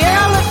 but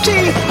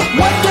reality,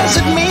 what does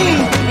it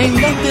mean? Ain't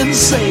nothing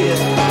said.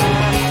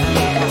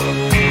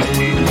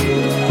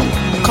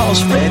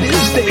 'Cause Fred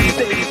is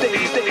dead.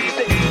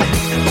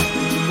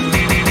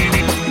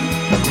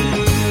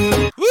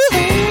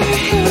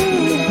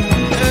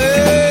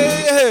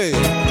 Hey.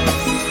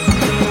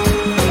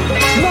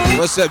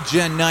 What's up,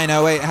 Gen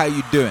 908? How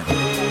you doing?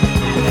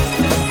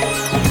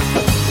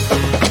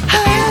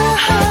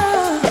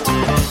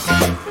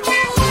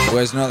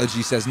 Where's Knowledge?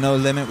 He says, No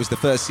Limit was the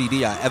first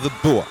CD I ever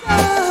bought.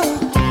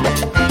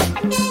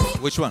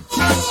 Which one?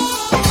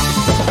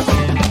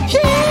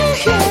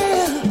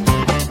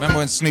 Remember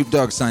when Snoop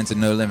Dogg signed to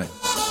No Limit?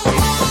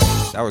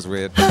 That was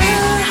weird.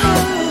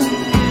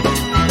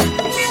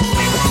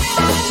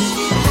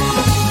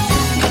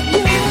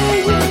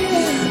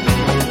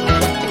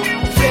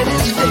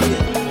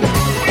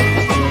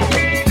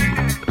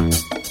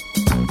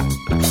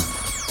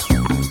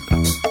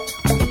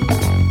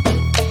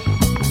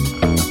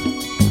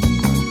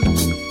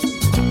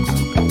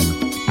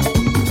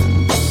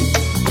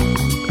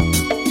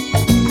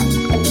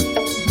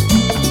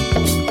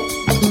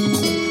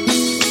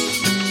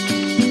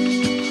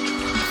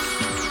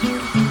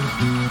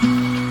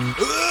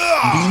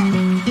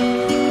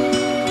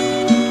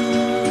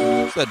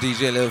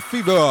 DJ Lil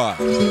Fever.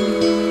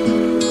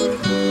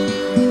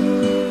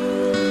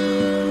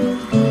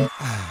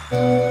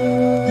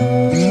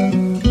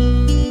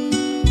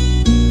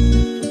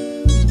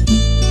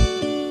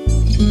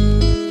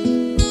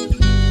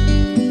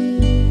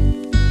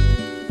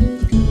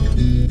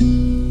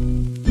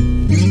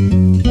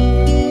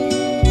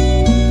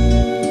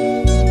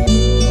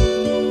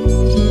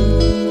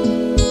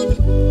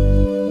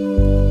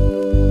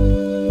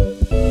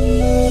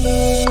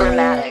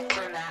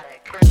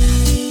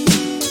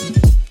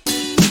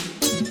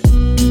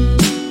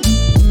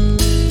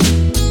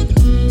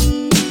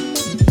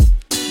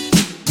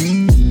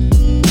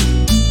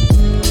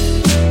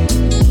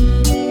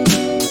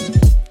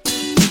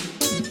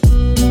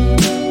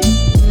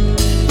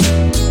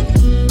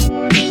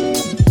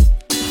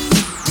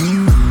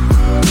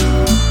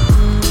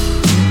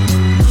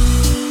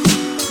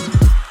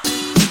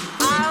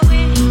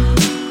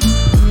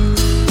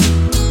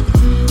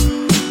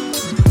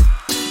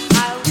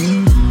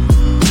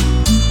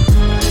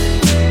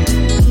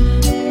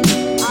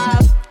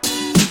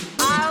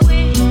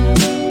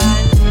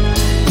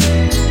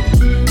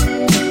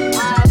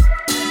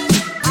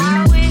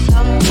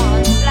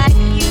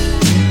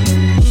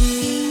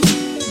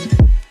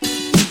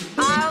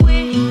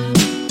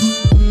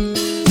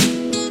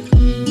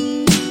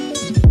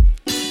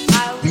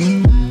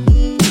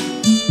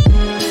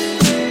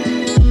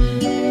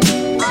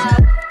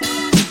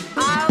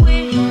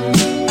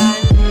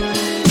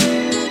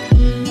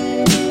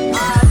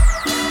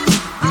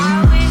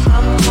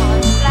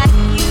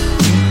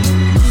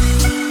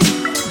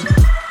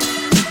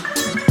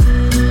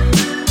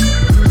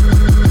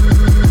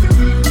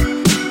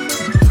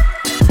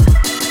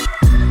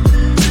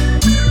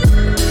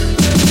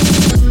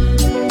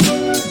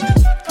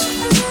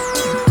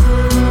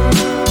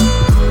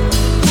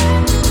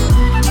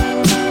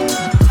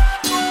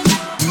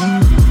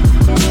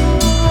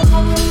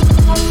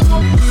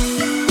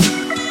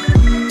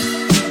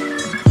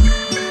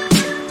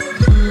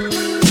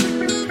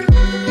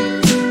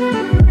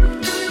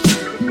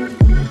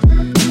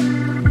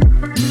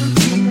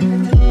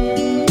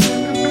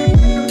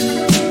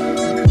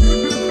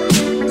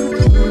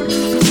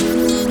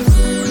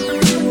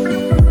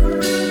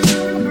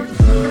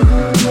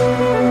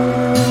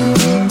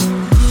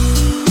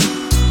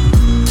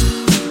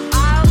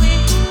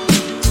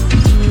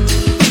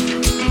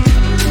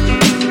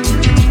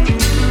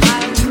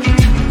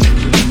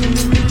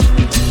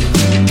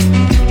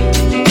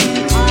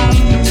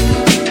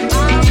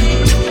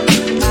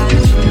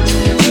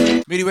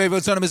 Meaningwave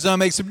Autonomous Zone,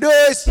 make some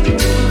noise!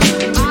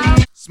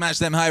 Smash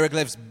them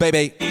hieroglyphs,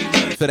 baby,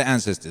 for the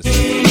ancestors.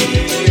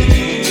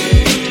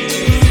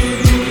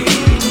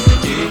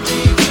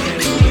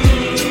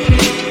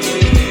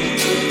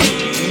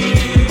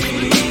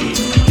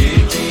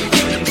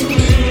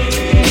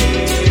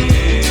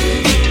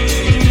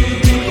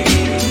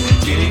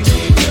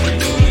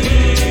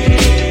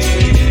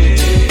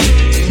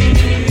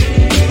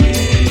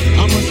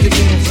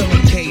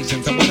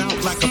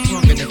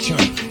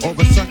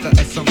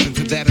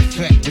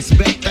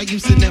 I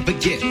used to never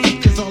get,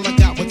 cause all I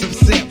got was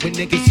upset when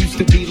niggas used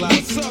to be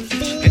like,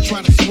 and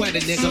try to sweat a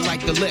nigga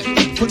like the lip.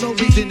 For no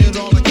reason at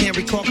all, I can't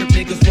recall if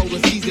niggas roll a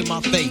C's in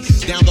my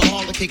face. Down the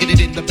hall, kicking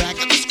it in the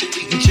back of the school,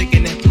 eating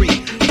chicken at 3.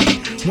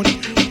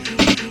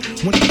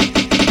 When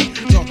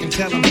talking,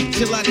 tell him,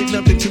 till I did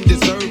nothing to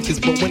deserve this.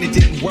 But when it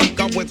didn't work,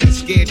 I wasn't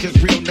scared, just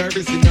real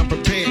nervous and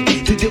unprepared.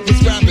 To deal with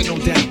rapping, no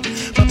doubt.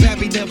 My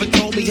pappy never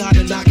told me how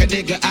to knock a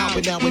nigga out,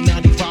 but now in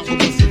 95 I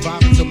was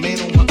surviving, a man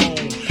on my own.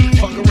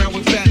 Fuck around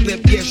with fat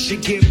lip, yes, she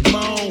get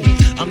blown.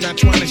 I'm not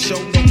trying to show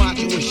no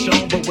macho is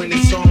shown, but when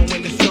it's on,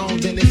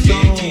 then it's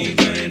on. Keep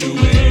running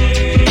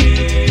away.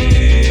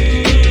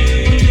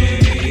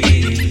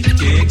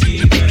 Can't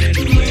keep running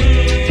away.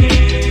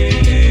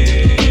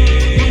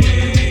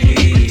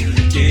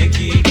 Can't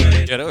keep running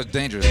away. Yeah, that was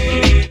dangerous.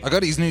 I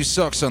got these new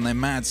socks on, they're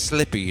mad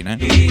slippy, you know?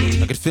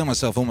 I could feel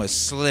myself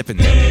almost slipping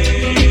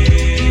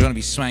there. You're gonna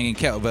be swinging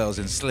kettlebells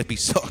in slippy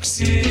socks.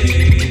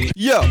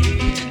 Yo!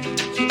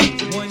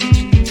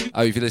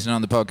 Oh, if you're listening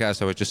on the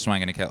podcast, I was just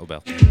swinging a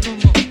kettlebell.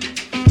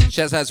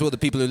 Shouts out to all the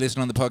people who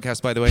listen on the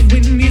podcast, by the way.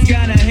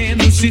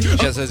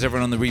 Shouts out to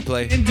everyone on the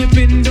replay.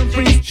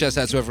 Shouts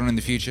out to everyone in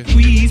the future.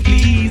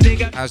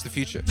 How's the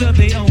future?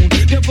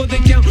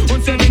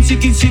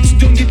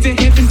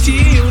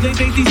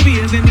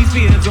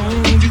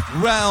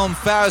 Realm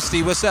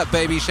Fausty, what's up,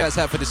 baby? Shouts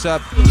out for the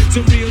sub.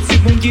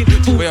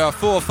 We are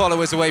 4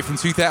 followers away from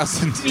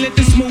 2,000. Let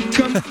the smoke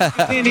come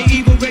and the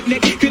evil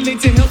redneck can lend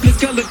to helpless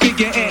color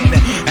figure. And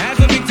as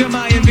a victim,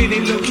 I am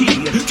feeling low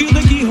key. Till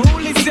the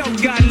keyhole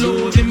itself got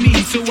lower than me.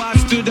 So I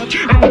stood up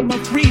and my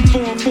free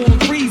form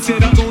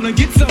said I'm gonna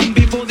get some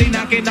before they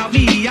knock it out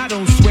me. I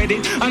don't sweat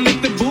it, I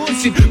let the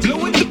bullshit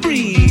blow in the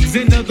breeze.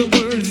 In other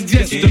words,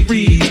 just a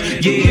breeze,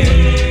 yeah.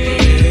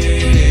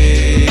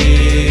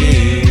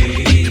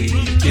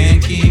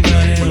 Can't keep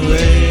running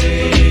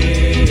away.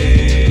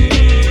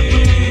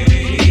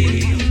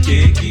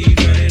 Can't keep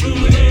running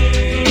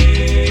away.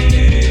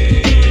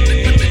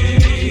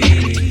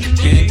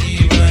 Can't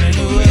keep running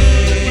away.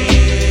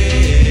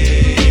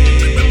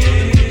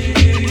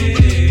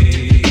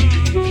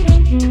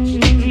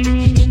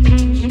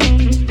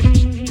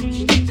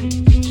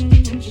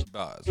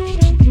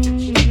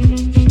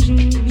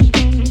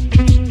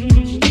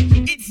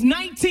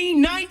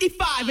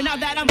 25, and now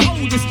that I'm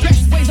older,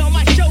 stress weighs on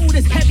my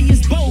shoulders, heavy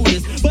as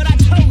boulders. But I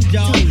told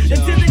y'all,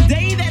 until the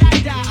day that I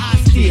die, I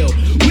still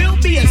will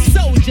be a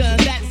soldier.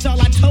 That's all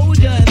I told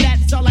ya,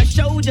 that's all I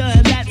showed ya,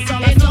 that's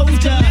all I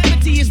told ya.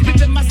 Empathy is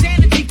ripping my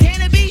sanity,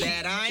 can it be?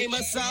 That I'm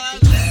a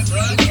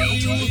celebrity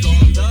who's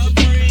on the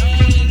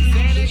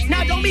brink.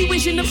 Now don't be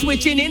wishing of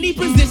switching any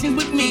positions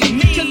with me,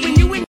 cause when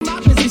you in my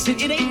position,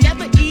 it ain't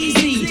never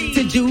easy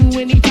to do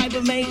any type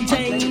of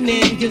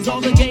maintaining, cause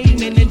all the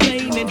gaming and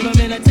training from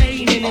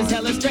entertaining is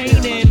hella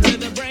straining to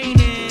the brain.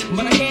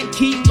 But I can't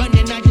keep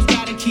running, I just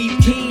gotta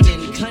keep keen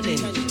and cunning.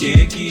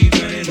 Can't keep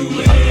running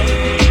away.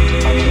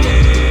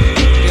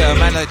 Yeah,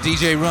 man, like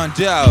DJ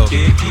Rondo.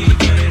 Can't keep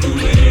running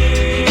away.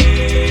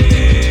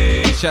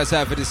 Shouts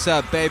out for the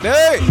sub, baby.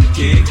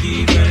 Can't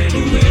keep running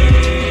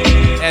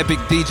away. Epic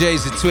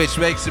DJs at Twitch,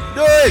 make some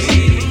noise.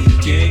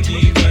 Can't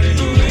keep running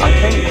away. I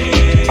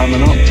think I'm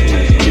an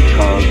optimist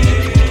because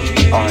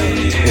I'm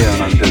here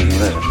and I'm doing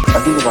this. I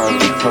think if I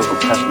was a total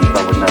pessimist, I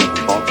would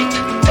never bother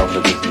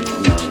over this,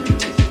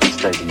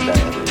 staying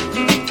there.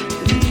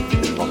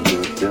 It's what we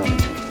were doing.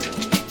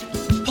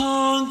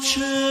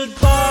 Punctured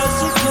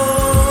bicycle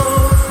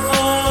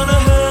on a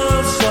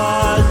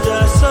hillside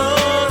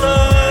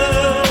desolate.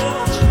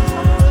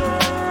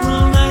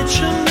 Will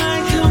nature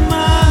make a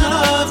man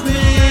of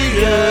me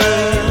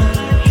yet?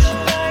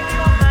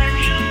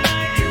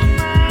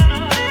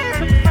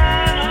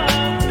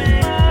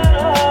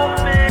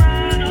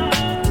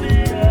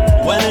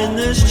 When in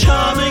this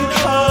charming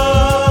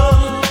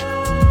car,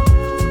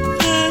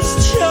 this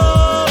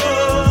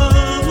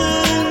charming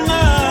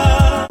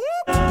man,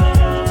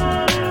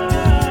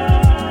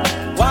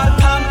 white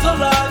pamper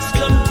lacks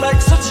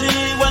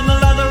complexity when the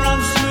leather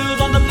runs smooth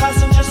on the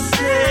passenger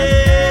seat.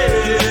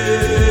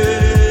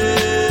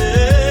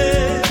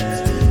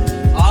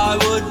 I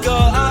would go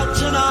out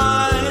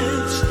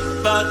tonight,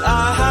 but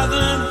I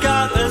haven't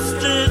got a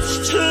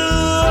stitch to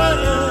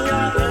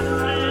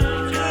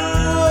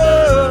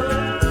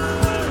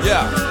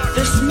Yeah.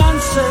 This man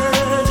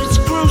said it's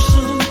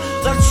gruesome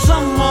that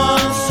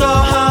someone so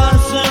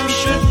handsome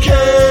should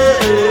care.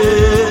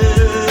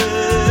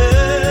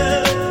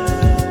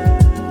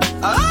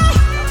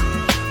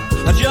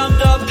 A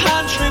jumped up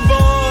pantry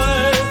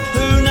boy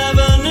who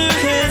never knew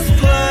his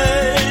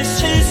place.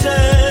 He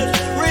said,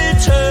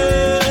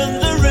 return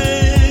the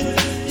ring.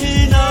 He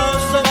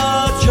knows so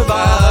much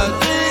about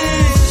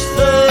these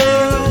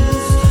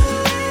things.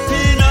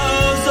 He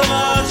knows so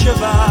much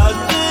about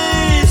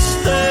these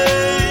things.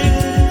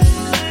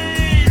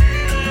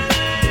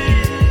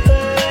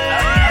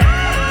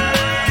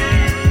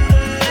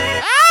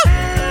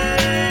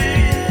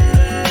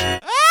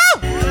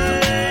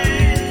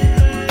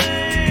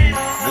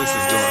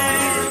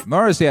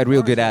 Morrissey had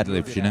real good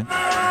ad-libs, you know?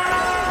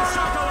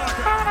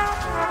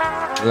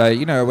 Like,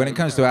 you know, when it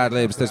comes to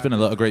ad-libs, there's been a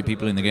lot of great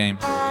people in the game.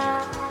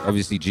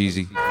 Obviously,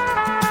 Jeezy. You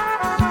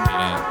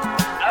know,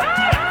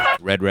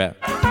 Red Rap.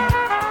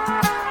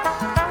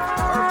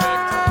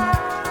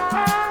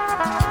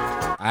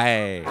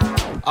 Aye.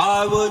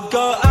 I would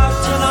go out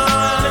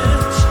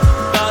tonight,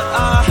 but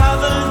I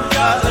haven't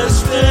got a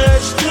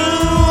stitch to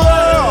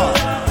wear.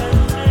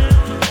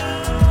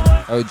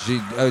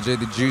 OJ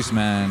the Juice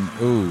Man.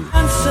 Ooh.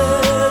 And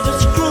said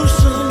it's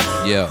gruesome.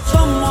 Yeah.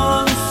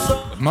 Someone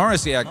so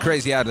Morrissey had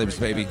crazy ad-libs,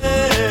 baby. Na,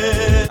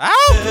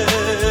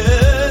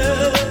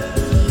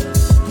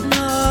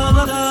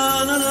 na,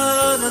 na, na,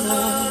 na, na.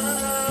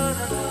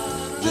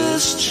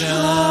 This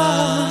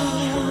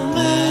charming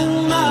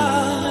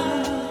man.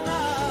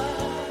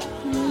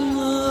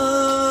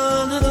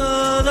 Na, na,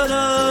 na, na,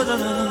 na,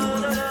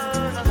 na.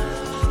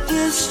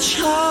 This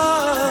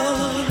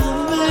charming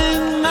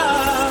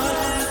man.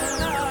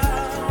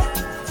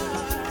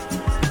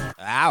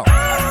 Ow.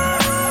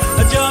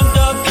 A jumped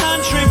up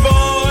country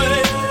boy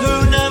who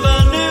never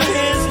knew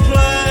his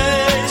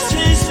place.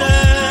 He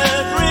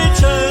said,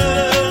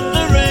 return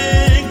the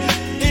ring.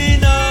 He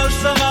knows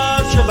so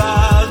much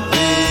about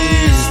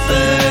these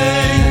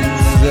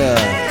things.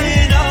 He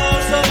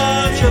knows so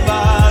much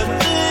about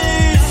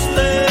these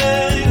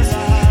things.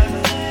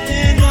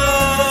 He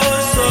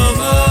knows so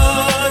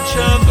much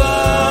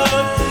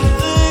about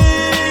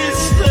these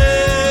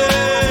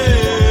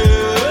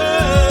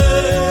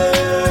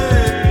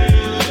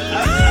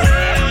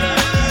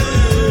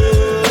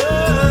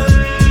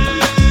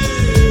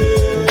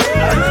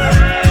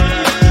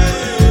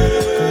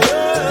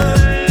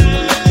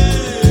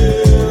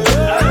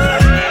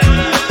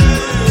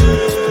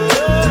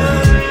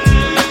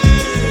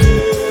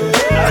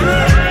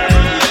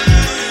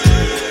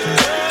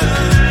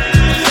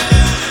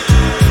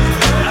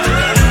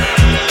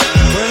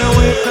When I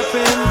wake up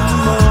in the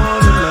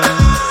morning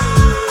light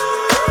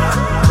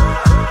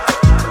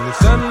and the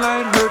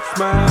sunlight hurts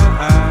my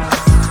eyes,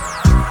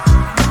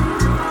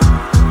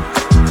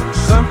 and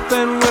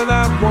something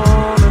without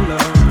wanna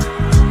love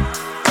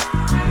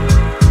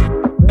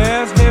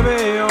bears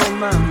heavy on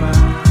my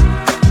mind.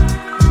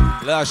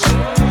 Lush.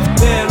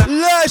 Then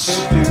Lush.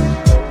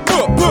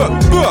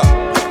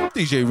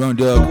 DJ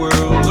Rondo. the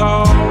world's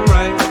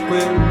alright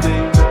with me.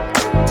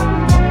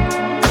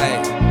 Hey.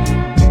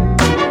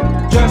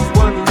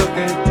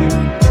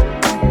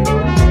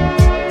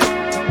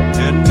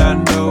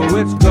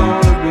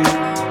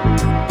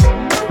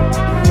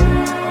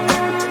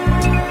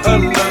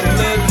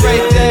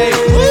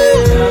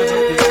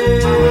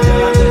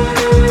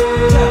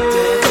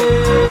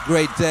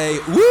 Great day,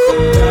 woo.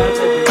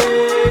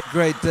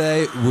 Great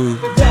day, woo.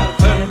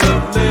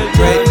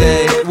 Great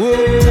day, woo.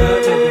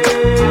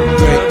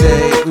 Great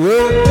day,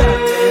 woo.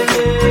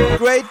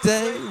 Great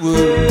day, woo.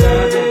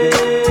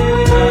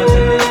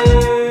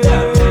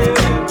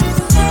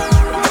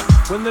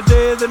 When the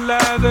day that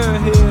lies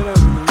ahead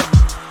of me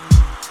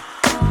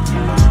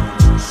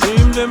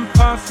seems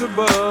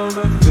impossible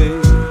to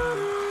face,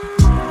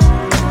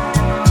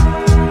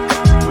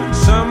 when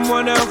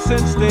someone else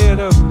instead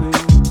of me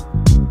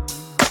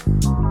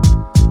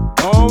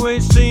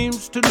always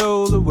seems to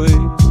know the way,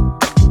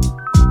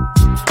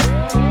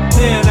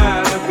 then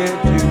I look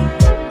at you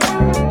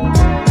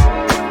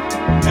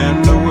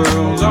and the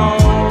world's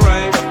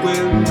alright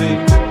with me.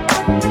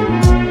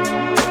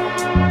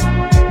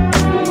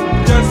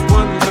 Just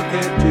one look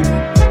at you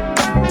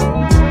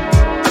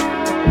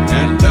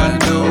and I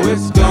know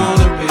it's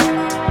gonna be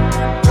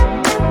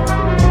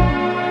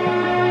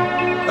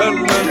a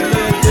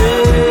lovely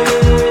day.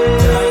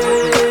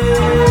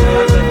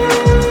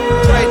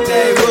 Great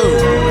day, woo.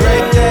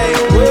 Great day,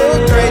 woo.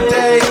 Great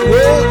day,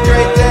 woo.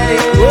 Great day,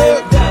 woo.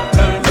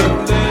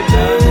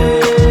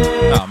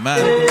 Oh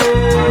man.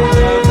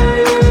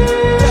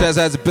 Shouts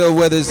out to Bill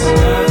Withers.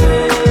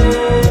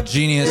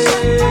 Genius.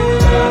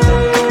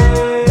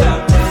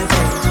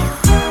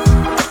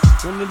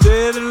 When the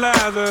day that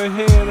lies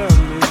ahead of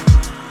me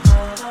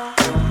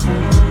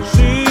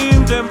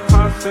seems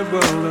impossible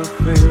to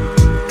face,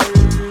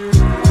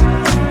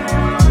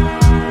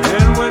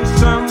 and when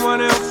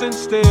someone else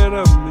instead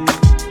of me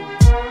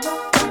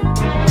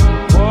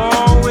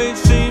always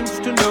seems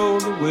to know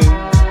the way,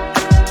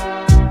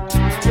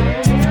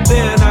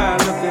 then I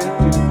look at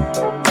you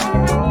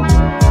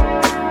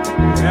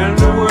and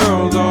the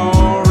world's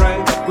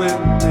alright with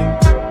me.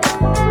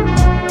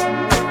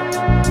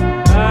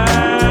 I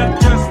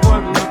just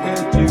one look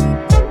at you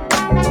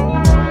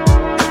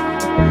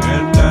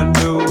and I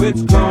know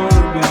it's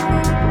gonna be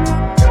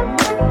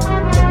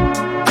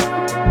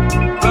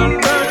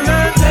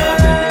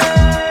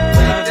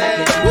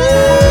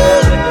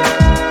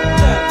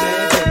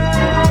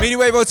a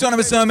Meaningwave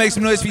Autonomous Zone, make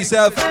some noise for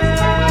yourself.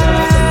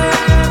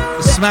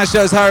 Smash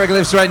those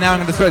hieroglyphs right now. I'm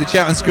going to throw the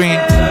chat on screen.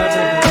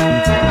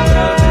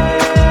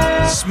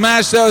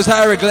 Smash those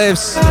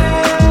hieroglyphs.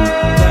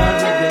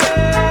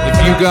 If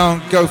you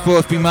go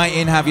forth, be mighty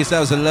and have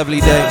yourselves a lovely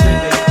day.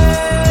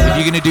 If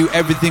you're going to do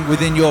everything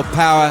within your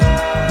power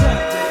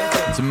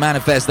to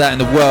manifest that in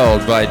the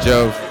world, by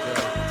Jove,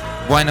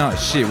 why not?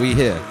 Shit, we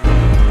here.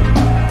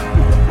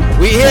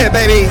 We here,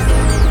 baby.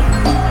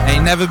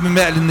 Ain't never been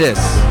better than this.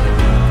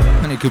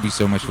 And it could be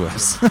so much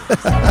worse.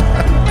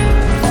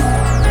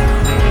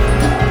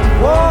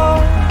 Whoa,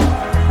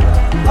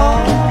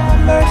 oh,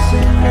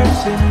 mercy,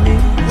 mercy me.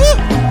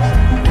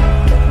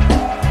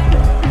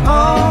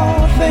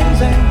 All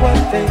things ain't what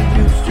they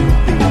used to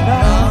be.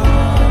 No.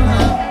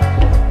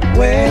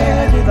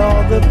 Where did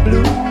all the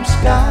blue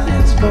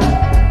skies go?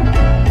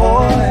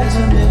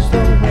 Poison is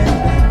the wind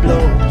that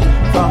blows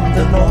from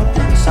the north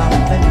and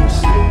south and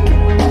east.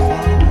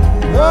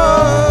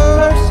 Oh,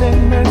 mercy,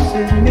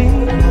 mercy me.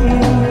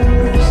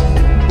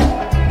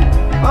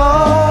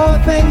 All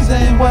things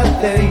ain't what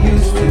they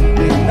used to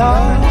be. No,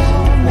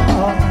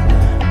 no.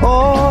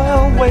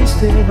 Oil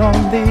wasted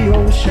on the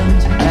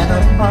oceans and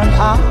upon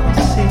our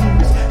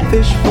seas,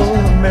 fish full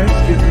of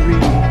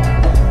mercury.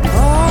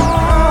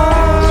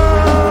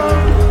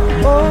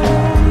 Oh,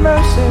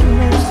 mercy,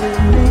 mercy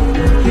me.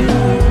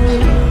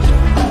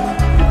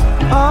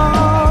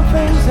 All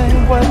things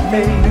ain't what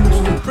they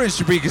used to be. Prince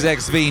Jabrika's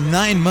XV,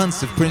 9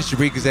 months of Prince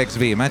Jabrika's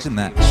XV. Imagine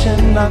that.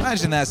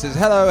 Imagine that. Says,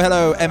 hello,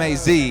 hello,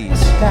 MAZ.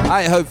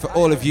 I hope for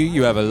all of you,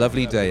 you have a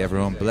lovely day,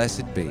 everyone.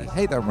 Blessed be.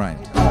 Hey, that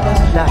rhymed.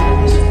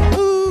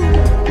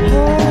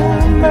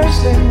 Oh,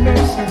 mercy,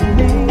 mercy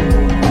me.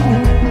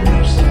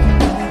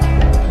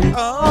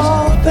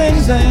 All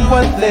things ain't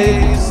what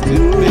they used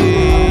to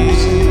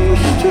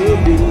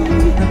be.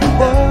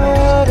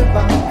 What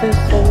about this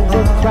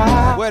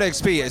overcrowd? Word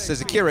XP, it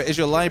says, Akira, is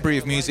your library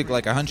of music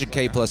like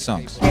 100k plus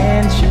songs?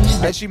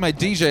 Actually, my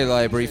DJ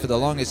library, for the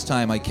longest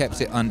time, I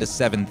kept it under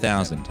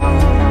 7,000.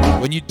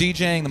 When you're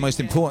DJing, the most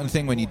important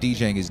thing when you're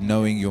DJing is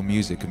knowing your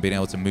music and being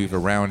able to move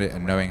around it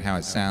and knowing how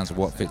it sounds,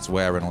 what fits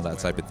where, and all that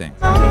type of thing.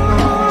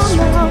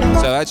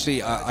 So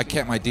actually, I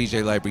kept my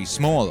DJ library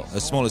small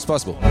as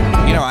possible.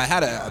 You know, I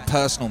had a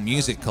personal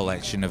music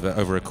collection of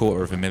over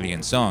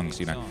 250,000 songs,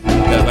 you know.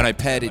 But when I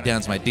pared it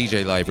down to my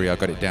DJ library, I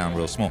got it down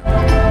real small.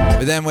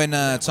 But then when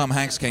Tom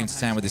Hanks came to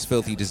town with his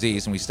filthy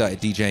disease and we started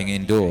DJing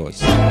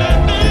indoors.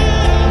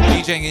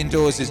 DJing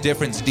indoors is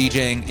different to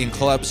DJing in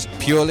clubs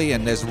purely,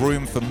 and there's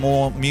room for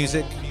more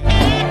music,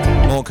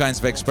 more kinds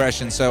of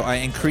expression. So I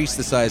increased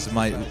the size of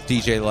my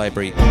DJ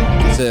library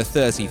to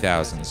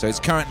 30,000. So it's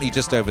currently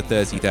just over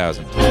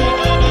 30,000.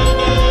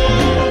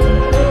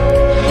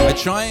 I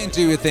try and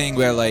do a thing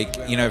where, like,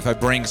 you know, if I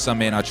bring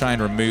some in, I try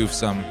and remove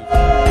some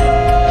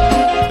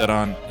that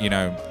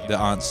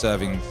aren't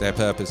serving their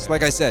purpose.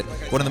 Like I said,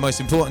 one of the most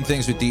important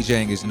things with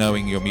DJing is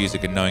knowing your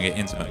music and knowing it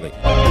intimately.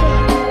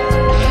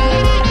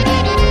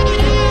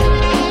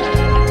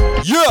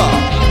 Yeah!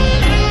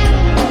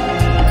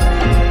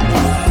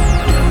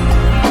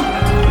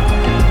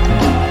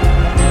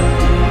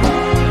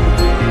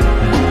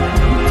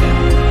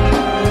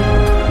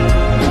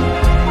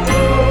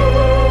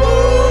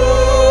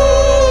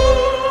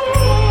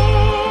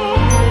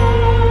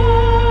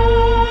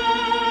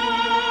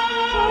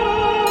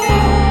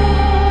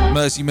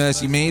 Mercy,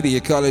 Mercy Me, The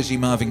Ecology,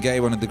 Marvin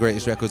Gaye, one of the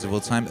greatest records of all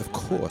time, of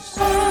course.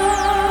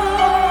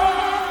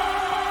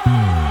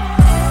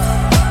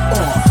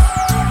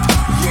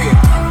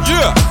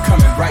 Yeah!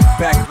 Coming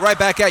right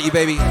back at you,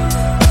 baby.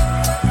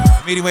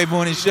 Meaningwave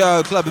Morning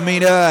Show, Club of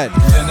Mean Hood.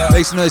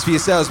 Make some noise for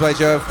yourselves, by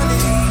Joe.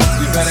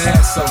 You better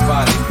ask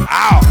somebody.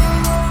 Ow!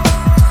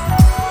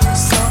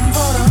 Some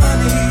for the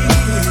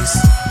honeys.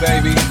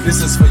 Baby,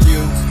 this is for you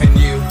and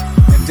you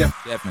and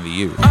definitely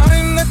you.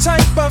 I'm the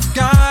type of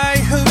guy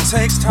who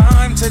takes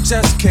time to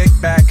just kick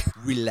back.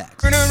 Relax.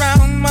 Turn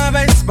around my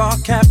baseball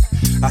cap.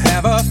 I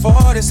have a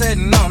 40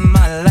 sitting on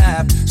my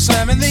lap,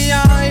 slamming the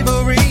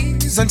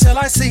ivories until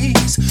I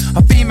seize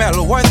a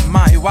female worth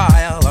my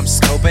while. I'm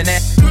scoping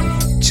it,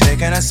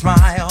 checking a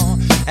smile,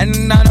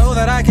 and I know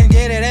that I can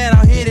get it and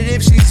I'll hit it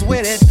if she's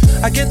with it.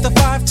 I get the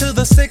 5 to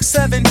the 6,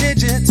 7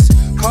 digits,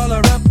 call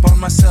her up on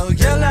my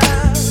cellular,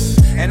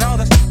 and all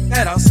the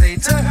that I'll say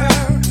to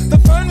her. The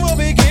fun will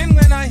begin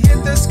when I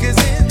hit the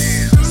skizzin'.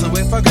 So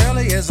if a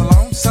girlie is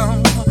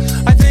lonesome,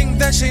 I think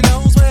that she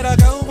knows where to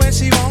go when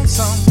she wants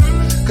some.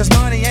 Cause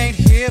money ain't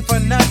here for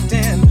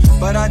nothing,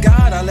 but I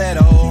got a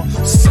little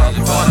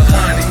something for the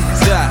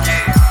honeys.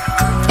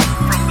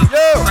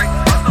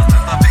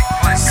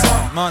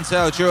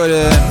 Montel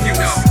Jordan.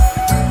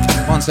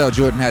 Montel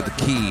Jordan had the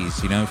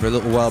keys, you know, for a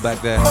little while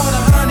back there.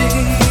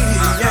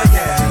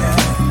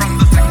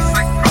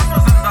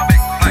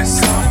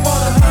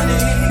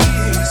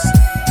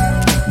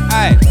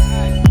 Hey.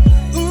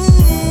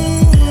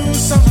 Ooh,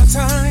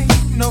 summertime,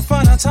 no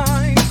funner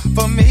time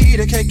for me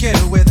to kick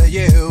it with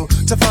you.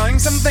 To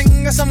find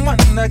something or someone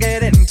to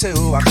get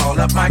into. I call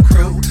up my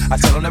crew, I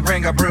tell them to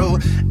bring a brew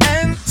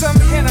and some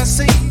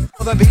Hennessy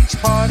for the beach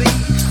party.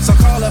 So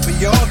call up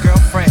your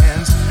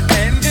girlfriends,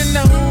 and you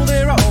know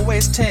there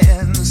always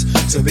tends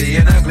to be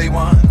an ugly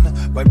one,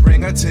 but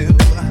bring her two.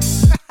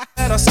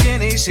 At her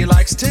skinny, she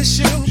likes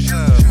tissue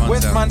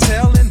with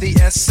Montel in the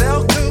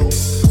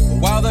SL2.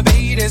 While the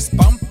beat is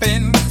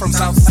bumping from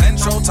South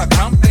Central to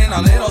Compton,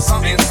 a little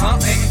something,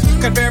 something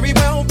could very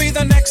well be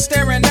the next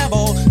Aaron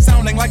Neville,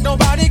 sounding like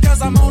nobody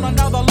cause I'm on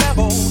another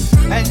level.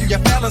 And your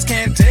fellas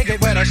can't dig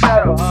it with a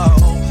shadow,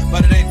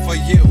 but it ain't for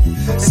you.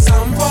 It's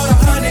some for the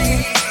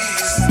honeys.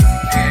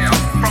 Yeah,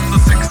 I'm from the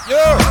 6th.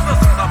 Yo!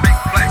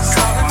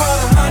 Something for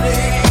the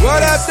honeys.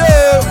 What up,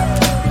 dude?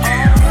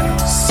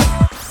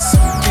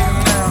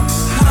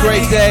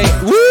 Great day,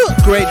 woo!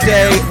 Great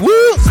day,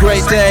 woo!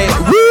 Great day,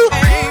 woo!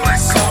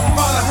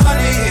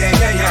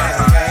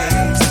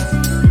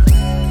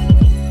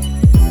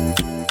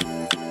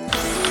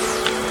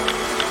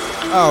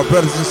 Oh,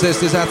 brothers and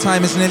sisters, our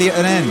time is nearly at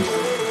an end.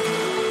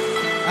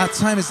 Our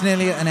time is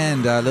nearly at an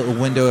end. Our little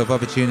window of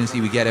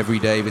opportunity we get every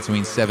day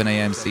between 7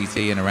 a.m. CT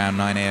and around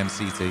 9 a.m.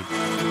 CT.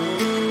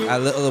 Our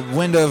little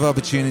window of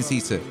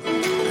opportunity to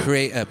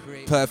create a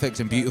perfect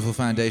and beautiful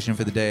foundation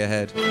for the day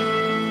ahead.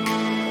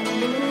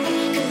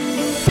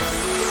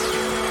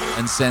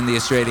 And send the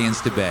Australians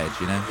to bed,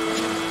 you know?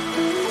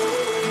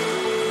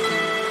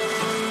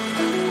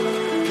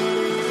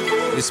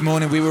 This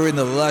morning we were in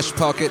the LUSH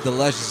pocket, the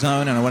LUSH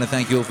zone, and I want to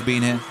thank you all for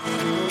being here.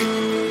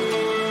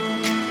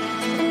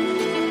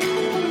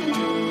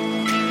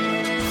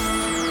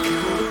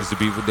 It's a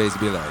beautiful day to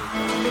be alive.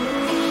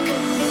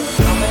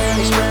 How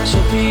many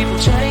special people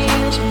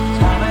change?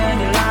 How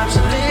many lives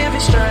are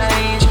living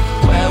strange?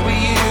 Where were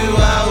you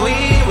while we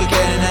were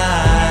getting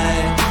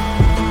high?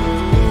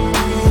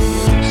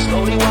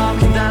 Slowly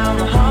walking down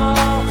the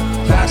hall,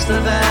 faster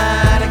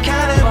than a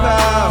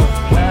cannonball.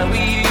 Where were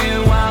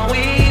you while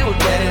we were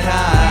getting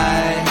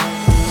high?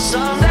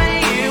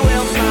 Someday you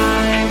will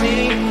find me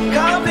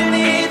caught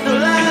beneath the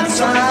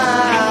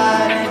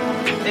landslide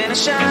in a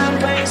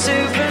champagne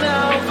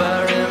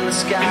supernova in the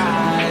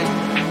sky.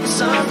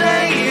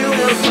 Someday you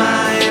will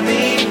find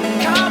me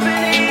caught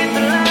beneath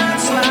the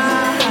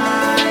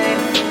landslide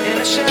in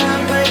a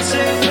champagne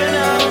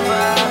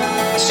supernova,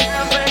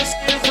 champagne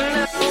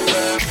supernova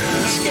in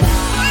the sky.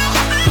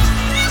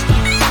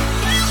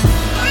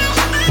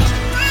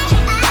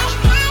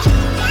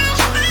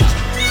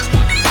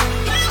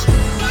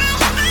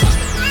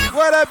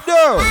 What up,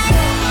 dude?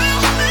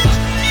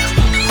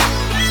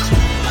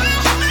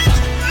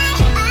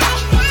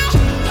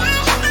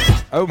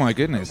 Oh my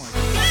goodness.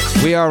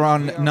 We are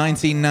on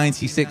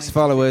 1996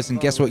 followers, and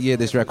guess what year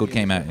this record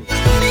came out in?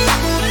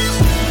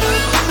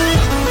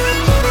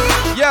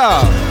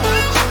 Yeah!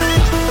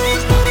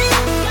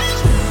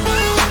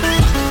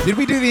 Did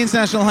we do the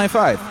international high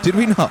five? Did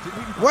we not?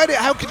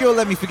 How could you all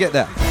let me forget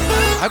that?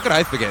 How could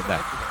I forget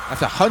that?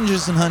 After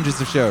hundreds and hundreds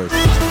of shows.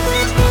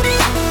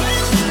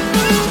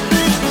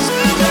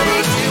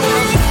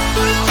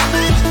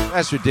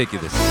 That's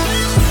ridiculous.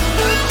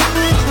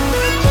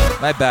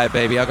 My bad,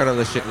 baby. I got a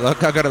lot of shit.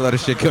 Look, I got a lot of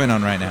shit going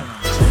on right now.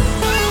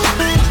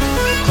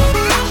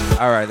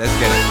 All right, let's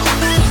get it.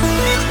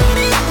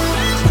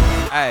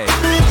 Hey.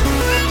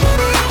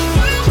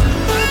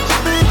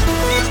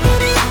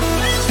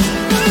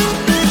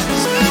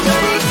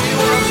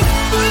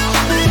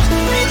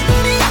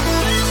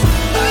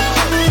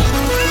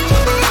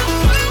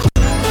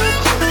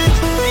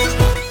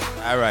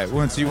 All right.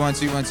 1, 2, 1,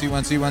 2, 1, 2,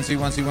 1, 2, 1, 2,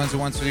 1, 2, 1, 2,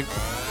 1, 2, 3, 2,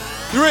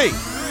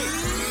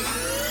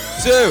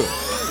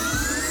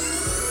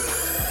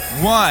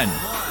 1.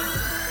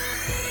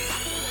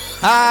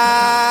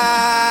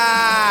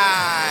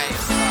 Hi.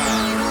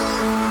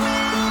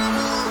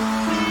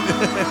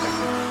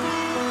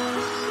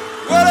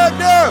 What up,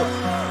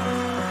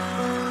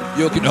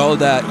 dude? You can hold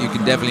that. You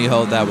can definitely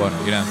hold that one.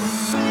 You know.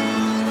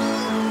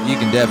 You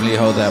can definitely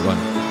hold that one.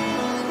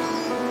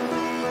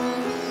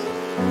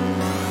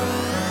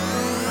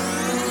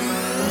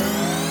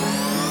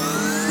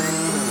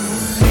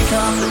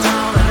 Come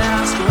down and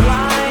ask her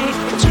why.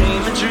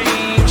 Dream a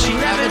dream, she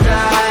never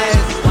dies.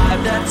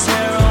 Wipe that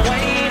tear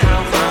away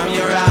now from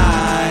your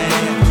eye.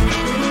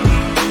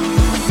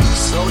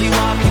 Slowly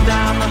walking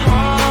down the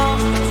hall,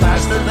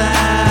 faster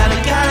than a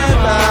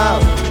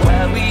cannonball.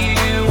 Where were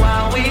you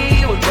while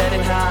we were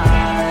getting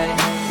high?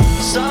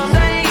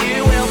 Someday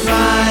you will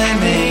find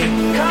me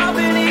caught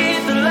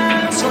beneath the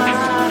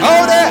landslide.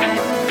 Hold it!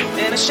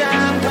 In a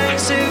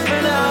champagne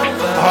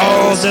supernova.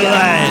 Hold the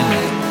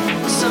line.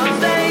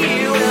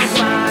 Someday you will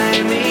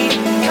find me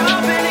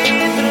caught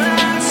beneath the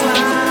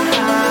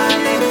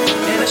landslide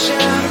in a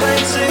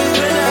champagne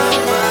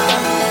supernova.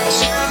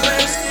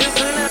 Champagne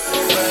supernova.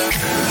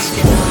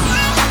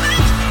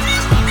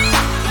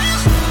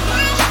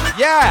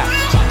 Yeah!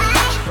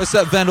 What's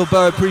up, Vandal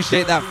Bow?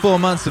 Appreciate that 4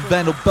 months of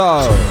Vandal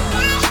Bow.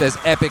 Says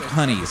epic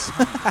honeys.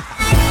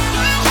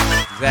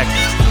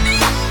 Exactly.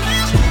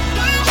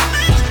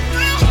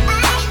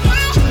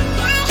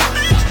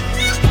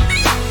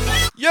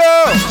 Yo!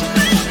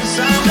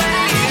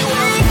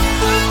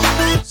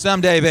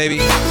 Someday, baby.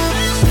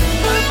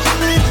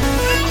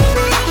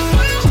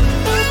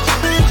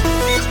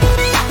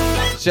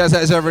 Shouts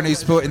out to everyone who's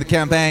supporting the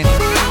campaign.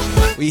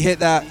 We hit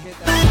that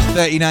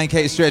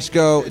 39k stretch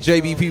goal.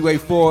 JBP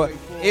Wave 4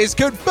 is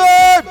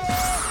confirmed!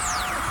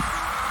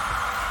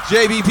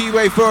 JBP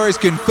Wave 4 is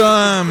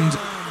confirmed.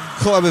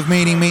 Club of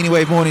Meaning,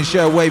 Meaningwave Morning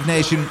Show, Wave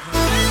Nation,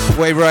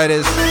 Wave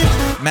Riders,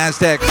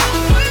 Maztec,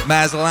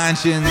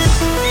 Mazlantians,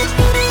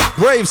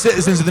 brave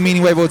citizens of the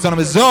Meaningwave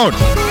Autonomous Zone.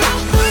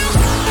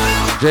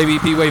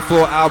 JBP Wave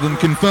 4 album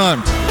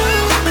confirmed.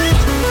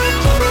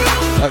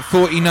 At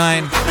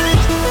 49.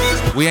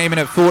 We aiming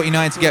at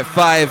 49 to get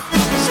 5.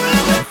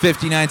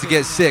 59 to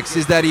get 6.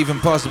 Is that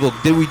even possible?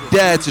 Did we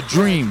dare to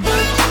dream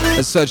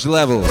at such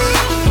levels?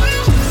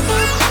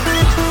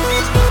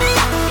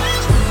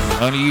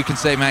 Only you can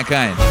save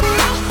mankind.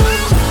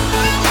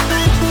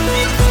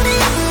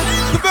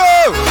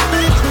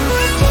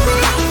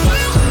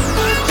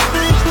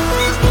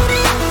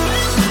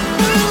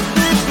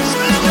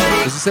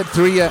 As I said,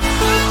 3.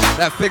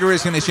 That figure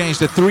is going to change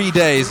to 3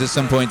 days at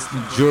some point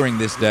during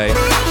this day.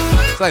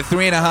 It's like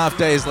 3.5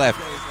 days left.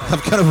 I'm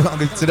kind of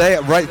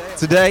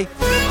today.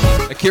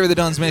 Akira the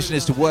Don's mission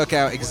is to work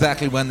out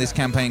exactly when this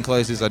campaign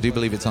closes. I do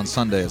believe it's on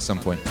Sunday at some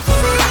point.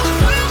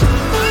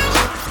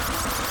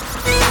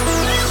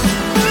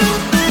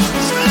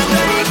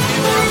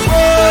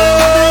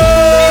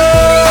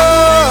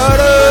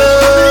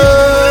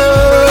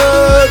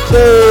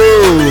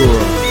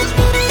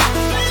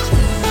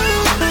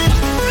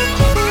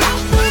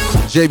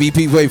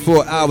 JBP Wave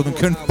 4 album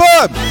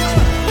confirmed!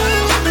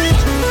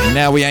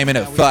 Now we aiming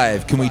at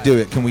 5. Can we do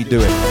it? Can we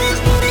do it?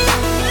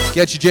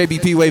 Get your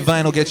JBP Wave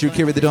vinyl, get your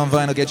Akira the Don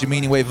vinyl, get your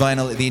Meaningwave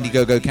vinyl at the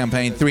Indiegogo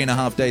campaign.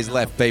 3.5 days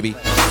left, baby.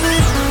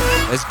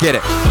 Let's get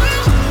it.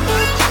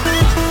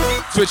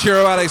 Twitch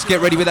Hero Alex, get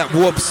ready with that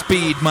warp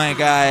speed, my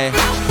guy.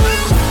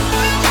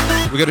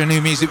 We got a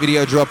new music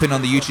video dropping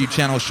on the YouTube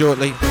channel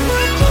shortly.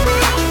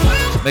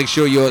 Make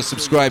sure you're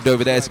subscribed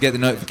over there to get the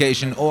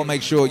notification, or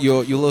make sure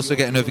you'll also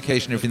get a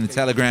notification if you're in the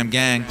Telegram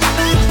gang.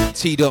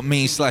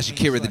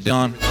 t.me/Akira the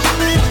Don.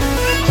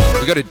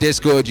 We got a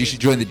Discord. You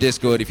should join the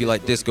Discord if you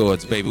like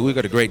Discords, baby. We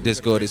got a great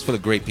Discord. It's full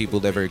of great people.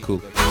 They're very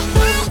cool.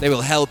 They will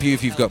help you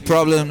if you've got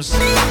problems.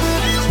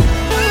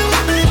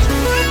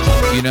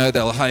 You know,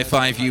 they'll high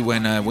five you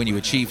when you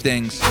achieve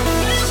things.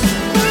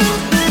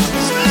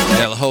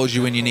 They'll hold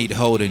you when you need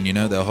holding. You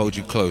know, they'll hold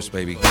you close,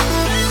 baby.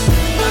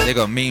 They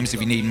got memes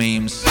if you need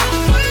memes.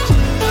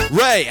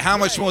 Ray, how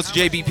much more to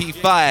JBP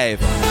 5?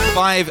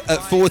 5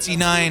 at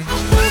 49.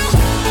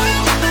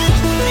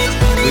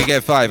 We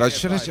get 5.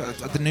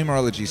 The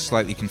numerology is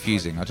slightly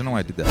confusing. I don't know why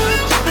I did that.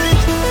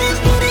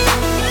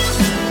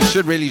 I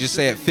should really just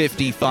say at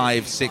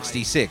 55,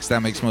 66.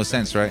 That makes more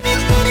sense, right?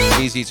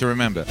 Easy to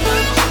remember.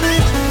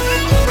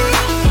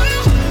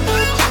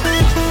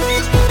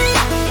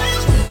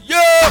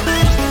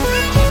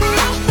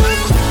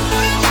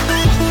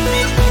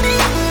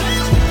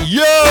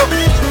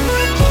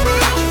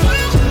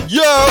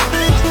 Yo!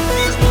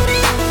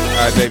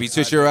 Alright, baby.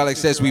 Twitcher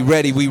Alex says, we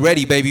ready,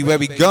 baby. Where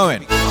we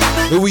going?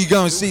 Who we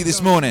going to see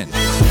this morning?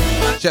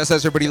 Shouts out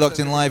to everybody locked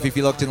in live. If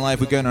you're locked in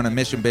live, we're going on a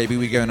mission, baby.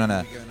 We're going on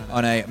a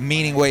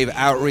Meaningwave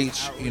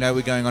outreach. You know,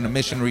 we're going on a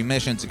missionary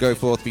mission to go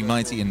forth, be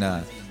mighty,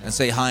 and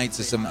say hi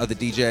to some other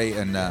DJ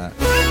and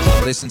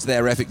listen to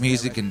their epic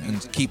music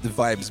and keep the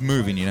vibes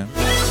moving, you know?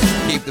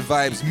 Keep the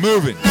vibes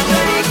moving.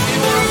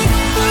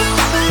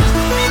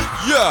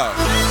 Yeah!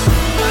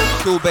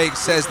 Cool Bake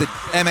says that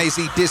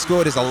MAC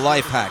Discord is a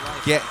life hack.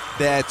 Get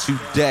there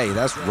today.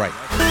 That's right.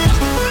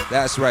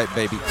 That's right,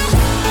 baby.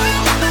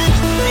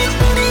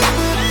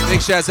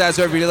 Big shouts out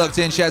to everybody locked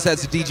in. Shouts out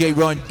to DJ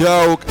Ron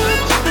Dog,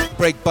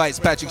 Break Bites,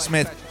 Patrick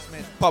Smith,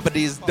 Papa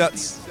D's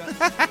Nuts.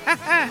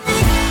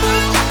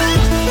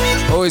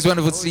 Always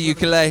wonderful to see you,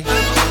 Calais.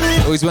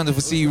 Always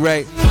wonderful to see you,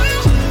 Ray.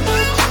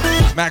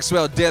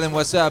 Maxwell, Dylan,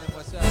 what's up?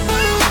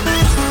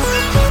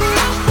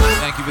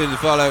 Thank you for the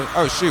follow.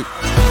 Oh, shoot.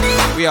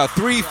 We are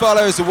 3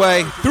 follows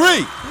away.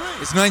 3!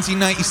 It's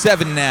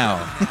 1997 now.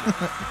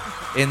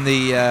 In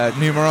the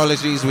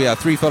numerologies, we are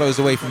 3 follows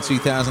away from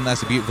 2000.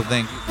 That's a beautiful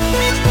thing.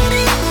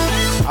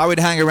 I would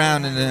hang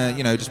around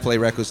and, just play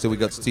records till we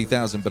got to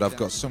 2000, but I've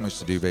got so much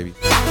to do, baby.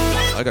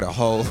 I got a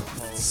whole,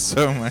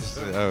 so much.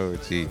 Oh,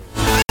 gee.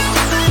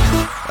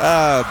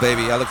 Oh,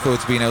 baby, I look forward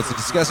to being able to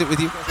discuss it with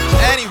you.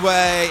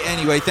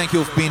 Anyway, thank you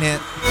all for being here.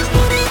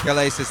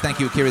 Calais says, thank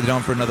you, Akira the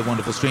Don, for another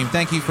wonderful stream.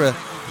 Thank you for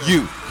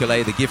you,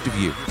 Calais, the gift of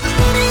you.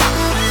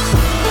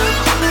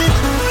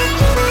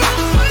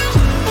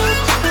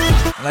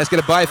 And let's get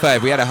a bye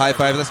five. We had a high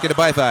five. Let's get a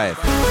bye five.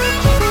 3,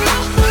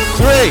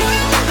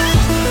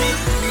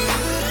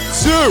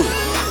 2,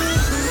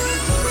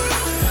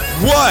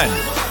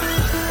 1.